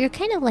Torrent, you're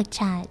kind of like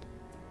Chad.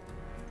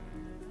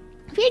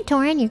 If you're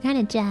Torrent, you're kind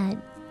of Chad.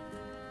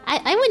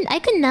 I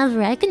could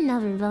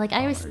never, but like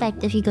I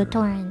respect if you go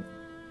Torrent.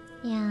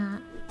 Yeah.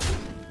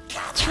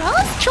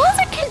 Trolls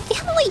are kind of, they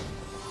have like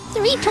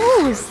 3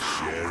 toes.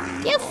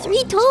 They have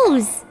 3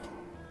 toes.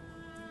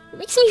 It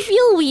makes me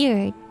feel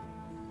weird.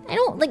 I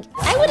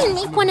wouldn't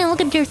make one and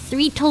look at their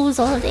 3 toes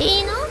all day,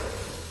 you know?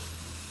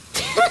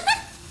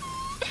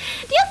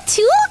 They have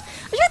 2?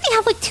 I think they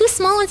have like 2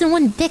 small ones and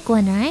 1 big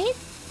one, right?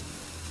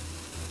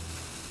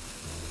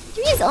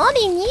 3 is all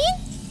they need?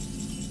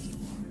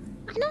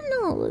 I don't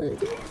know.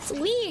 It's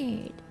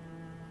weird.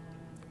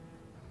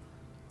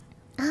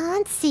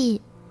 Let's see.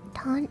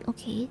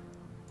 Okay.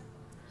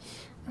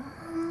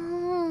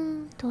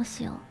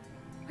 Dosio.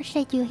 What should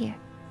I do here?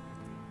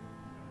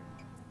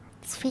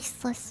 It's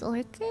Faceless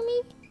Lurker,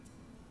 maybe?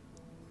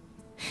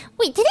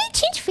 Wait, did I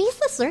change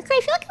Faceless Lurker?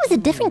 I feel like it was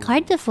a different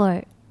card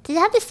before. Did it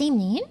have the same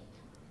name?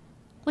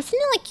 Wasn't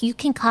it like you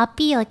can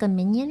copy like a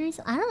minion or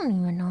something? I don't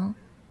even know.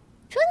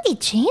 I feel like they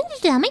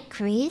changed it. Am I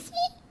crazy?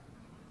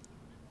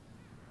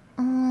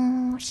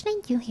 What should I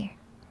do here?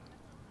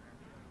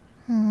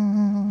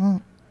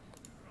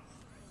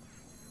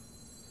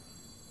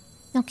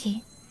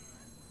 Okay.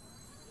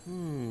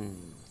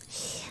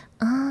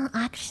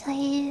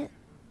 Actually...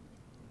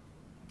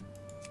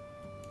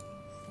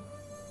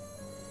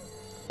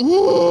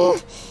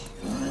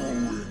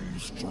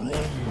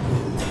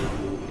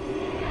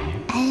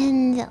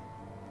 And...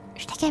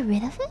 should I get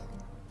rid of it?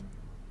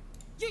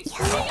 Yeah. It's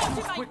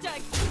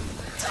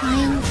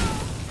fine.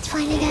 It's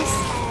fine, I guess.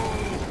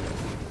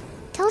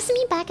 Tells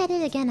me back at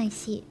it again, I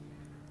see.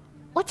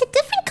 What's a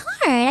different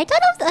card? I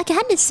thought it was, like, it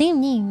had the same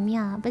name,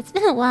 yeah. But it's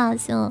been a while,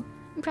 so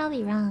I'm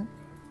probably wrong.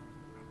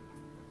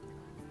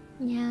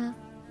 Yeah.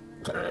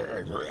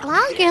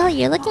 Wow, girl,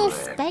 you're looking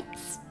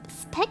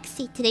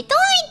spexy today. Don't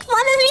make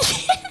fun of me!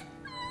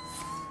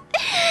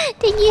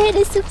 Thank you for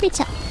the super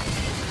chat.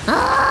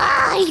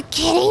 Are you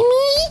kidding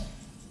me?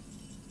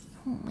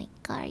 Oh my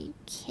god, are you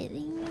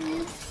kidding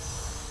me?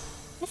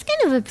 That's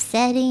kind of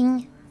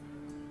upsetting.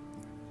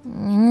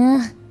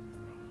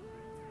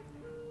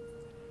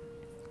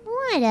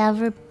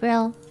 Whatever,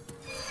 bro.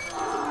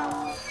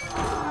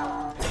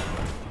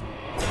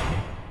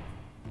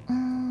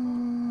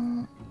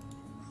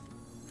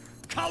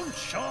 Count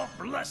your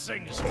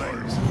blessings,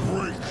 mate.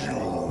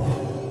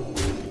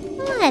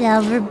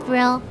 Whatever,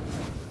 bro.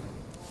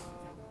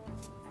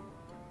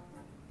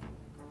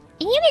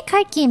 Any other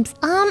card games?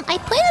 I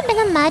played a bit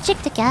of Magic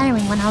the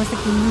Gathering when I was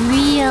like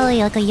really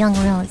like a young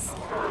Rose.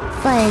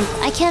 But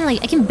I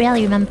can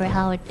barely remember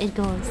how it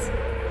goes.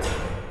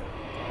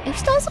 I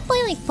used to also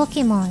play like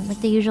Pokemon, like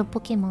the usual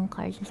Pokemon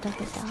cards and stuff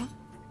like that.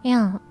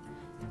 Yeah.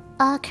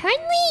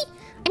 Currently,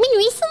 I mean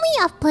recently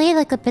I've played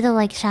like a bit of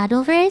like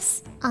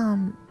Shadowverse. I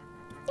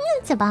think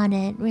that's about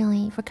it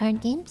really for card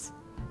games.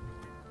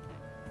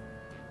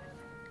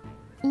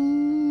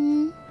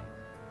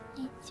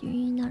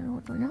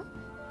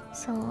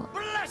 So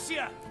Bless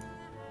ya!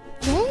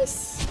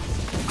 this,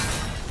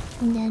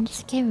 and then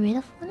just get rid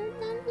of one of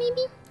them,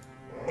 maybe.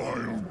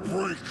 I'll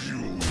break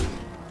you.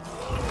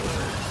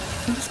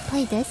 I just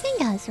play this, I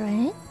guess,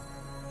 right?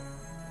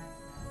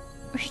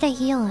 Or should I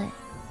heal it?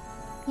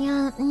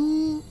 Yeah,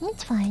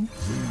 it's fine.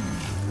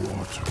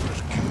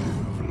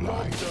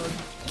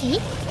 Okay,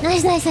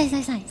 nice.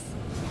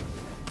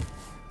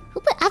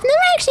 I've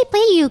never actually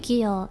played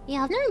Yu-Gi-Oh!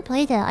 Yeah, I've never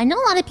played it. I know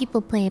a lot of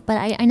people play it, but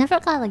I never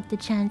got like the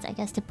chance, I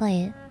guess, to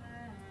play it.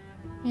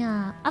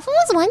 Yeah, I've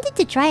always wanted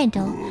to try it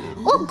though.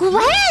 Oh,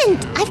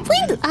 Gwent! I've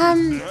played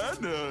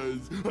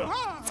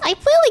I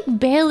play like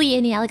barely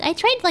any. Like I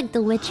tried like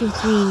The Witcher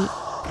 3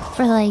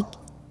 for like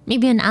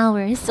maybe an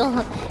hour.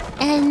 So,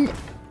 and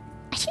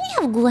I think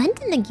you have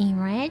Gwent in the game,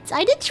 right? So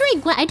I did try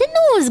Gwent. I didn't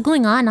know what was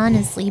going on,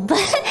 honestly, but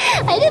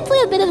I did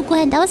play a bit of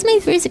Gwent. That was my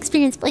first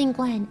experience playing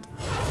Gwent.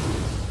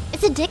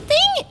 It's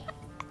addicting?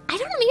 I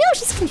don't know. Maybe I was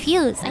just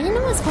confused. I didn't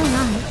know what was going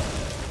on.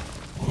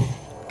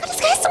 God, this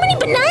guy has so many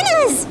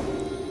bananas.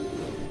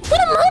 What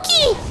a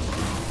monkey!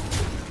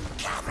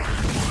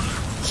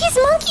 He's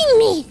monkeying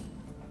me!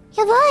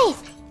 Yeah, boy!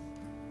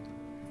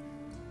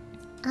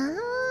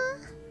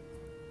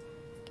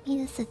 Give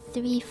me this a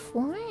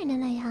 3-4, and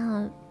then I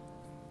have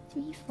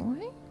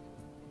 3-4?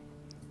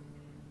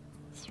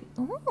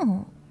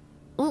 Oh!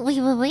 Oh,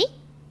 wait.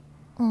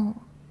 Oh.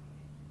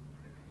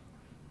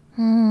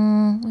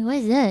 Wait, what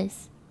is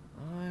this?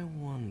 I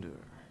wonder.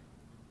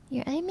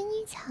 Your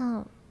enemies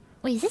have...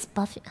 Wait, is this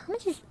buff? How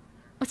much is...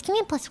 Oh, it's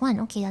giving me +1.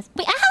 Okay, that's...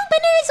 Wait, I have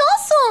bananas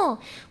also!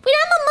 Wait,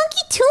 I'm a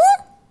monkey too?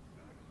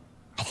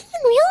 I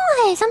didn't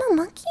realize I'm a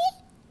monkey?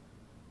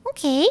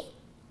 Okay.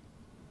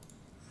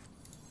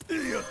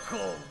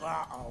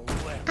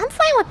 I'm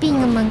fine with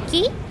being a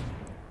monkey.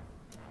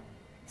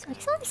 So I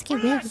guess I'll just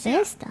get rid of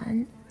this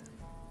then.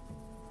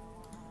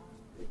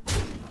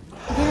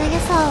 And then I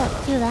guess I'll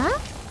do that.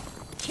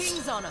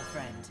 King's honor,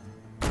 friend.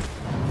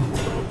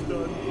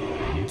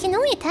 You can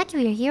only attack if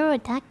your hero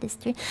attacked this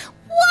turn.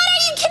 What?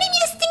 Are you kidding me?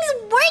 This thing's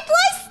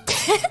worthless?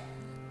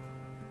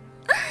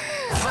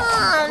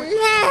 Oh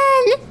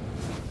man!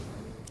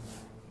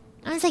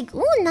 I was like,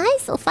 ooh,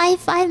 nice. So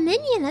 5/5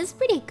 minion. That's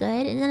pretty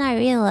good. And then I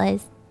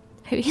realized.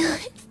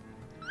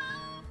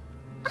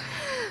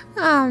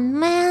 Oh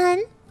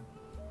man.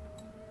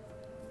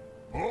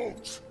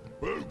 Halt!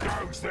 Who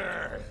goes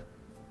there?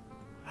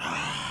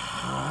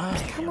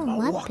 Become a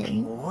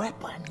weapon.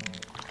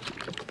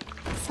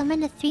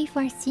 Summon a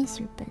 3/4 sea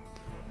serpent.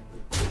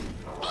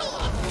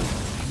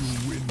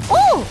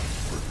 Oh!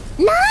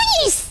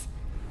 Nice!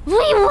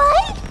 Wait,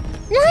 what?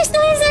 Nice.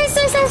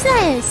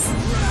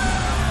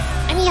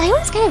 I mean, I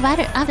always get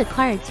out of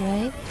cards,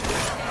 right?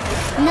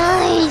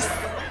 Nice!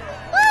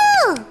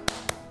 Woo!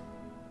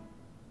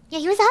 Yeah,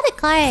 he was out of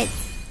cards.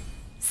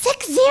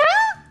 6-0? You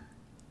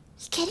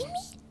kidding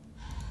me?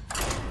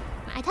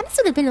 I thought this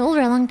would have been over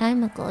a long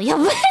time ago. Yeah,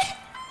 what?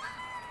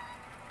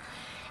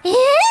 Yeah?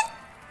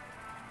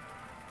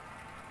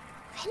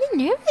 I'm kind of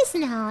nervous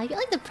now. I feel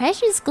like the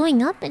pressure is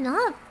going up and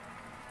up.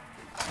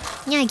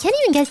 Yeah, I can't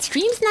even get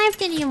stream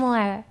sniped anymore.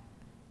 I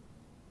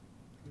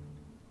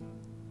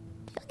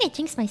feel like I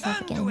jinxed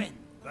myself again.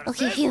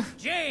 Okay, phew.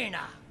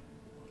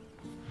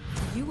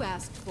 You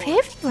asked for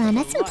Perfect run,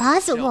 that's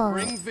impossible.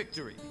 Bring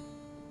victory.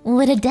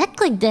 With a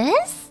deck like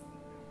this?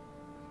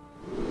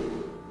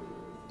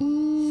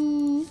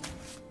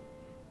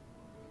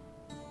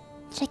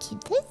 Should I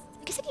keep this?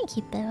 I guess I can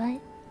keep it,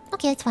 right?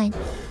 Okay, that's fine.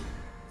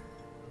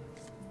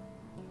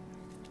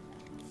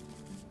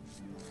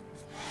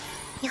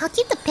 Yeah, I'll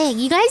keep the pig.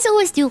 You guys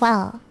always do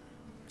well.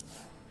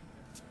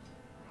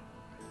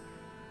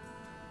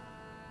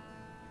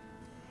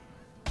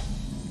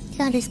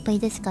 I'll just play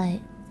this guy.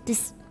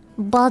 This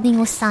balding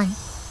Osan.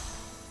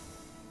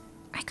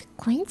 I could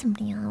coin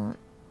something out.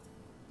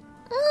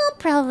 I'll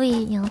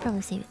probably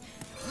save it.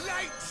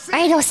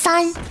 Alright,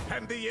 Osan.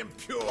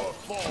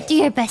 Do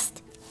your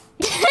best.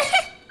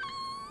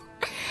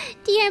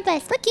 Do your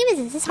best. What game is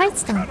this? It's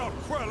Hearthstone.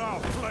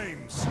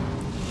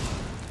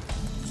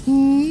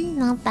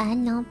 Not bad.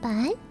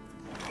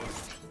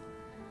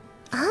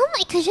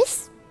 I could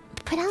just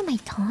put out my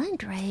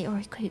taunt, right? Or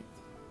I could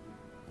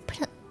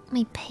put out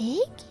my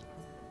pig?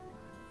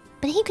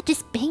 But he could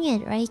just ping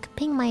it, right? He could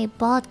ping my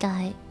bald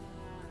guy.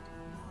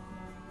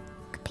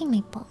 Could ping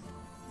my bald.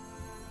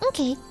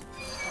 Okay.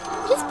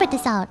 Just put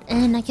this out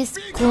and I guess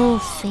go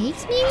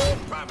face maybe?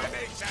 I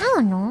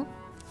don't know.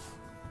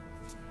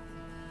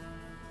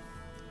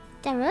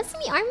 The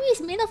Rosemi army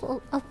is made of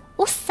Osan?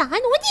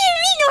 What do you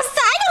mean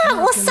Osan? I don't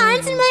have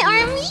Osans in my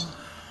army!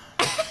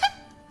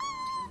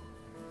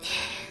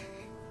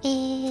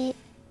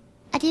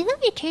 At the end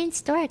of your turn,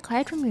 store a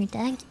card from your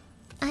deck.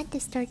 Add the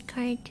start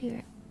card to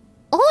your...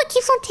 Oh, it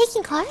keeps on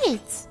taking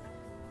cards!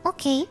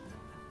 Okay.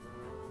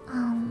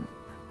 I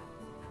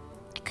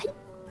could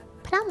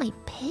put out my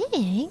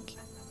pig.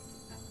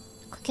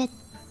 Could get...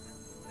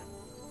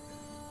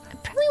 I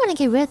probably want to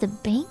get rid of the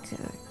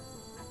banker.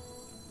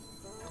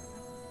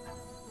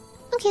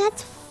 Okay,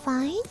 that's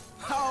fine.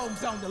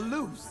 Hogs on the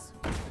loose.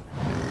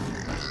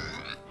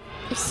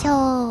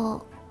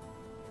 So...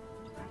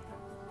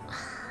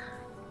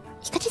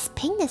 You could just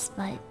ping this,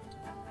 but...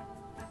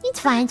 It's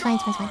fine. Good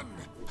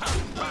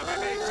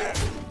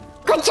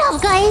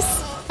job,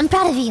 guys! I'm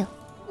proud of you.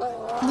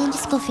 And then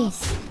just go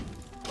face.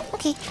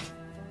 Okay.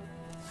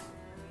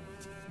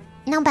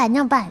 Not bad,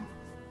 not bad.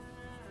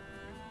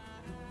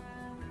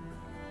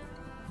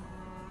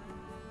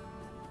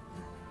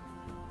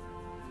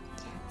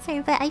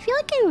 Sorry, but I feel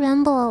like I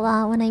ramble a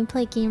lot when I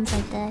play games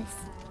like this.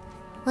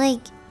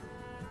 Like...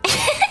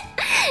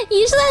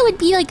 Usually I would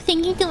be like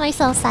thinking to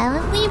myself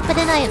silently, but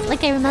then I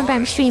remember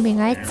I'm streaming,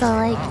 right? So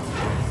like...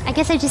 I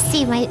guess I just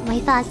say my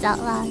thoughts out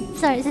loud.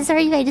 Sorry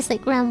if I just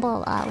like ramble a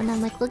lot when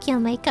I'm like looking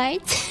at my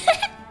cards.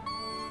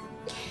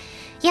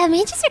 Yeah,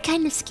 mages are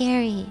kind of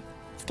scary.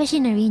 Especially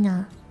in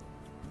arena.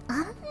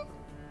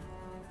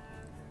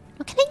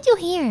 What can I do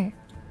here?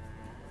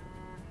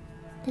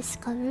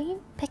 Discovery?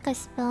 Pick a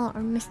spell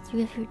or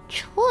mystery of your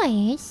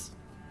choice?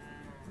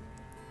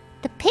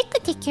 The pick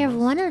could take care of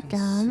one of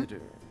them.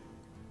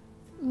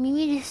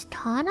 Maybe just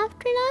taunt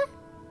after that?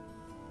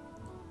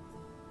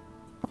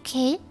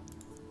 Okay.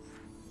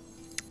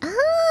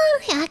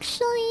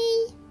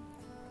 Actually...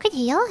 could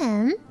heal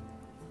him.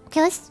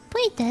 Okay, let's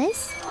play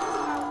this.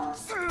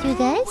 Do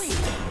this.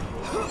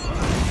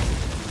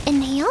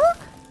 Inhale?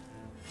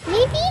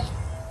 Maybe?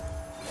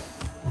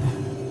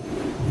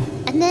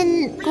 And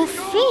then go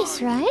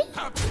face, right?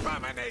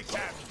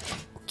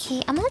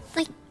 Okay, I'm not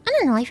like... I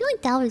don't know, I feel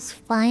like that was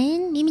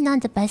fine. Maybe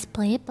not the best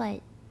play,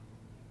 but...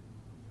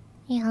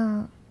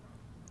 Yeah.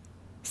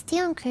 Stay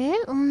on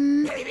curve?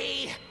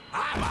 Yabe!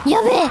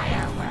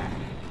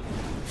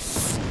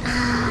 It's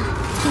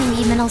gonna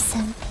be middle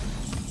sim.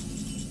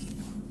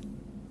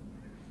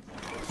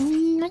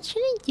 What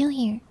should I do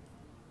here?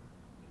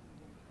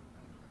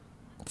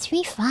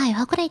 3-5.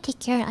 How could I take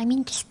care of it? I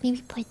mean, just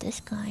maybe play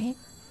this guy.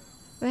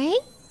 Right?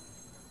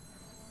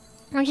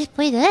 Or just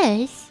play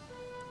this.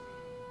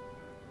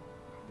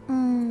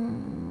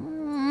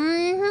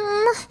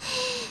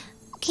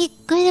 Okay,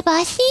 good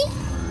Bashi.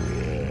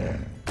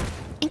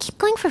 And keep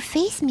going for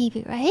face,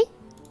 maybe, right?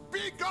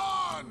 Be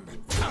gone,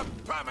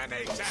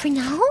 for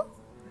now?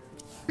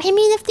 I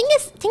mean, if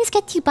things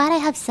get too bad, I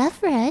have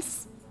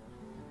Zephyrus.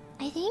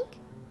 I think.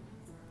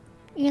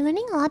 You're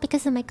learning a lot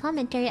because of my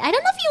commentary. I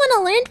don't know if you want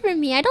to learn from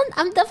me.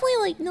 I'm definitely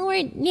like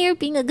nowhere near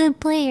being a good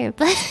player,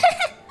 but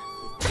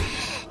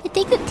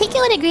take it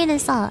with a grain of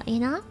salt, you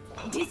know?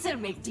 This'll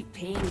make the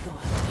pain go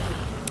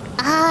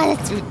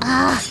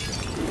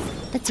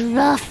That's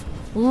rough.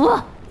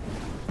 Whoa.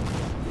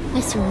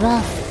 That's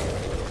rough.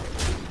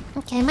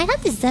 Okay, I might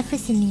have the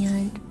Zephyrus in the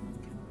end.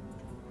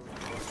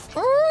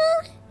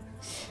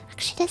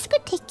 Actually, this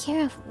could take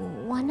care of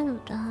one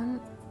of them.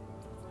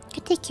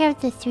 Could take care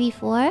of the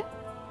 3-4.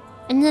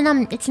 And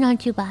then it's not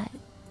too bad.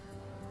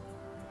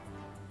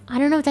 I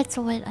don't know if that's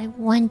what I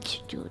want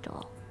to do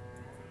though.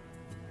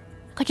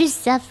 Could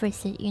just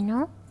Zephyrus it, you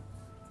know?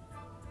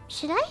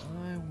 Should I?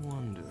 I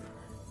wonder.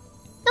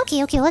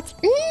 Okay, let's...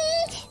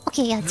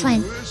 Okay, yeah, it's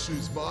fine.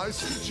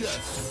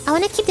 I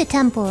want to keep the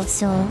temple,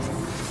 so...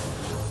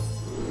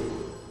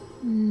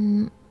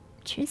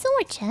 Choose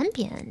our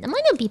champion. That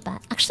might not be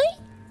bad. Actually?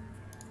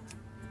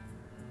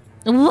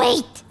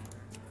 Wait!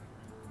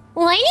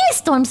 Lightning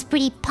Storm's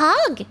pretty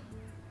pog!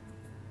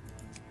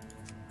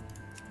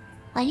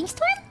 Lightning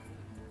Storm?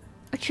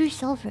 Or True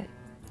Silver?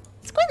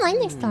 Let's go with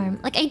Lightning Storm.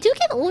 Like, I do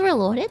get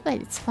overloaded,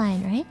 but it's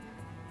fine, right?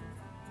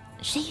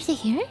 Should I use it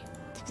here?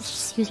 Let's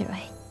just use it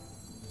right.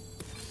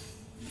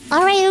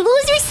 Alright,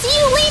 losers, see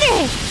you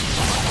later!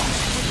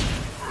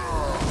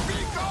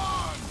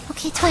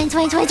 Okay, it's fine. Is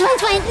it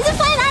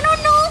fine? I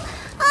don't know!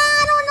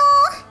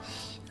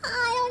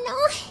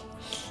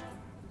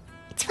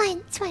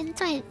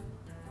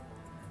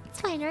 It's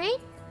fine, right?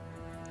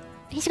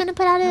 He's gonna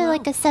put out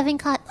like a 7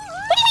 cut. What do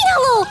you mean,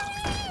 hello?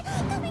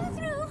 Coming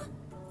through.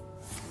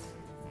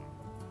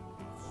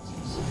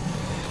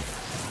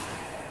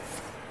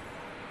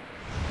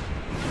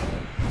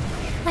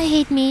 I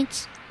hate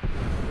mage.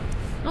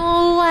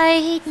 Oh, I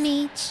hate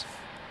mage.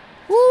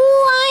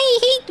 Oh, I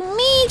hate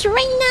mage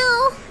right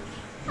now.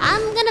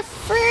 I'm gonna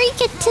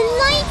freak it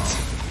tonight.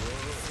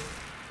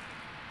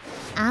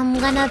 I'm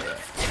gonna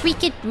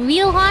freak it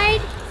real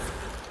hard.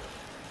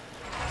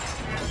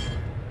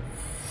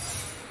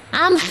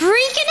 I'm freaking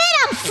it!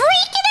 He has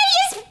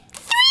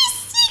 3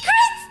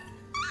 secrets!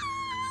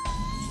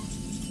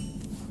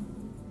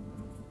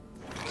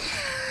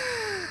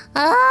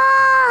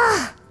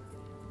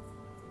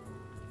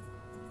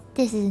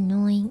 This is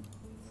annoying.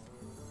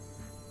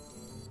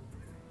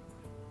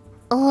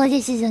 Oh,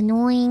 this is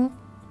annoying.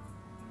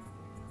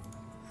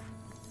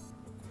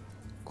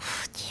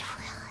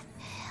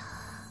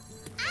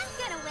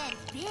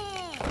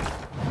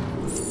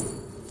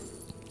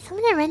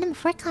 Summon a random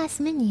 4-class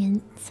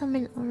minion.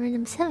 Summon a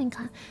random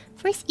 7-class.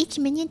 Force each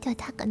minion to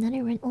attack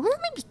another random. Oh, that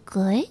might be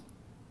good.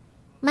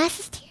 Mass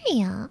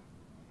Hysteria.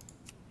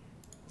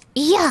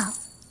 Yeah,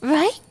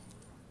 right?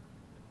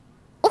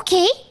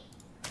 Okay.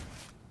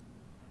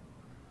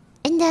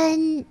 And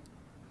then...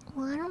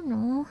 well, I don't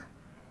know.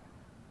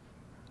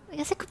 I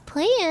guess I could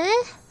play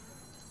it.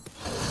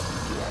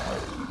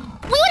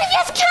 Wait, what if he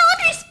has a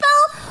counter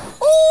spell?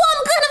 Oh,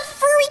 I'm gonna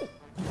freak...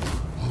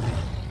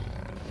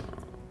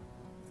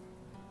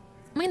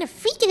 I'm gonna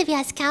freak it if he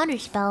has counter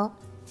spell.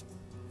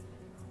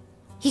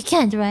 You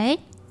can't, right?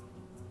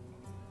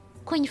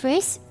 Coin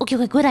first? Okay,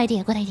 okay, good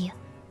idea, good idea.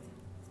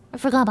 I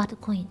forgot about the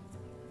coin.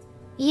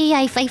 Yeah,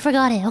 I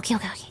forgot it. Okay.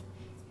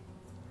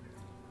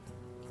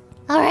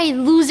 Alright,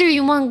 loser,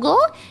 you wanna go?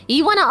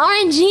 You wanna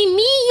RNG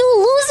me,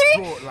 you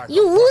loser?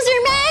 You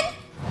loser, man?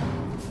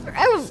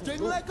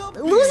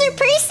 Loser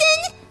person?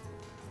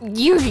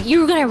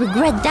 You're gonna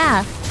regret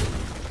that.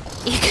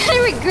 You're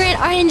gonna regret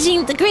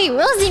RNGing the great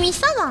Rosemi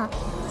Sama.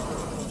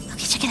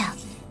 Okay, check it out,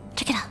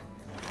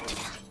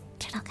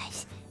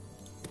 guys.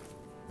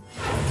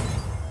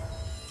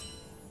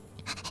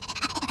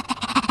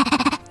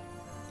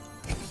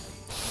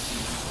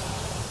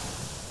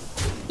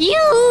 You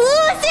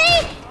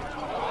loser!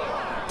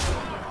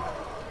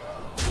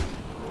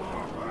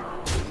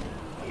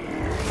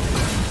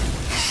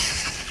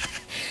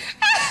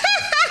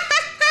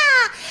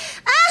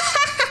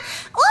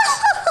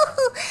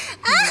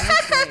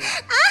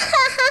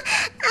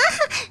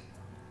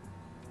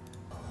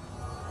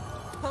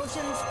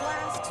 Potions,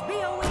 flasks,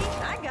 BOE,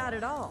 I got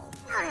it all.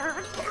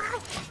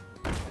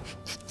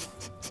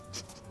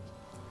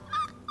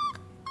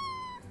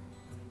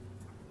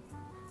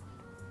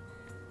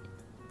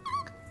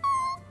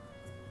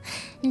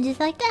 And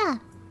just like that.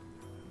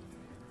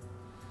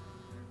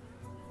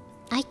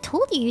 I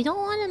told you, you don't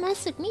want to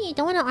mess with me. You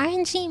don't want to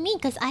RNG me,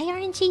 because I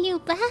RNG you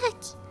back.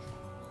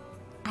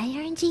 I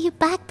RNG you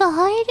back, but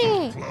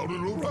harder.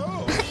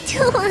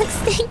 Too long,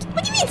 stink.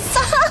 What do you mean,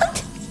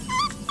 soft?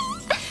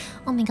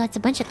 Oh my god, it's a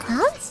bunch of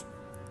clowns?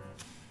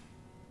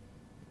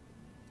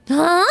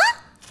 Huh?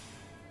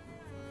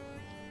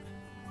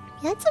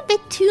 That's a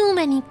bit too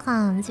many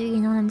clowns, you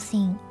know what I'm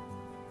saying?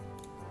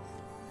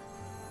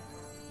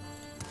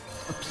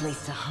 A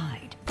place to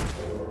hide.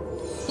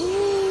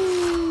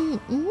 I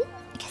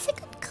guess I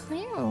could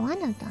clear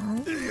one of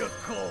them. You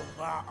call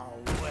that a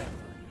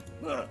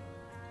weapon?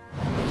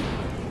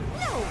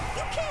 No,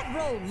 you can't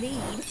roll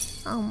lead.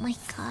 Oh my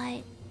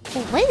god.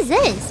 Oh, what is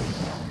this?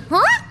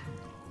 Huh?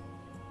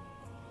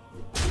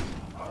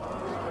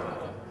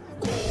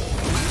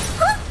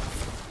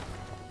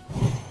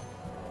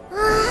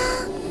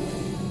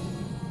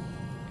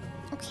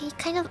 Okay,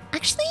 kind of.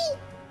 Actually,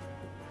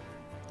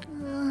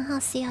 I'll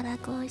see how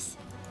that goes.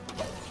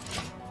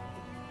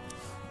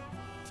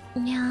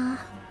 Yeah.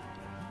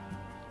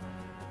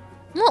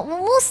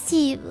 We'll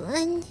see.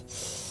 And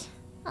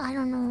I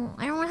don't know.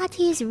 I don't want to have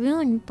to use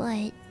rune,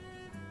 but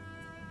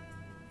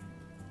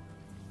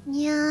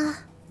yeah.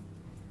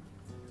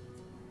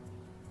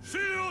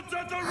 Shields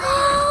at the ready!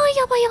 Oh,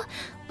 yeah.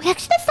 Wait,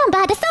 actually, that's not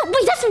bad. That's not.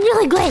 Wait, that's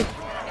really good.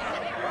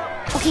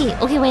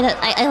 Okay, wait.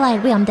 I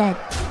lied. Wait, I'm dead.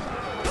 Wait,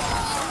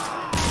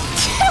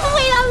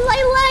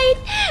 I lied.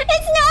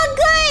 It's not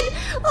good.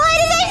 Why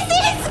did I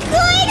say it's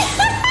good?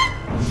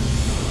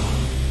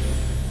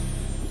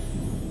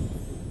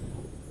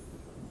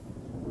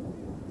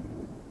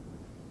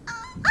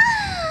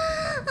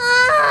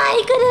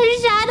 I could have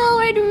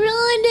shadowed and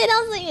ruined it. I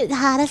was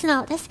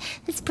like,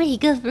 that's pretty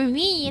good for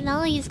me, you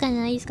know. He's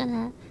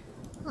gonna.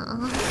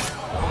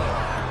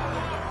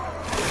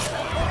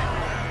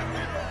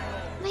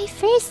 My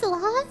first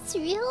loss,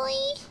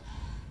 really?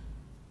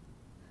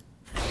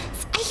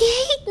 I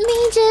hate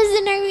mages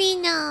in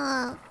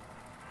arena.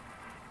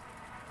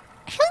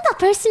 I feel like that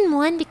person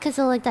won because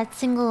of like that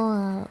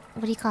single,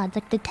 what do you call it?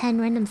 Like the 10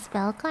 random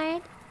spell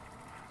card.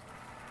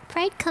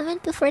 Pride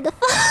comment before the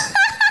fall.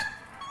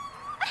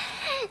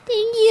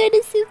 Thank you,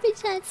 the super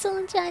chat,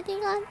 Selen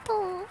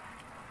Tatsuki.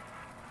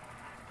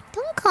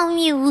 Don't call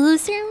me a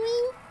loser,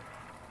 me.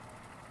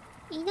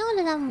 You know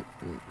that I'm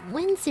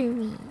Windsor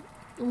me.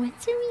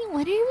 Windsor me?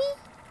 What are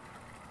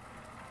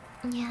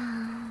we?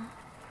 Yeah.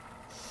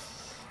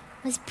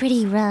 It was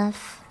pretty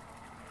rough.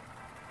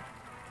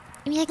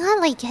 I mean, I got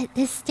like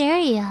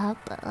hysteria,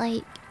 but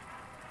like,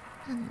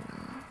 I don't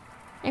know.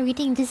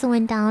 Everything just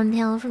went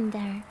downhill from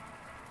there.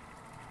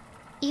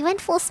 You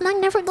went full smug,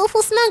 never go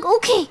full smug.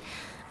 Okay.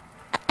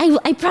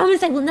 I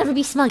promise I will never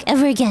be smug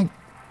ever again.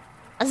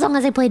 As long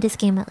as I play this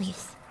game, at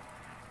least.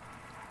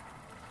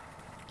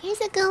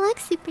 Here's a Galak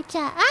super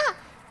chat. Ah!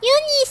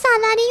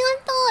 Yuni-san,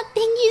 arigato!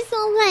 Thank you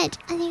so much.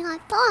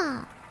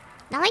 Arigato.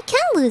 Now I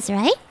can lose,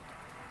 right?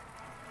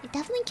 I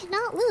definitely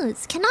cannot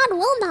lose.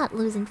 Will not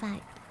lose, in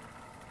fact.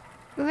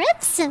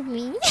 Rips of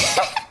me.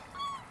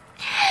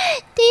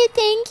 Dude,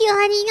 thank you.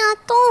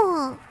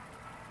 Arigato.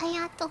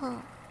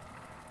 Arigato.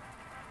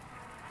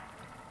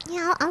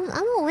 Yeah, I'm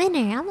a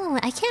winner.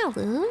 I can't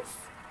lose.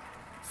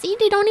 See,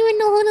 they don't even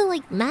know who to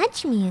like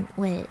match me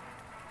with.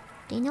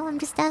 They know I'm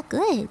just that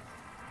good.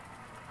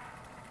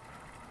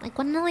 Like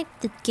when like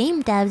the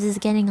game devs is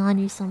getting on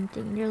or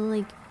something, they're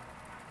like,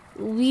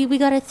 we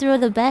gotta throw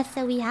the best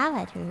that we have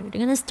at her.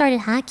 They're gonna start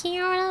hacking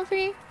or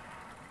whatever,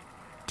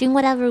 doing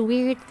whatever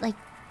weird like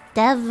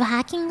dev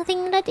hacking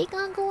thing that they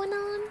got going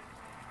on.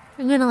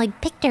 We're gonna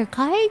like pick their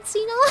cards,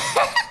 you know.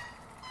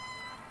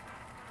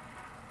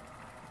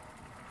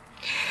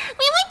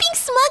 Wait, am I being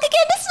smug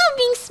again? This is not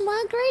being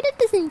smug, right? It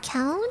doesn't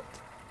count.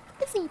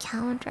 It doesn't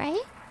count,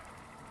 right?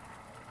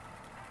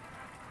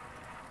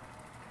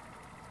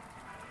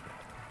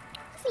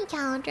 Doesn't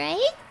count,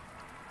 right?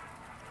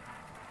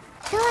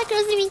 Good luck,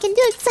 Rosemi. You can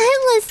do it.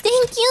 Timeless.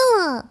 Thank you.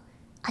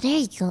 Oh, there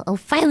you go. Oh,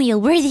 finally a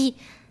worthy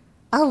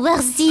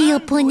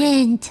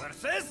opponent.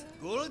 Versus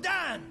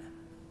Gul'dan.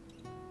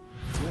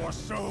 Your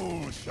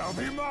soul shall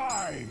be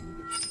mine.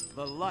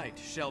 The light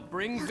shall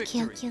bring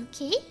Okay, victory.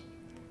 okay.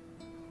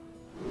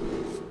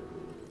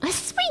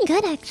 This is pretty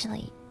good,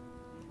 actually.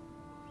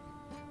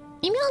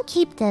 Maybe I'll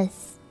keep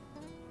this.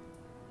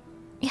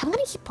 Yeah, I'm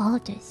gonna keep all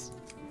of this.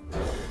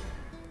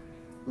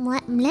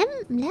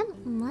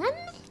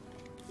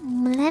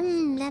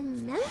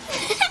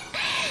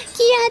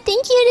 Kira,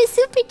 thank you for the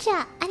super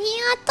chat.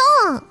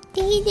 Arigato.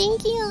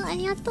 Thank you.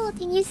 Arigato.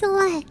 Thank you so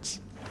much.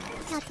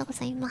 Arigatou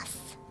gozaimasu.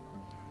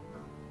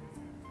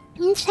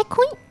 Should I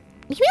coin?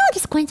 Maybe I'll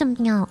just coin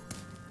something out.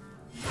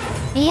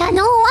 Yeah,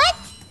 know what?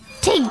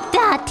 Take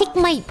that. Take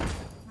my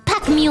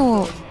pack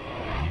mule.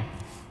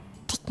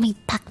 Take my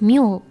pack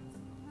mule.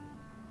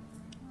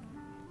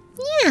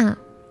 Yeah.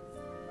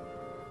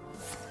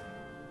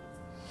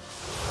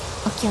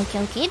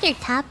 Okay. They're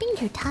tapping.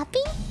 There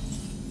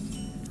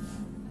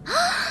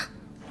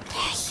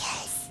he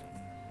is.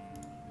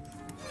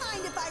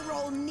 Mind if I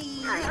roll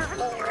knee?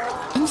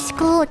 And just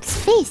go with his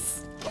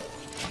face.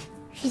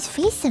 Just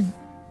face him.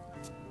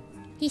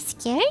 He's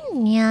scared?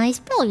 Yeah, he's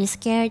probably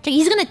scared.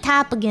 He's gonna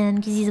tap again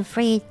because he's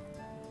afraid.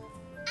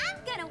 I'm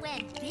gonna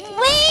win.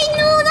 Wait,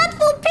 no, not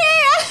full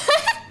pair!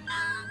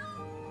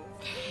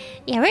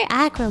 Yeah, we're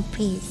aggro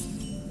priest.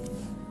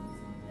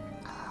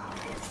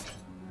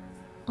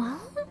 Oh?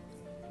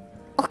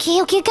 Okay,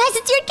 guys,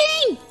 it's your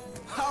turn!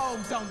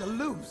 Homes on the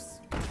loose.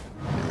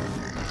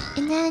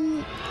 And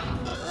then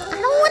I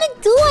don't want to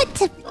do it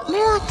to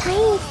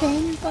Tiny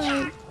thing,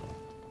 but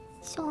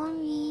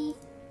sorry.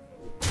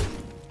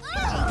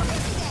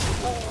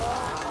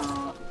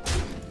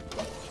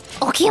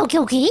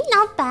 Okay,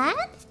 not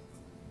bad.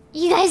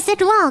 You guys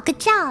did well. Good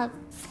job.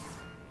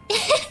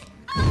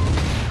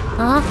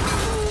 Huh?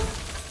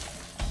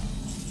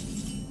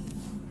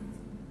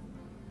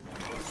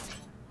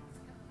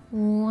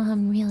 Oh,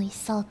 I'm really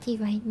salty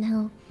right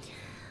now.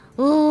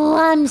 Oh,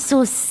 I'm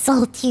so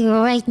salty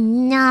right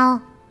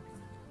now.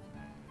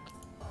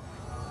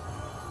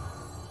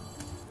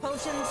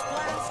 Potions,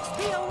 flasks,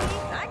 BOE,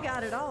 I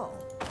got it all.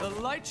 The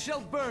light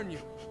shall burn you.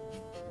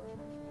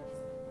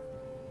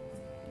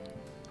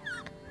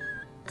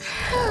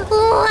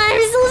 Oh,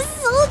 I'm so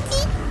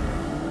salty.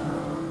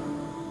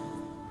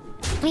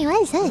 Wait,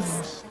 what is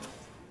this?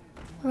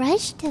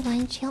 Rush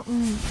Divine Shield.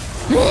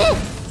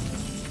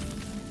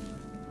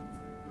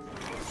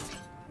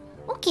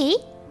 Okay.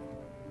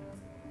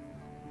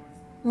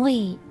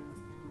 Wait.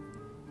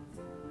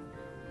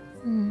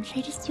 Should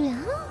I just do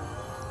that?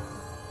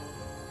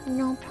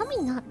 No,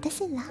 probably not.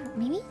 This is that,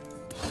 maybe?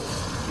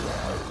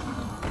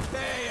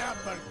 They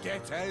ever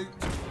get out?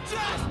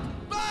 Just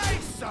buy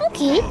some.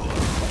 Okay.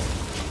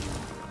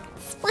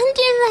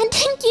 Spongerman,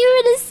 thank you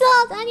for the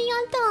sub.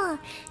 Arigato.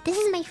 This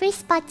is my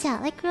first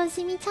spatcha. Like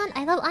Rosemi-chan,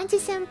 I love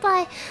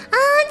Anju-senpai.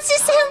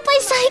 Anju-senpai,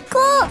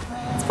 psycho.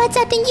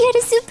 Spatcha, thank you for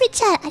the super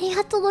chat.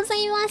 Arigatou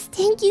gozaimasu.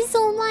 Thank you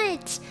so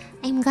much.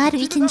 I'm glad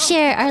we can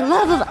share our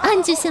love of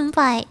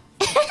Anju-senpai.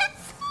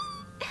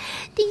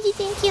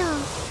 Thank you.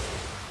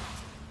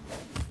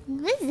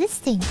 What is this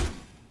thing?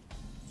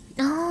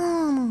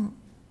 Oh.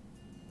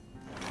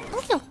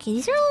 Okay.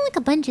 These are all like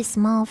a bunch of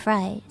small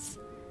fries.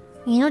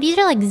 You know, these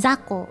are like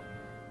Zako.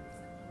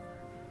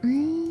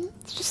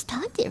 Let's just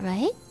start it,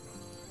 right?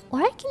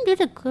 Or I can do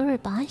the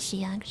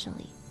Guribashi,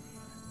 actually.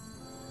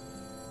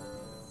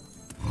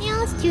 Yeah,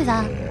 let's do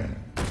that.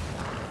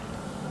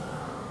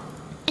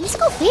 And just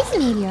go face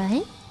maybe,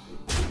 right?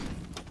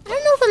 I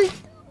don't know if I'm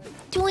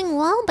doing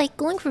well by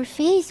going for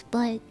face,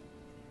 but...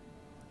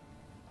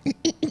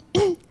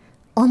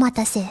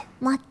 Omatase.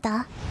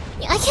 Mata.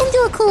 I can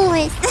do a cool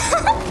voice.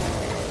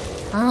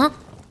 Huh?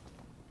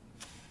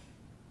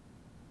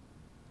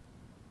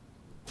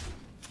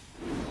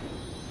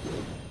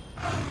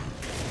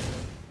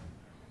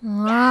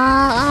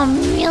 I'm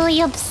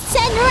really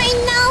upset right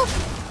now.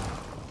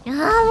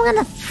 I'm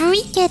gonna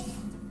freak it.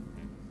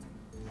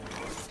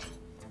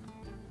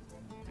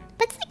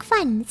 But it's like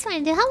fun. It's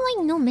fine. They have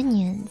like no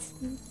minions.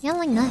 They have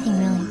like nothing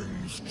really.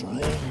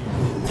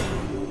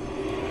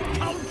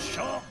 Count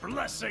your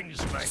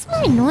blessings, mate. It's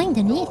more annoying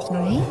than anything,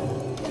 right?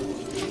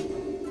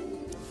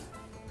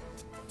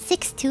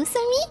 6-2 for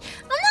me?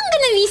 I'm not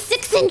gonna be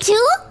 6-2.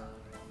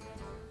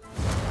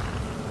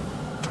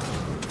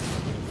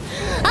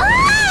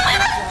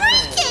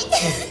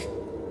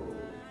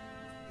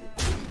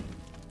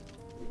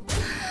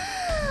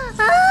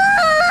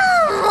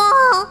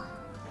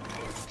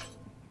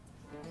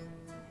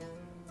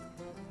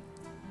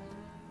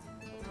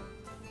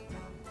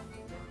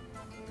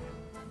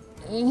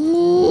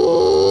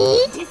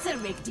 This'll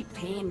make the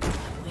pain go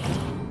away.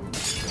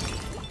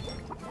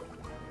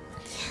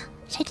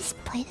 Should I just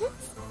play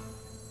this?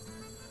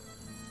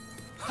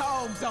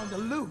 Homes on the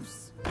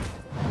loose.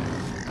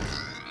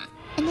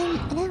 And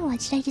then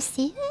what? Should I just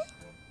save it?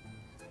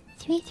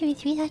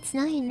 333, that's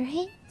 9,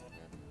 right?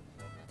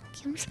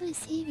 Okay, I'm just gonna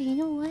save it. You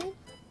know what?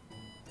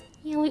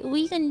 Yeah, what are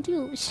you gonna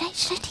do? Should I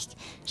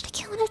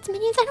kill Oh, that's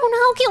minions. I don't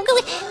know. Okay, okay,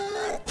 wait.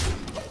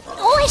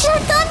 Oh, I should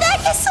have done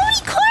that. There's so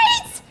many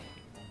cards.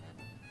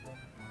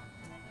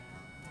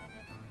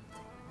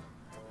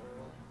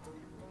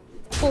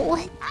 Oh,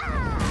 what?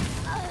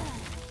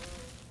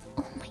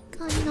 Oh my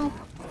god, no.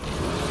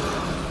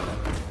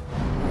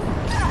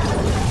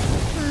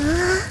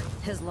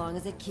 As long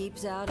as it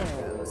keeps out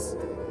arrows.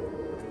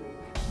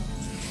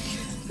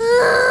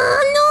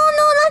 No,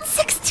 not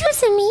 6-2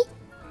 to me.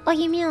 Oh,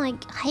 you mean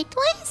like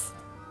height-wise?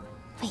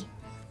 Wait.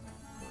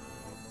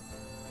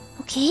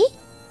 Okay.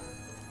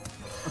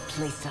 A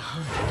place to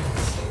hide.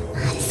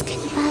 This is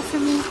kind of bad for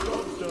me.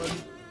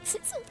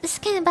 This is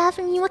kind of bad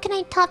for me. What can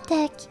I top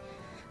deck?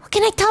 What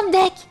can I top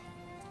deck?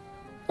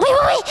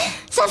 Wait.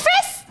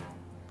 Zephyrus?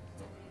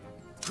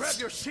 Grab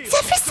your shield.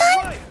 Zephyrus,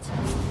 son?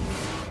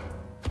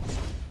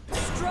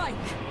 Strike!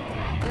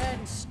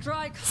 Then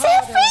strike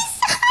harder! Zephyrus,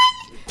 son?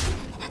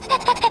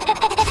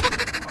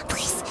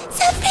 Please,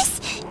 Zephyrus!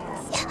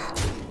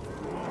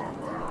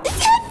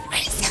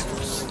 Zephyrus!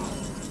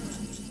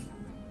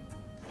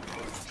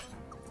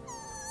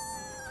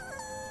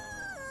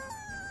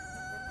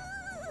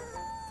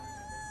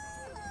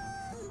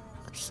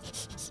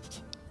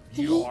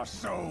 Your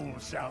soul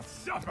shall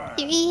suffer.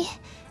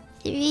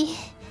 3,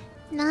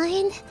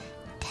 9,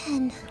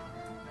 10.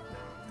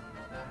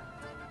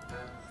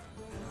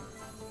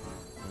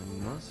 I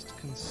must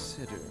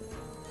consider.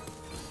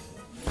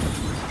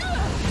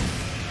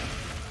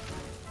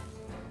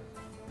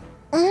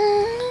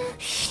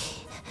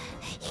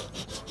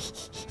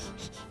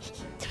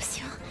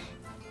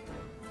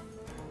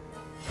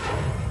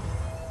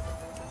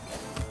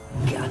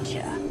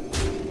 Gotcha.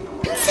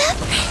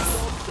 Zephyrus!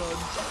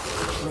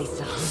 Place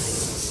to hide.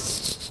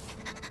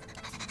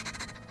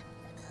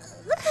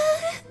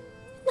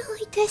 Not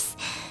like this.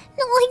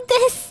 Not like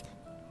this.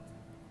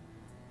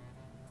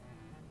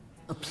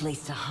 A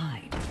place to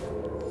hide.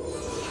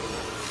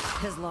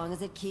 As long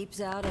as it keeps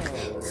out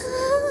arrows.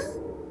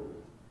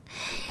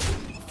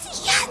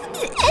 Yeah,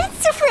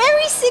 answer for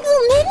every single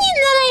minion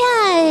that I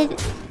had.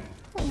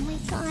 Oh my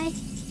god.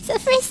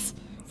 Zephyrus!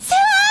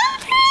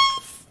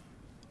 Zephyrus!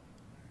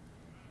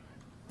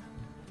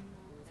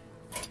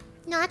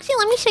 No, actually,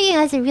 let me show you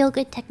guys a real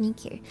good technique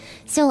here.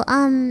 So,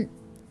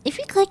 if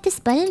you click this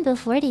button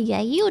before they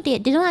get you, they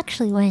don't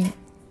actually win.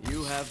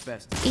 You have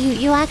best.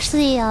 You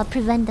actually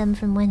prevent them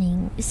from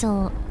winning.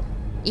 So,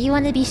 you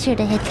want to be sure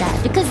to hit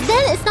that. Because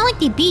then it's not like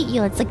they beat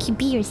you, it's like you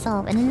beat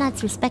yourself. And then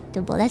that's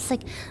respectable. That's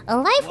like a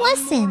life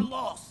lesson.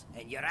 Loss,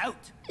 and you're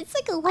out. It's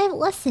like a life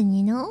lesson,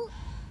 you know?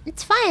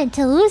 It's fine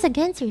to lose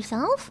against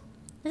yourself.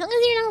 As long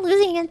as you're not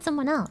losing against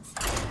someone else.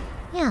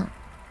 Yeah.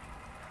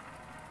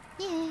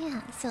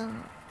 Yeah. So,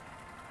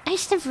 I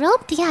should have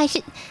roped? Yeah, I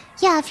should...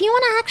 Yeah, if you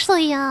want to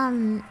actually,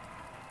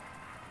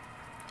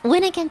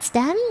 win against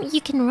them, you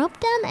can rope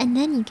them and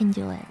then you can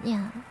do it.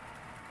 Yeah.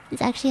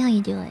 It's actually how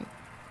you do it.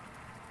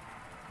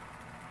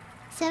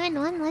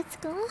 7-1, let's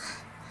go.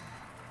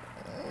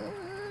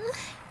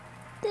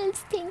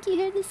 Devs, thank you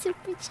for the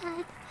super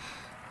chat.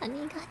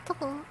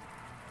 Arigato.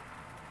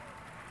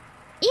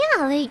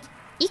 Yeah, like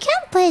you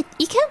can't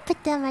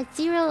put them at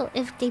 0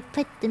 if they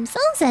put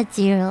themselves at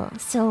 0.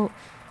 So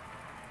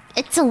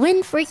it's a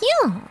win for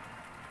you.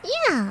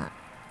 Yeah.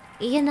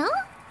 You know?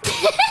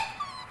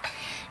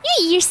 Yeah,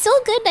 you're so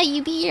good that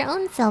you beat your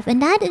own self,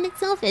 and that in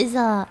itself is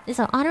an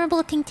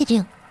honorable thing to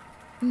do.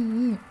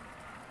 Mm-hmm.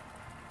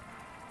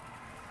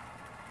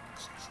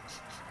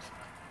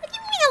 What do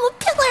you mean I'm a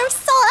pillar of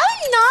salt?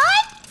 I'm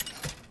not!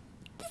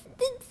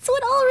 That's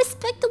what all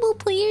respectable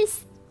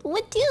players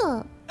would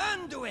do.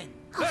 Anduin.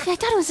 Oh, I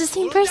thought it was the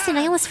same person.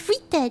 I almost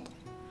freaked it.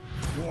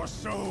 Your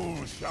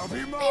soul shall be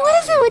mine. Wait,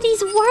 what is it with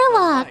these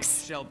warlocks?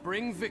 Light shall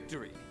bring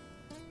victory.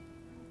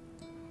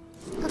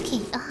 Okay,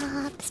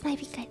 this might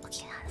be good.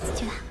 Okay, let's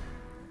do that.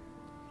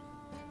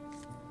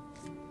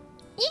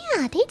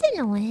 Yeah, they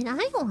didn't win.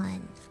 I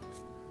won.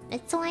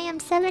 That's why I'm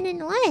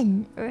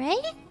 7-1,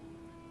 right?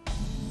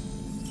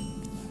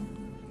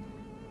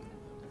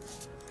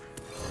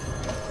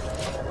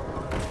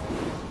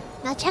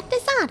 Now check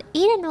this out.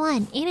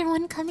 8-1.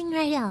 8-1 coming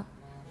right up.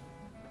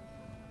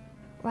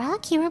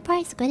 Warlock hero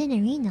part is good in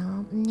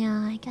arena.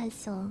 Yeah, I guess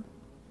so.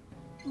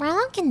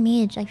 Warlock and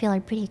mage I feel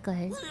are pretty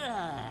good.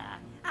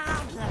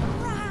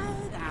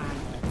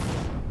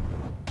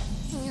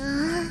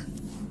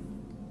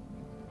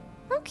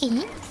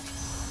 Okay.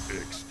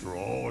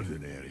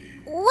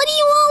 Extraordinary. What do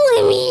you want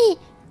with me?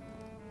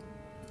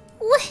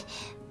 What?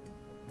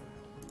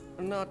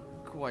 Not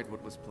quite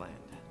what was planned.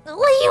 What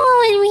do you want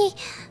with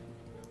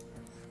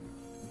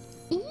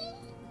me?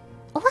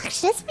 Oh,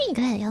 actually, that's pretty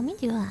good. Let me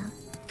do that.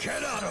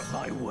 Get out of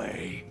my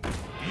way.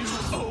 You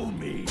owe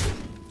me.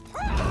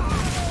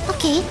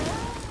 Okay.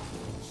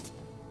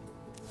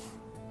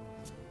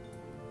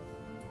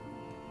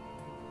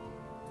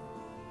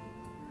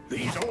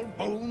 These old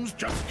bones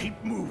just keep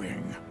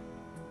moving.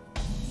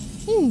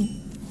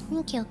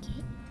 Okay.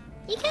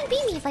 You can't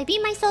beat me if I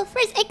beat myself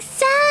first.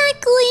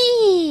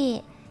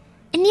 Exactly!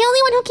 And the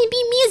only one who can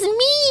beat me is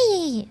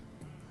me!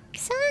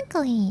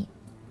 Exactly.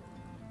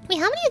 Wait,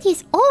 how many of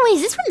these? Oh, wait,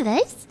 is this from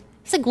this?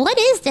 It's like, what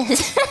is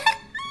this?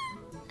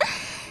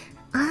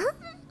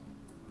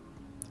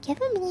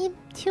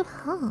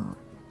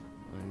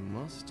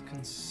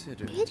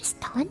 do. Maybe I just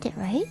taunt it,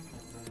 right?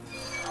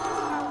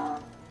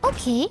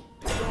 Okay.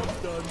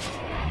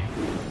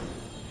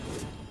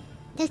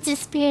 That's the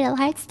spirit of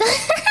Hearthstone.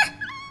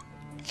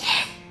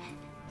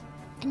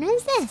 And what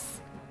is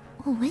this?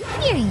 Oh, Wind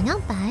Fury,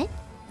 not bad.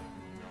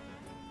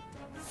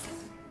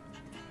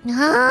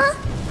 Huh? Are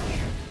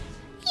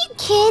you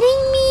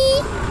kidding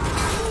me?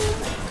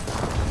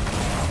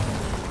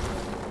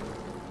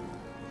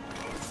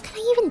 What can I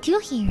even do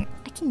here?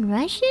 I can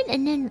rush it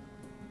and then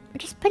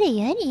just put a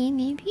Yeti,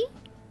 maybe?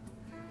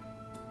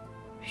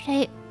 Should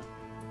I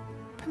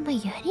put my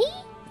Yeti?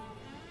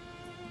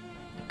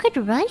 I could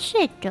rush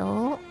it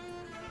though.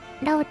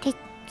 That would take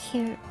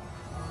care.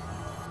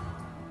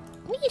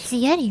 I think it's a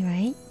Yeti,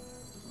 right?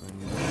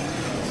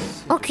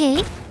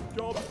 Okay.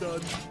 Job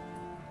done.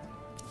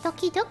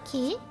 Doki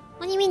doki?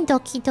 What do you mean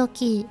doki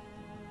doki?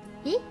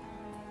 Eh?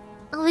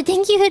 Oh,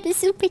 thank you for the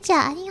super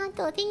chat.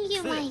 Arigato. Thank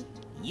you, Mike.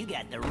 You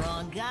got the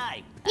wrong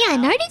guy. Yeah,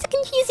 in order to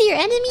confuse your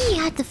enemy,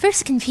 you have to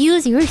first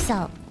confuse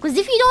yourself. Because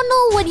if you don't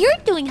know what you're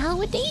doing, how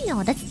would they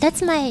know?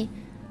 That's my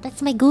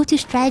go-to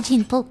strategy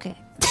in poker.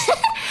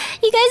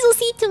 You guys will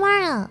see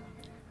tomorrow.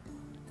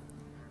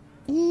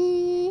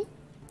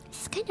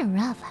 It's kind of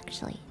rough,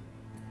 actually.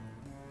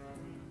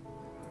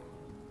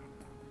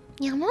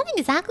 Yeah, I'm not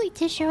exactly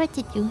too sure what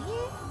to do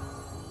here.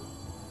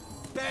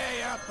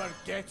 Pay up or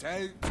get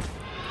out.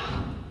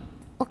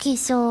 Okay,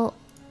 so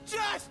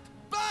Just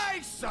buy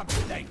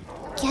something.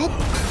 get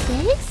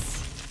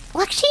this.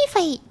 Well,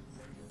 actually,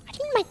 I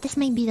think this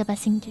might be the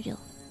best thing to do.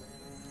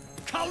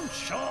 Count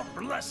your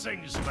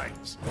blessings,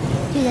 mates.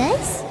 Do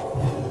this.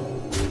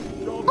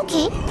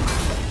 Okay.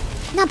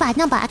 Not bad,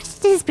 not bad. Actually,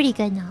 this is pretty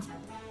good now.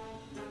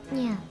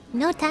 Yeah.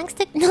 No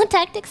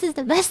tactics is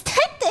the best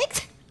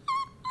tactics.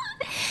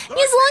 As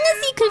long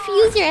as you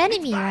confuse your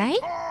enemy,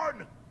 right?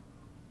 On.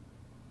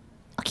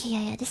 Okay,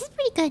 yeah. This is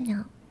pretty good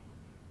now.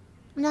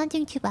 I'm not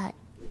doing too bad.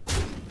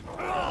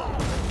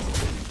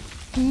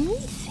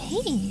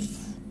 Face.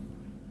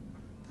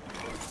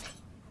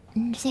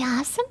 Does he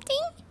have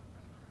something?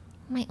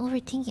 Am I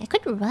overthinking? I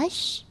could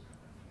rush.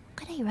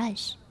 Could I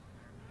rush?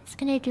 It's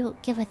gonna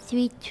give a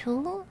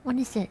 3-2. What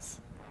is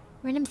this?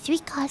 Random 3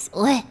 cost.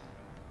 Oh.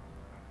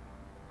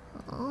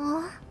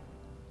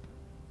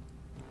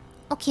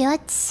 Okay,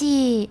 let's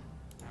see.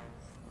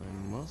 I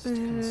must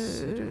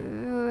consider.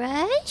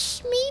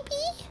 Rush,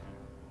 maybe?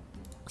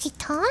 Okay,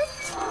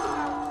 taunt?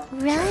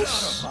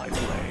 Rush. My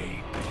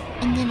way.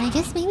 And then I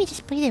guess maybe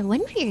just play the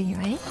Wind Fury,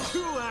 right?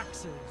 2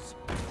 axes.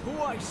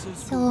 Twice as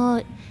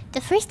So,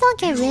 the first I'll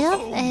get rid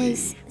of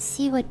is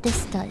see what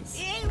this does.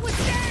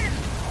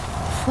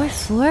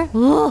 4-4?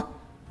 Ooh!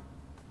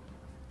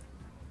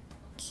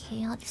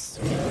 Okay, I'll just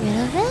get rid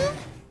of it.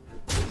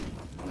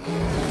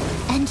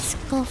 And just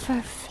go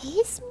for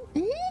face.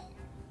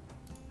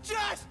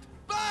 Just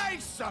buy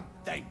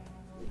something.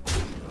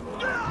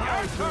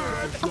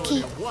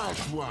 Okay.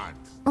 Wax wax.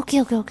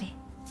 Okay.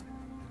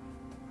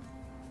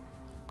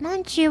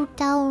 Not sure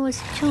that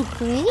was too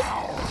great.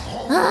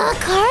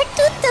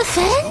 Cartoon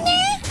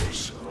Defender?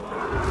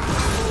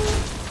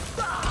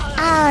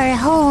 Our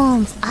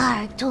homes,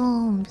 our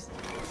tombs.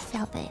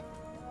 Stop it.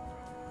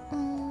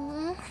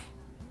 What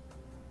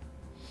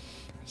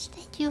should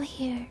I do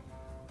here?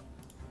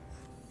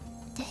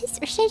 This?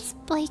 Or should I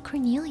just play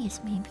Cornelius,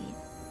 maybe?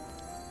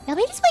 Yeah,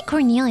 maybe just play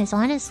Cornelius,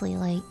 honestly,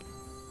 like...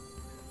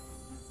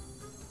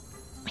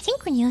 I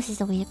think Cornelius is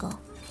the way to go.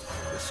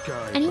 This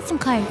guy I need some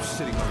cards.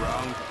 sitting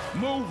around.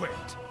 Move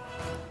it.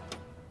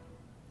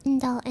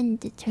 And I'll end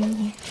the turn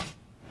here.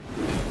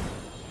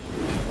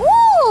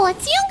 Ooh,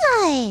 it's you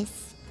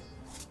guys!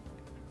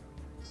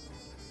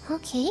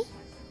 Okay.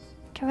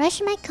 The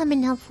rush might come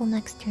in helpful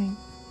next turn.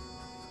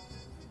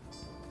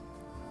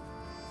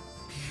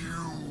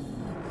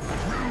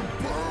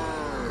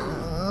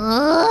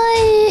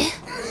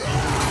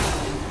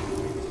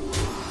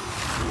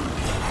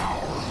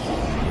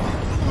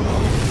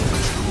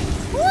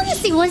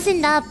 Honestly,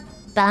 wasn't that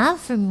bad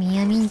for me.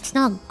 I mean, it's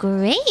not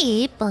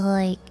great, but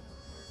like...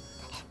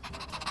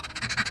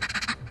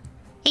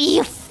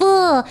 You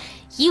fool!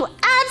 You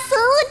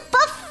absolute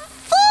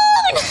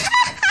buffoon!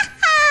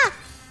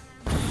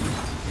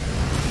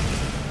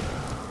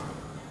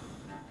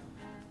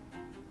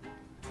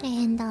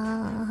 And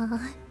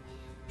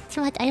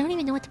so what? I don't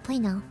even know what to play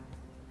now.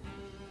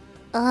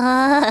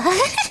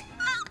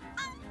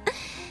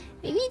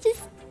 Maybe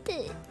just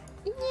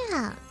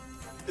yeah.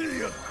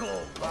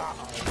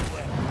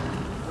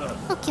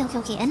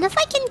 Okay. And if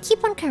I can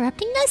keep on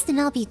corrupting this, then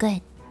I'll be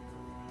good.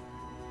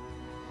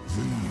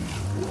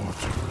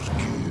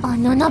 Oh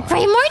no, not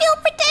Primordial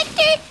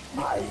Protector!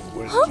 I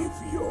will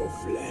give your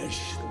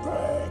flesh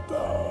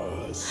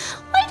purpose.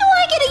 Why do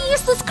I get a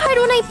useless card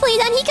when I play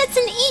that? He gets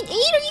an 8-8?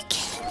 Are you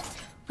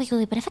kidding?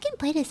 Wait, but if I can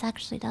play this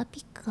actually, that'd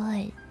be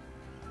good.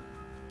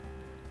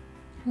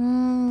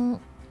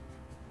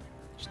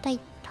 Should I...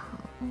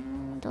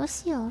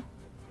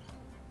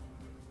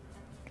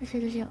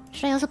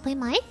 Should I also play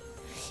mine?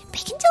 But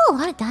he can do a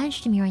lot of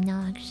damage to me right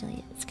now,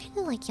 actually. It's kind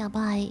of like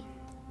yabai.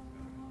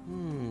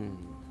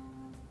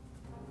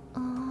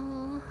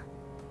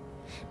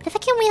 But If I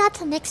can wait out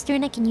till next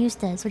turn, I can use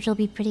this, which will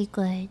be pretty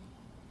good.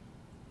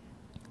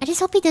 I just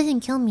hope he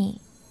doesn't kill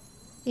me.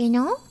 You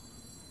know?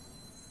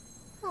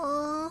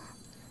 Aww.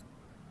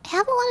 I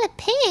have a lot of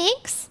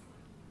pigs.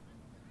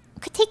 I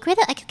could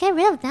get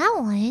rid of that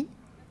one.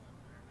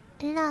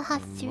 And then I'll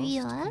have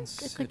 3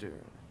 left. I could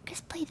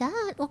just play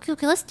that. Okay,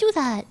 let's do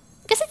that.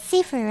 Guess it's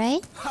safer,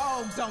 right?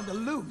 Hogs on the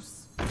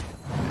loose.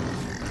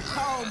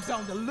 Hogs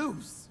on the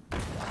loose.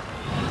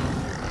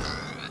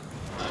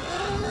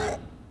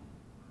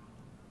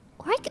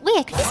 Wait,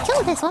 I could just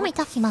kill this. What am I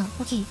talking about?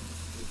 Okay.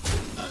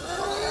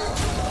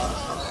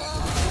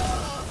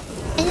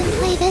 And then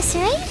play this,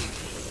 right?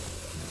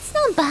 It's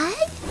not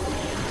bad.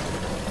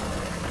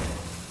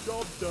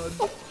 Job done.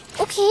 Oh,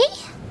 okay.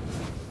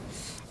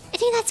 I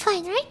think that's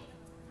fine, right?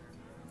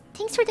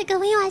 Thanks for the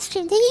going live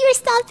stream. Thank you for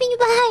stopping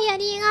by.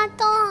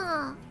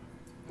 Arigato.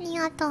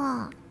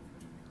 Arigato.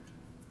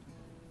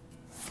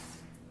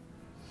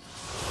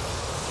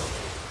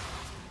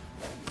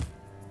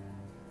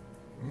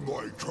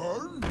 My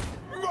turn?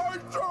 My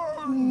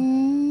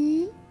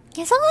turn!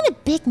 There's a lot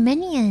of big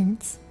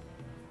minions.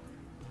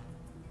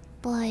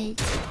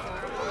 But...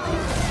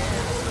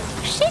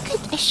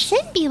 I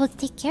should be able to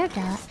take care of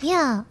that.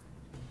 Yeah.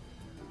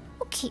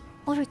 Okay,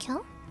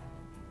 overkill.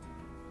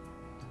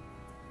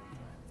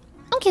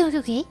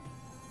 Okay.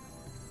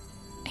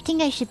 I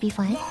think I should be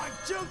fine.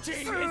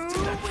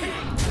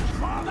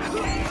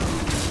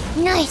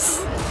 Nice!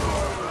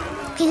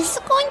 Okay, this is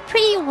going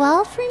pretty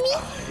well for me.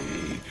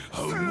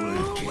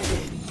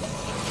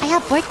 I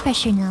have board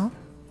pressure now.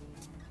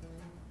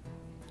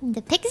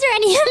 The pigs are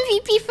an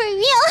MVP for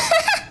real.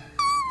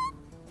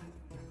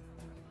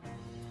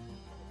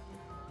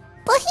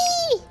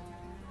 Boogie!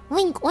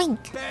 Wink,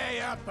 wink. Stay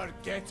up or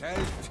get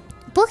out.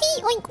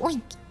 Boogie, oink,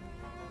 oink.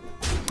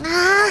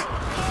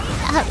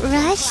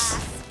 Rush.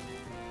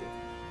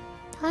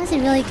 That was a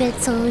really good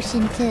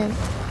solution to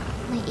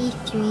my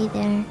E3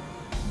 there.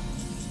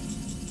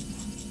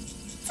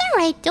 It's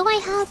alright, do I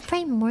have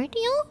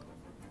Primordial?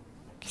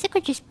 Guess I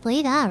could just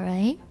play that,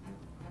 right?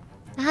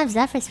 I have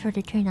Zephyrs for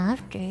the turn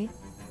after. Or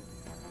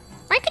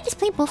I could just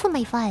play both of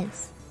my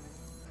 5s.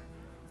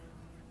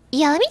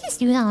 Yeah, let me just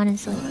do that,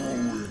 honestly.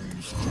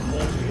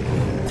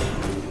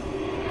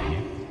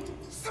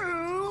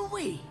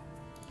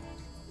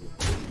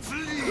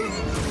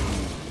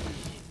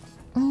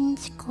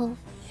 Let's go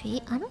for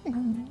it. I don't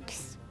know.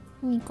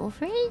 Let me go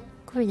for it.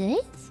 Go for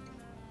this.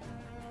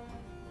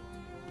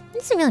 It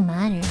doesn't really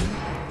matter.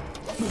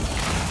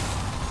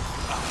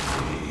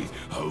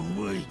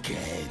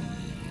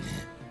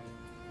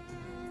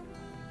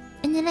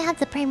 And then I have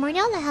the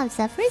Primordial, I have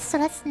Zephyrs, so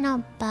that's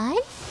not bad.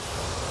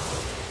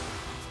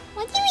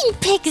 What do you mean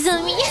pigs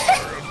on me?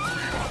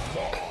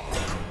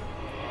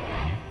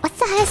 What's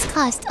the highest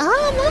cost?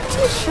 Oh, I'm not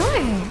too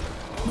sure.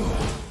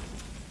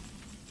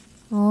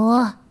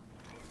 Oh.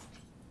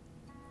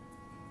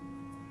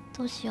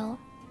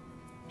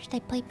 Should I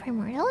play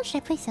Primordial or should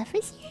I play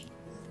Zephyrs here?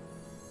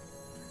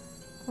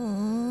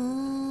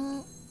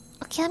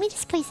 Okay, let me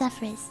just play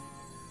Zephyrs.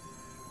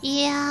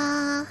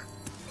 Yeah.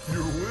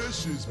 Your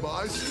wish is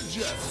my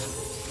suggestion.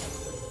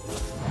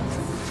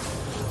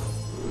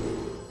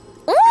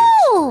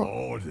 Ooh!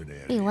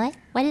 Ordinary. Wait, what?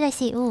 Why did I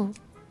say ooh?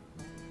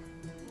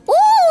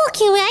 Ooh,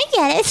 okay, wait, I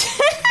get it.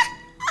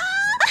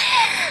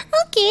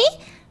 Okay.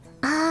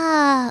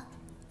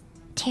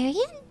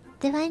 Tyrion?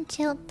 Divine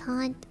Chill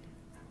Taunt.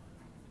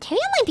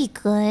 Tyrion might be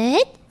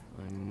good.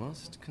 I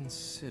must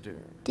consider.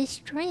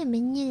 Destroy a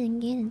minion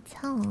and gain a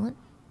talent.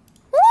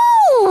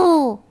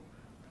 Ooh!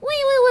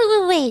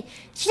 Wait.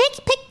 Should I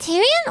pick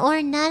Tyrion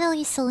or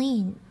Natalie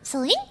Celine?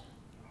 Celine?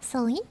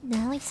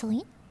 Natalie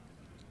Celine?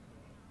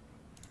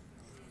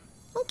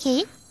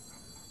 Okay.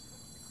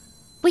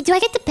 Wait, do I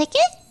get to pick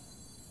it?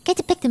 Get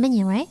to pick the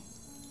minion, right?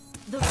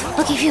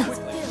 Okay, phew.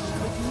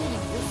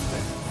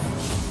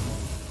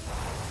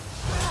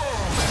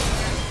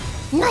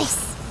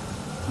 Nice!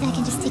 Then I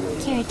can just take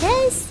care of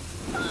this.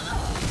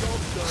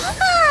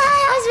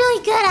 That was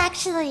really good,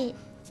 actually.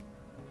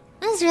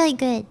 That was really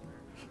good.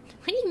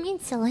 What do you mean,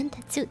 Selen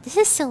Tatsuki? This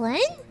is Selen?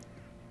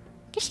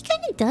 Because she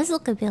kind of does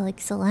look a bit like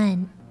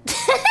Selen.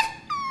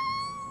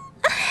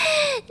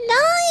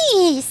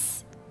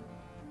 Nice!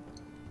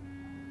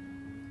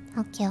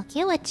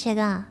 Okay, what you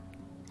got?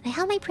 I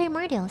have my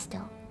Primordial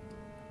still.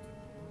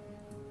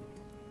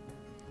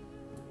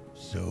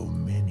 So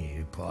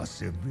many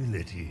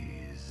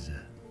possibilities.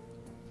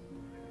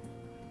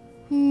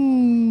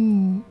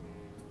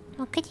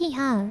 What could he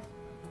have?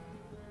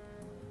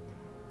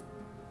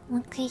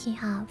 What could he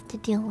have to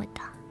deal with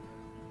that?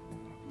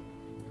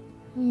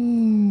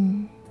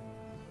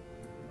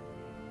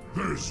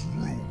 There's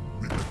room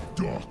in the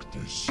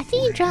darkness. I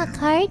think you draw a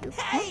card.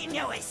 I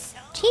know it's so.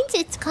 Change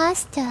its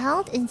cost to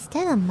health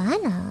instead of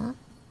mana.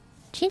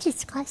 Change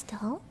its cost to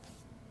health?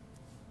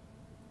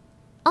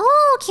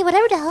 Oh, okay,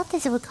 whatever the health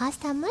is, it would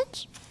cost that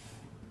much?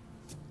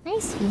 I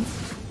see.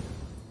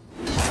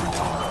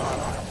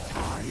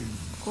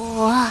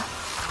 Oh.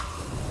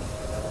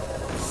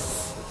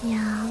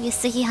 Yeah,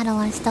 obviously he had a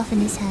lot of stuff in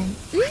his hand.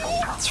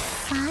 It's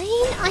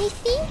fine, I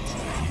think.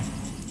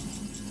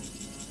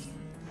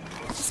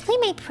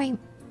 play my prime.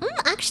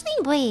 Actually,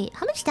 wait.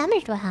 How much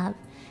damage do I have?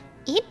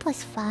 8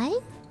 plus 5?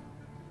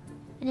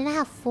 And then I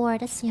have 4.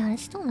 That's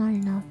still not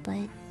enough,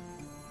 but.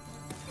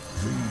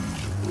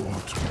 These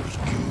waters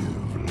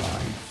give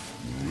life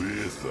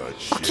with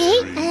a Okay,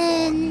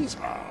 and.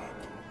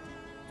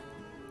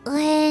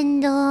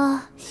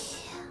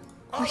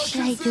 What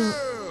should I do?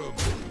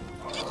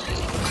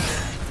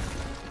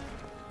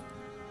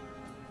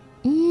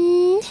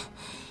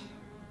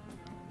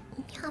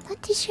 I'm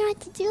not too sure what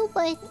to do,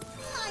 but.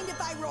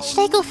 Should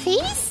I go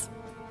face?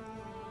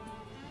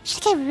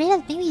 Should I get rid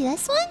of maybe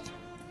this one?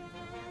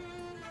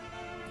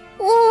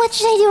 Oh, what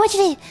should I do? What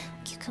should I do?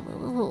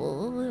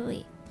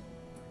 Wait.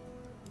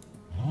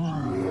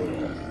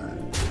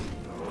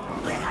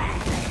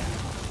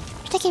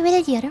 Should I get rid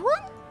of the other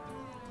one?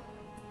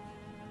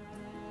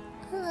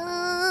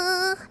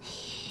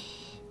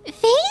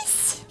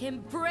 Face?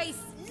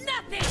 Embrace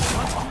nothing!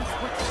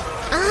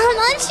 I'm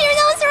not sure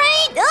that was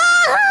right! Ah!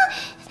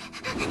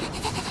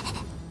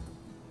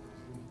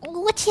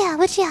 What you have?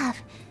 What you have?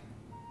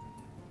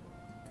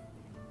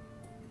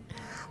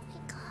 Oh my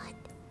god.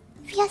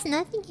 If he has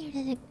nothing here,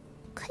 then it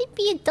could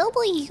be a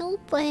W,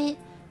 but...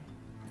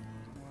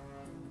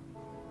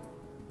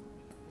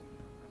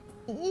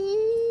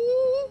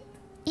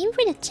 Aim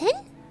for the chin?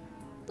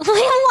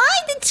 Why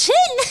the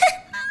chin?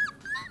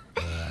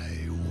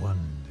 I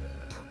wonder.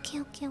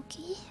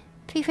 Okay.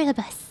 Pray for the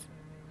best.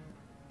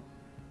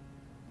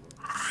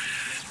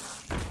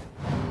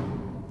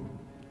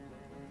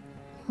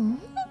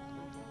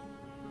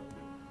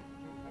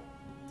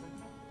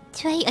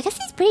 I guess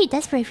he's pretty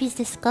desperate if he's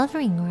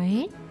discovering,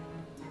 right?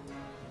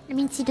 That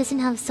means he doesn't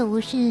have a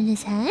solution in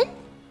his head?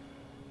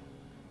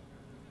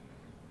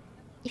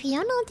 If you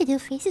don't know what to do,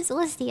 faces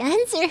was the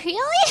answer,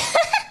 really?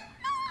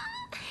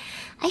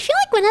 I feel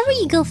like whenever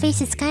you go face,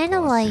 it's kind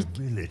of like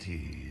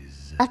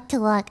up to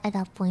luck at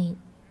that point.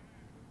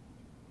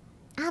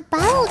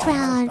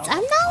 Battlegrounds.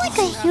 I'm not like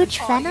a huge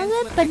fan of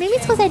it, but maybe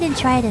it's because I didn't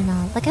try it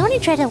enough. Like I only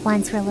tried it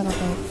once for a little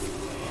bit.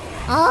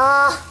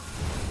 Oh!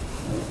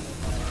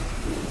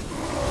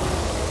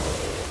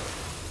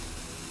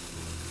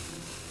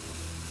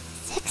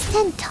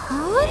 6'10"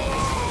 tall?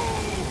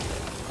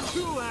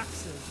 2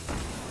 axes.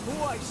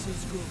 Twice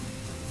as good.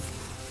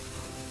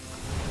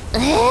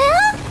 Are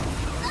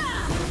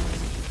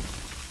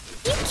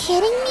you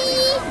kidding me?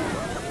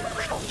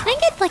 Can I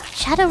get like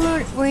shadow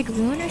word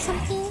rune or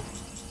something?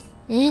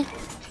 Wait,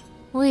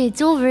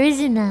 it's over,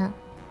 isn't it?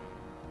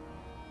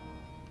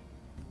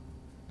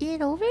 Is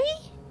it over?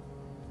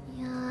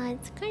 Yeah,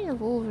 it's kind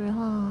of over,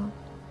 huh?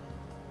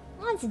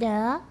 What's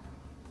that?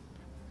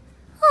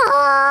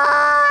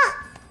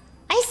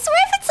 I swear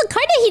if it's a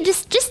card that he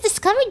just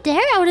discovered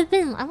there, I would have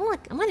been... I'm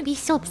gonna be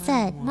so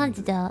upset.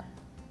 What's that?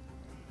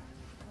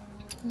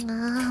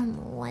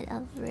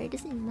 Whatever, it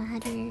doesn't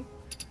matter.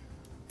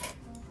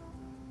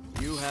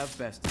 You have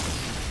best.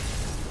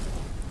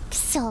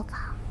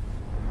 Ksoga.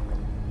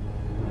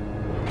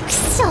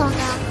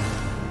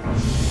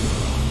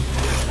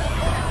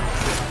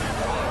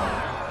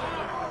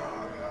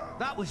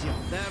 That was your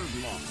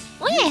third loss.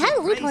 Oh yeah, I had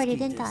a loot hoarder,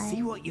 didn't I?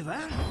 See what you've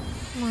earned.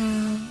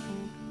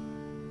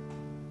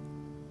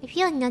 I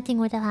feel like nothing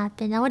would have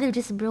happened. I would have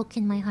just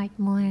broken my heart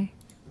more.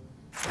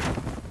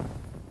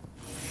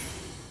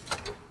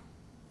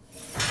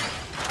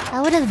 I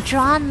would have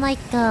drawn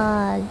like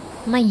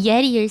my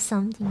Yeti or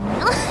something, you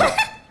know?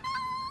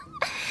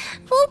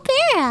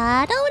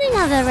 Pupera, that wouldn't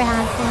have ever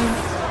happened.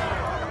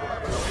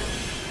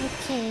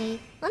 Okay,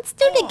 let's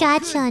do the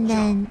gacha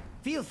then.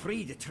 Feel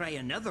free to try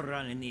another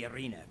run in the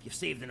arena if you've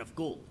saved enough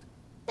gold.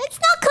 That's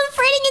not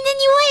comforting in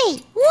any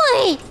way!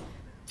 Why?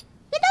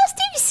 But I was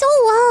doing so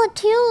well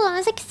too. I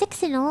was like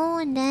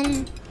 6-0 and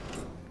then...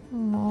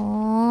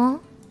 Aww.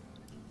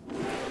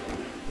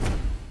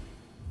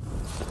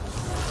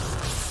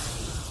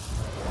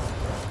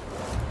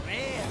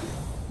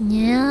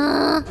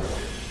 Yeah.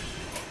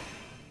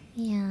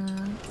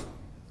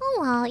 Oh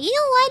well, you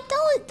know what?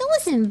 That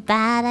wasn't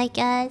bad, I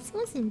guess. It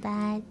wasn't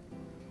bad.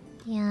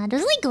 Yeah,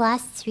 those like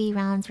last 3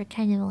 rounds were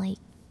kind of like...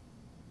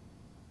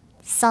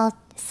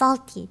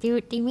 salty.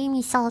 They made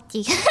me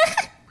salty.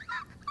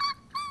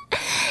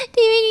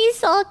 They made me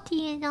salty,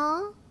 you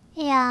know?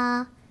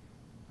 Yeah.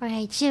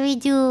 Alright, should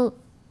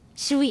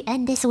we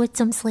end this with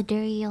some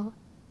Sliderio?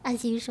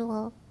 As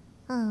usual.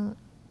 I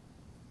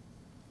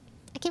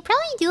can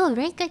probably do a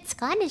very good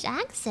Scottish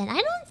accent.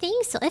 I don't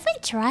think so. If I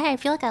try, I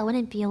feel like I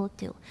wouldn't be able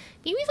to.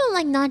 Maybe if I'm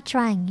like not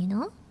trying, you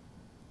know?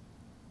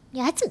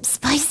 Yeah, that's some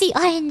spicy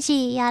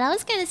RNG. Yeah, that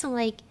was kind of some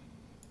like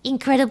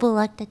incredible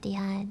luck that they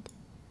had.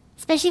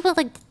 Especially with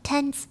like the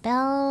 10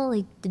 spell,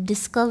 like the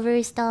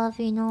discover stuff,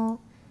 you know?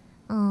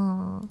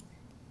 Oh.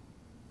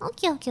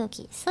 Okay.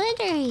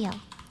 Sliderio.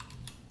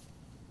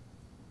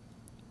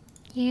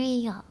 Here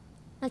we go.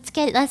 Let's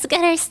get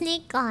our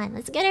snake on.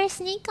 Let's get our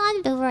snake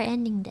on before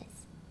ending this.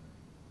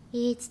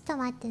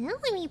 Let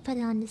me put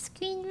it on the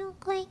screen real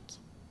quick.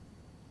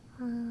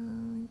 Let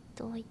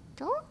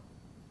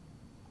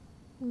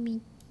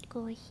me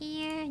go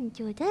here and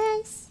do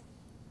this.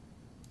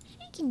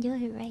 I can do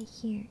it right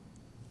here.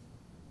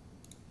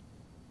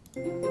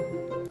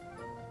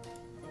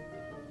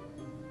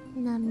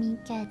 Let me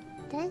get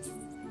this.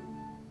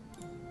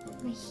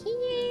 Right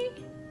here.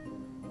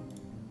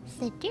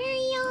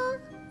 Sidereal.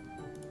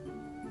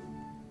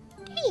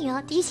 There you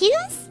go. Do you see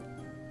this?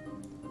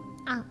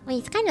 Oh, wait,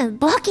 it's kind of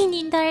blocking the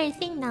entire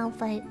thing now,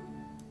 but...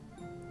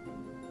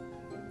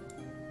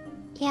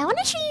 Yeah, I want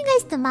to show you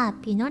guys the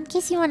map, you know, in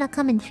case you want to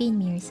come and feed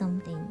me or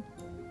something.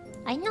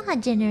 I know how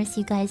generous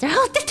you guys are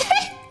all the time.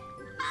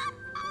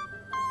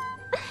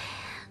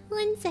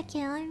 1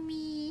 second, let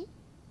me...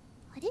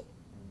 What is...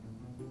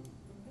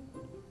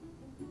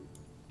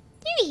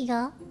 There we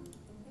go.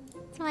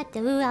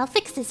 Ooh, I'll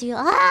fix this view.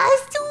 Ah,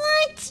 it's too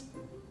much!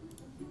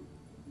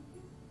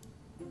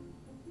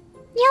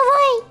 Yeah,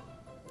 why?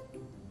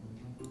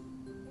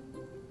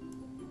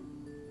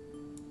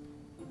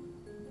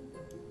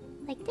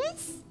 Like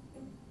this?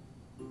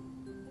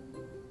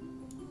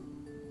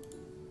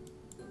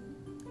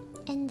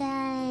 And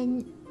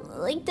then...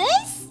 like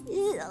this?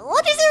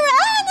 What is it?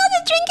 Ah, no,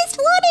 the drink is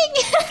floating!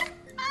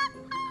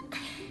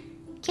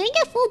 Can I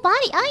get full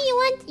body? Oh,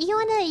 you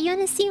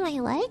wanna see my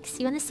legs?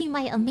 You wanna see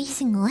my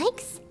amazing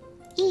legs?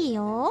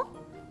 Ew.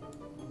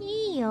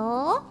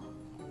 Ew.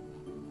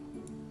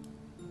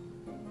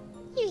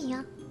 Here you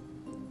go.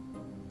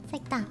 It's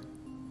like that.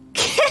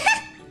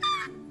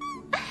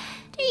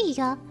 There you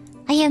go.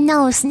 I am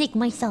now a snake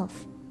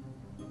myself.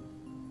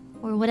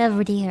 Or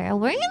whatever they are. A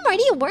worm? Are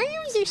they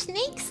worms or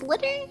snakes?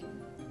 Slither?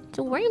 It's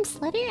a worm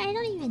slither? I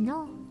don't even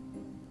know.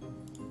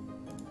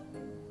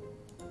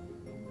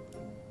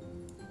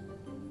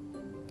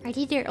 Are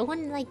they their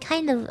own, like,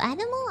 kind of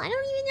animal? I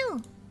don't even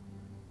know.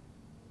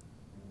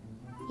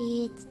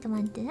 It's the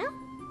one to know.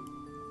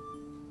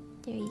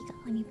 There you go.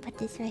 Let me put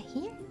this right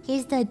here.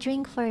 Here's the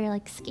drink for,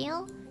 like,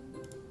 scale.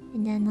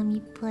 And then let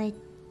me put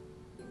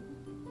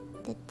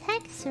the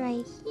text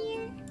right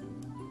here.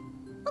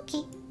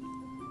 Okay.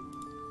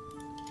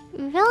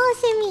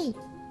 Rosemi.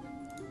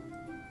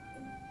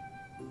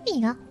 There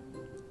you go.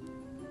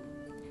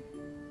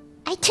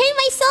 I turned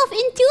myself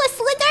into a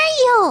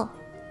Slidario!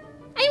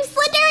 I'm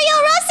Slidario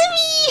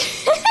Rosemi!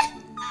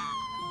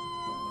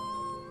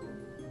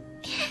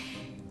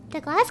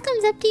 The glass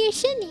comes up to your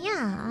shin,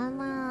 yeah.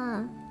 I'm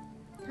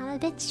a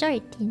bit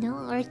short, you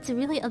know? Or it's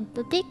really a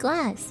big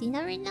glass, you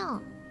never know.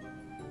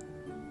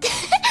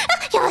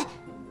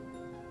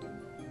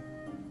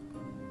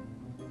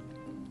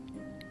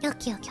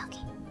 Okay.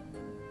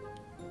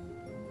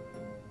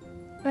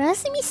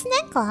 Rosemi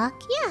snack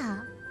clock,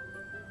 yeah.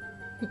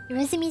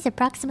 Rosemi's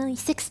approximately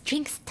 6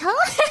 drinks tall.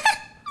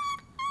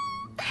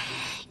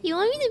 You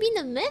want me to be in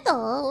the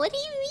middle? What do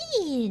you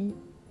mean?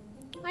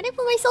 Why'd I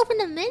put myself in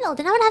the middle?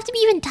 Then I would have to be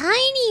even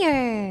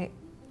tinier.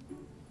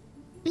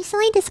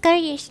 Recently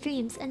discovered your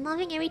streams and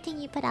loving everything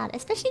you put out,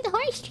 especially the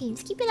horror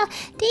streams. Keep it up.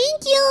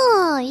 Thank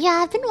you!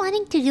 Yeah, I've been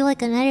wanting to do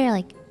like another,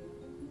 like...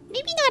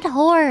 maybe not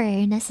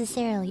horror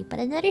necessarily, but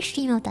another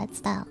stream of that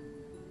style.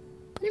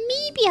 But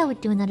maybe I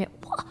would do another...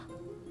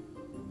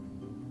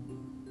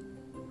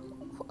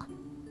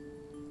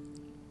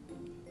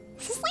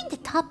 Is this like the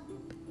top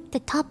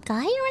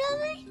guy or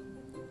whatever?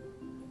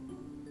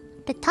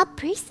 The top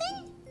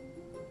person?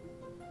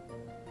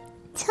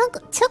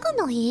 Choco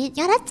no Hit?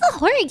 Yeah, that's a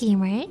horror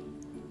game, right?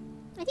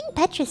 I think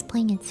Petra's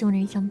playing it soon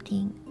or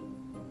something.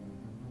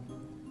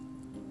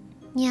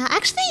 Yeah,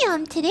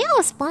 actually, today I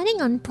was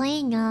planning on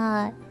playing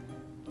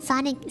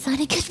Sonic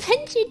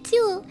Adventure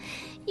 2.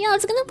 Yeah, I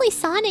was gonna play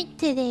Sonic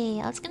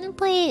today. I was gonna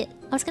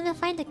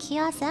find the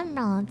Chaos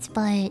Emeralds,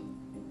 but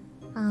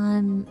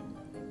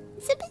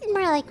it's a bit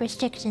more like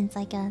restrictions,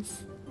 I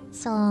guess.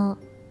 So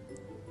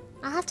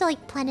I'll have to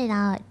like plan it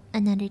out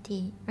another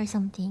day or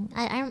something.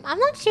 I'm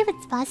not sure if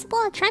it's possible.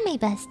 I'll try my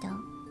best though.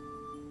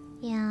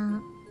 Yeah.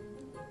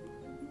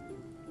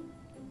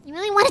 I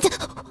really wanted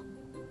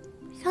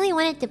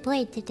to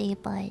play it today,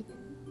 but I'm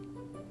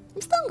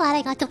still glad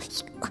I got to.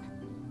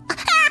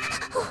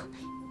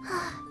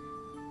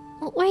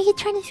 Were you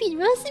trying to feed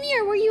Rosemi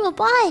or were you a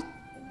bot?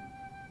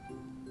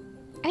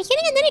 Are you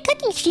getting another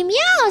cooking stream?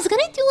 Yeah, I was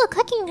gonna do a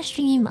cooking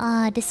stream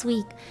this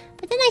week,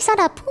 but then I saw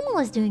that Puma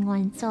was doing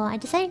one, so I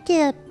decided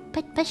to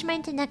push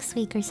mine to next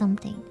week or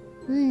something.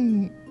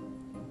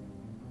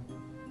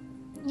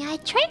 Yeah, I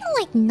try to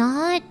like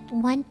not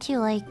want to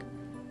like,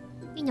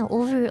 you know,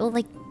 even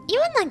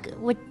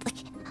with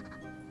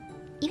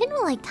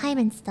like time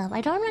and stuff.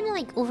 I don't want to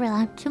like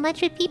overlap too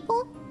much with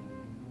people.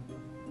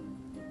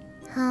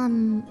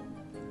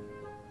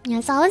 Yeah,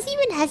 so I was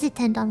even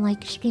hesitant on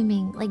like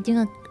streaming, like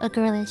doing a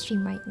Guerrilla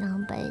stream right now,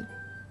 but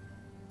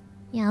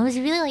yeah, I was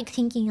really like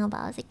thinking about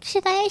it. I was like,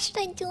 should I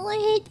do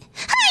it?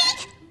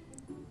 Hi!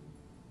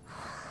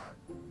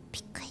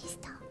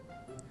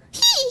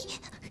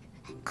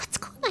 What's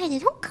going on?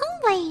 Don't come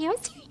by here.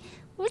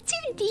 What's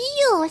your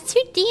deal? What's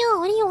your deal?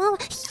 What do you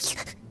want?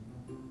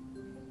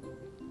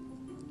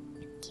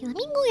 Okay, let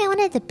me go get one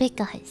of the big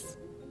guys.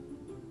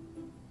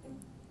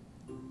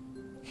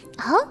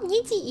 Oh,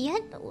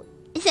 NIJISANJI.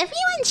 Is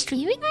everyone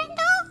streaming right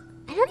now?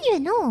 I don't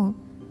even know.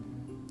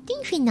 I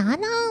think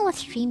Finana was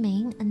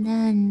streaming, and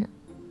then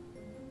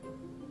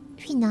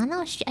Maybe Nana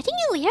was I think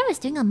Alira was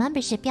doing a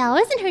membership. Yeah, it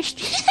wasn't her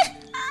stream.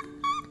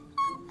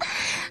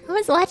 I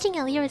was watching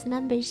Alira's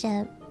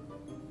membership.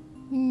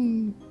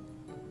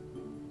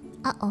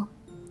 Uh-oh.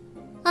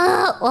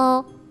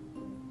 Uh-oh.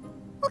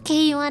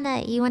 Okay, you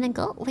wanna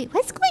go? Wait,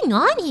 what's going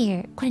on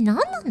here? これ何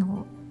なの?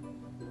 No.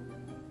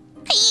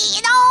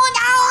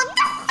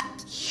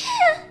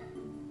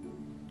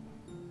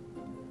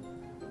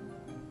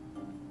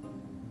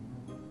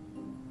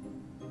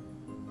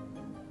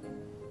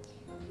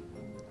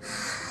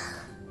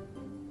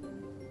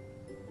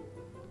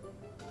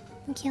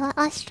 Okay, well,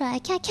 Astra, I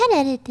can't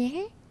edit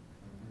there.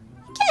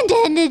 I can't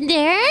edit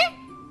there.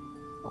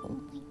 Oh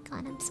my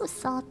god, I'm so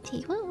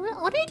salty.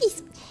 What are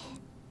these?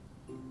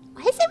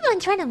 Why is everyone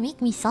trying to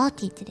make me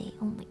salty today?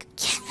 Oh my god.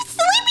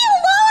 Leave me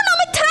alone!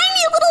 I'm a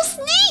tiny little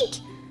snake!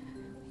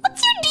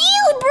 What's your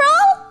deal, bro?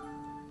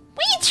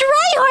 Why are you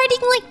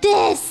tryharding like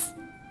this?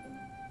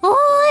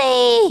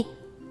 Oi!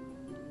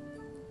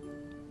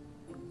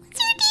 What's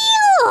your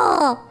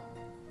deal?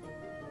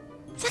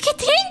 避け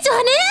てんじ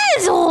ゃね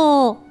え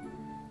ぞ!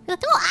 Just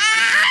the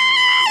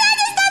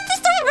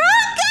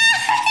wrong guy!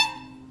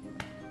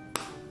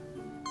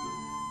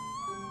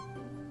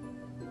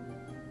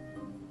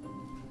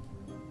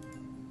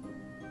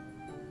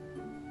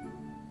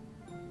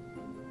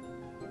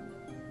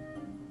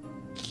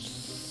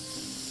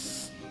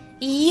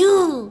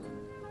 You!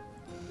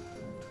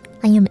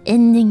 I am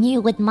ending you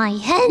with my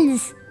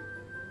hands!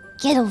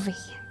 Get over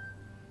here.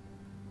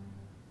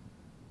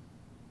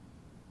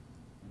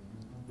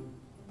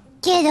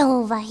 Get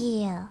over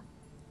here.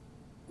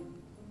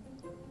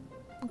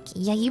 Okay,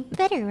 yeah, you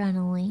better run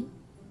away.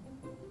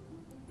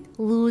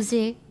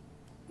 Loser.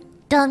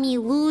 Dummy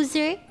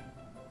loser.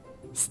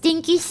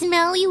 Stinky,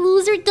 smelly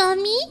loser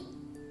dummy.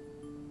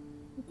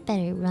 You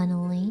better run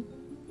away.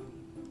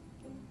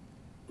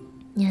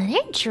 Yeah,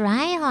 they're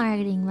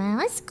tryharding, man.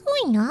 What's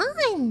going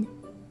on?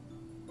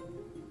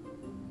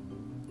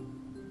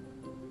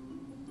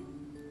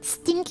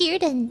 Stinkier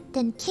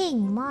than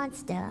King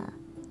Monster.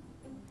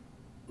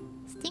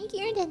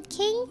 Stinkier than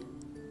King?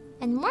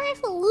 And more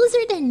of a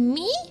loser than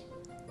me?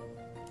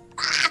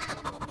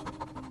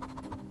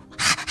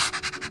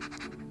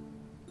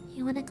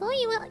 You wanna go?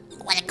 You wanna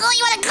go?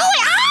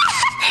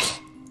 Ah!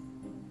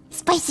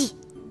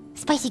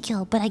 Spicy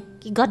kill, but I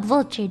got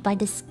vultured by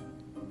this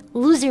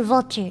loser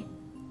vulture.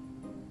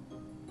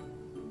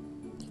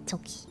 It's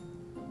okay.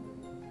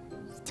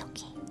 It's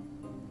okay.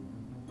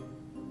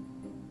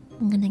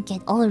 I'm gonna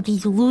get all of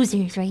these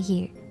losers right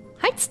here.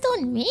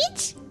 Hearthstone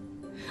Mage?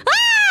 Ah!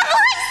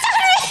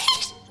 Hearthstone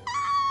Mage!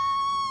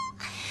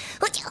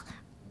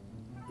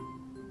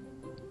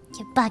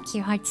 Get back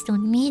here,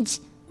 Hearthstone Mage.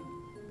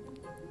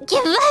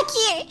 Get back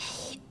here!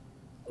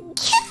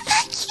 Get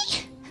back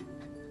here!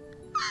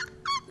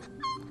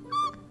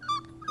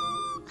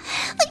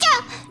 Look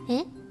out!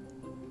 Eh?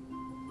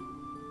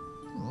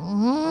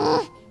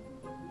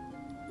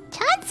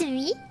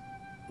 Tatsumi?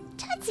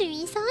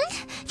 Tatsumi-san?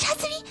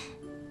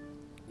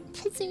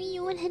 Tatsumi,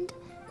 you wouldn't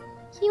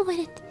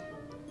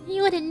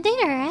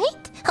dare,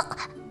 right?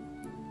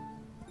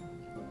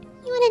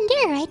 You wouldn't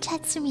dare, right,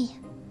 Tatsumi?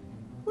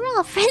 We're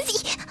all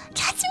friends.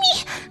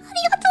 Tatsumi!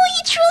 Arigato,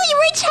 you truly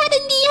were Chad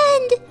in the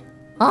end!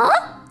 Huh?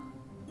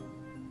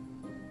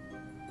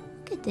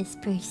 Look at this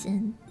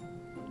person.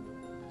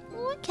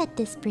 Look at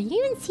this person.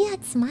 You even see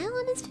that smile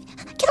on his face?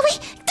 Get away!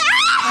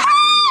 Ah!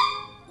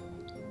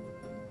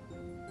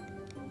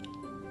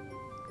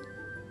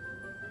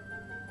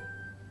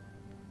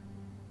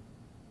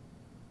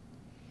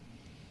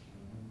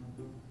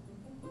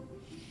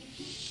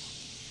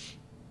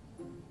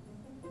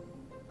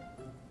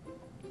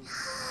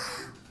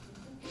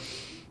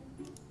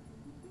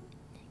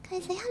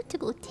 Guys, I have to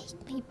go take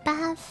my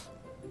bath.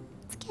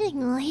 It's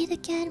getting late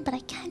again, but I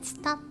can't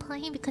stop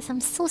playing because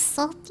I'm so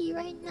salty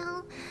right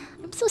now.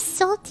 I'm so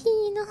salty,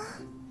 you know.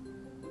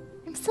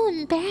 I'm so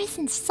embarrassed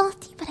and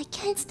salty, but I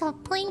can't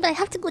stop playing. But I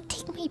have to go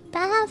take my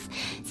bath.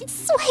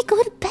 So I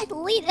go to bed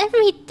late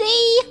every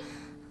day.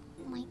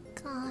 Oh my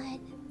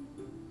god.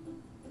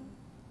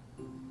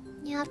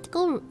 Yeah, I have to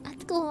go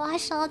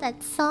wash all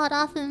that salt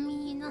off of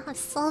me. You know how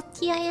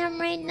salty I am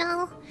right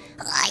now.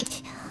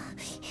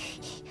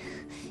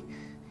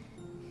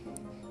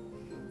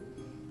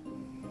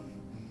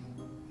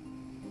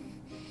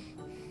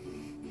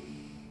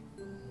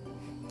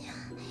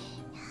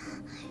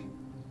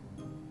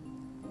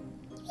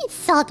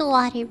 Salt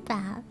water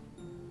bath.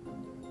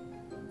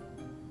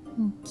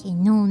 Okay,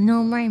 no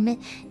more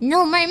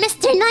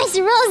Mr. Nice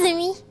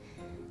Rosemi.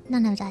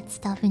 None of that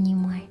stuff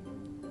anymore.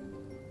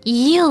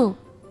 You!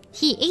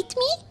 He ate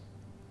me?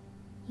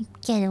 You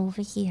get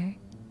over here.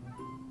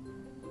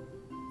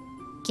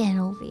 Get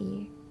over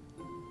here.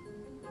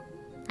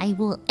 I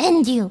will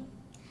end you.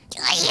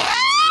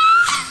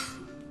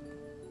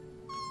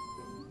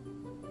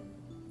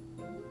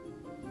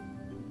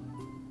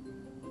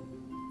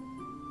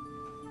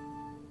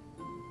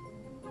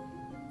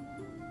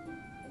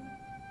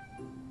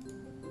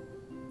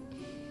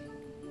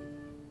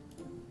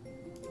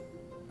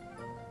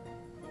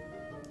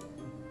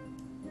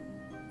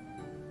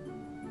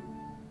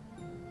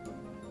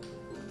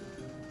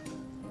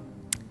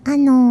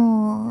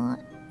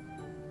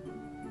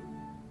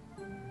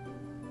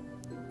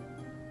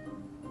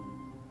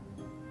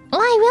 Well,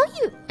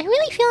 I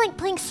really feel like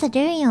playing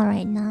Sidereal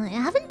right now. I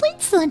haven't played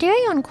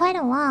Sidereal in quite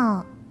a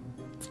while.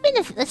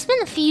 It's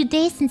been a few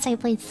days since I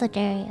played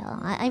Sidereal.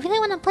 I really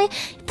want to play,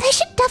 but I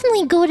should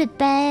definitely go to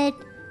bed.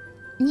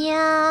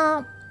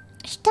 Yeah,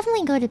 I should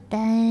definitely go to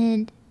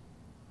bed.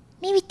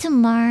 Maybe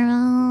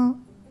tomorrow.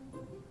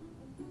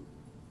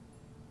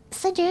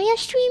 Sidereal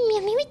stream?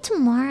 Yeah, maybe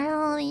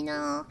tomorrow, you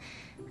know.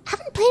 I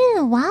haven't played in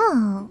a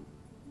while.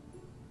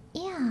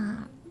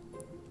 Yeah.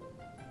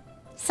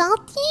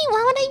 Salty?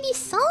 Why would I be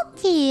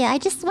salty? I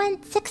just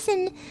went 6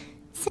 and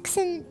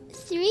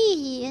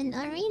 3 in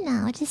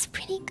arena, which is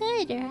pretty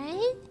good,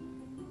 right?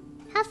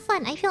 Have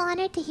fun. I feel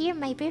honored to hear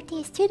my birthday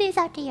is 2 days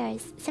after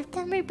yours.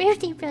 September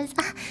birthday bros.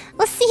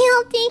 We'll see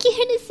you. Thank you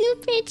for the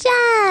super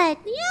chat.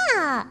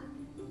 Yeah.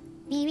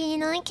 Maybe, you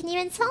know, I can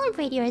even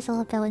celebrate yours a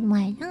little bit with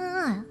mine.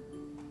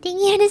 Thank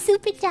you for the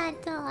super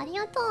chat.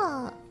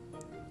 Arigato.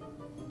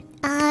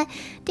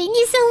 Thank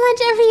you so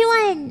much,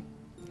 everyone,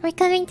 for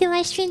coming to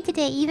my stream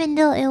today, even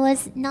though it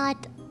was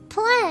not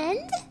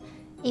planned.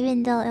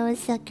 Even though it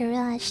was a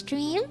gorilla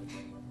stream.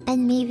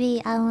 And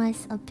maybe I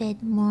was a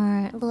bit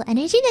more low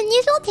energy than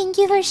usual. Thank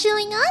you for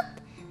showing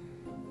up.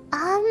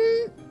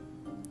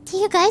 Do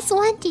you guys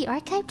want the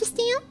archive to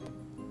stay up?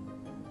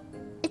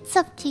 It's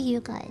up to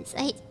you guys.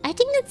 I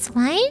think that's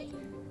fine.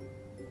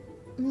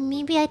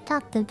 Maybe I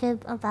talked a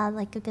bit about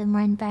like a bit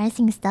more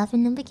embarrassing stuff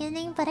in the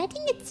beginning, but I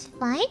think it's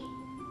fine.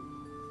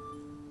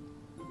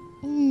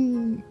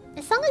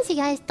 As long as you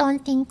guys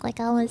don't think like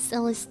I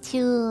was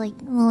too like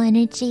low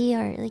energy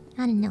or like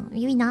I don't know,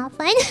 maybe not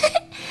fun.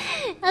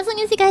 As long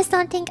as you guys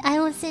don't think I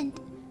wasn't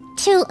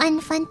too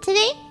unfun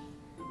today.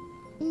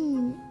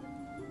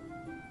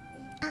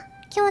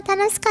 今日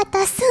楽しかっ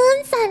た。スー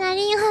ンさんあ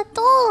りが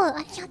とう。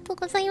ありがとう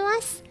ござい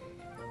ます。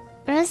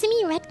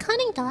Rosemi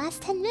retconning the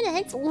last 10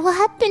 minutes? What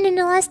happened in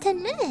the last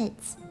 10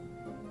 minutes?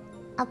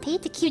 I'll pay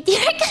to keep the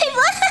archive.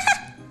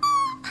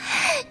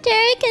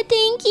 Jerica,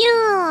 thank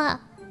you.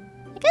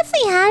 I guess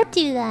I have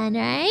to then,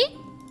 right?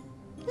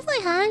 I guess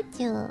I have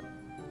to.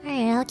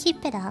 Alright, I'll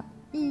keep it up.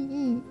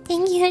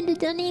 Thank you for the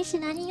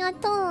donation. ありが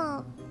と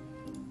う.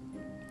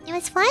 It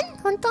was fun?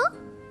 本当?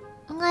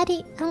 I'm glad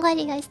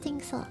you guys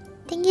think so.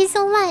 Thank you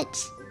so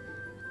much.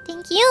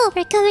 Thank you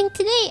for coming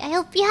today. I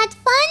hope you had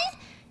fun.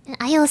 And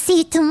I will see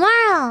you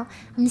tomorrow.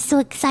 I'm so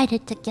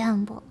excited to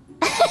gamble.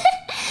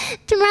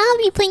 Tomorrow I'll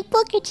be playing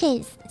Poker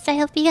Chase. So I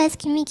hope you guys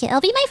can make it.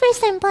 It'll be my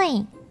first time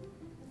playing.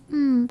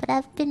 But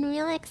I've been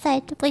really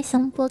excited to play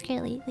some poker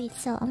lately.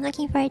 So I'm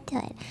looking forward to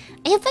it.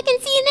 I hope I can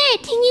see you there.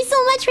 Thank you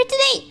so much for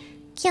today.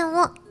 今日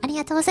もあり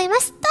がとうございま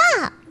し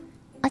た。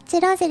おつ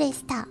ろぜで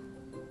した。あ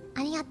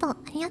りがとう。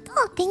Thank you, thank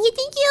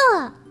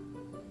you.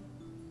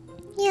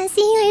 Yeah,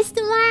 see you guys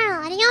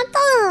tomorrow. ありがと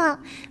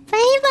う。バ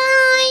イバ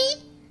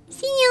イ。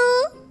See you.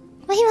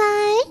 バイバ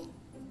イ。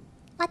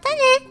またね。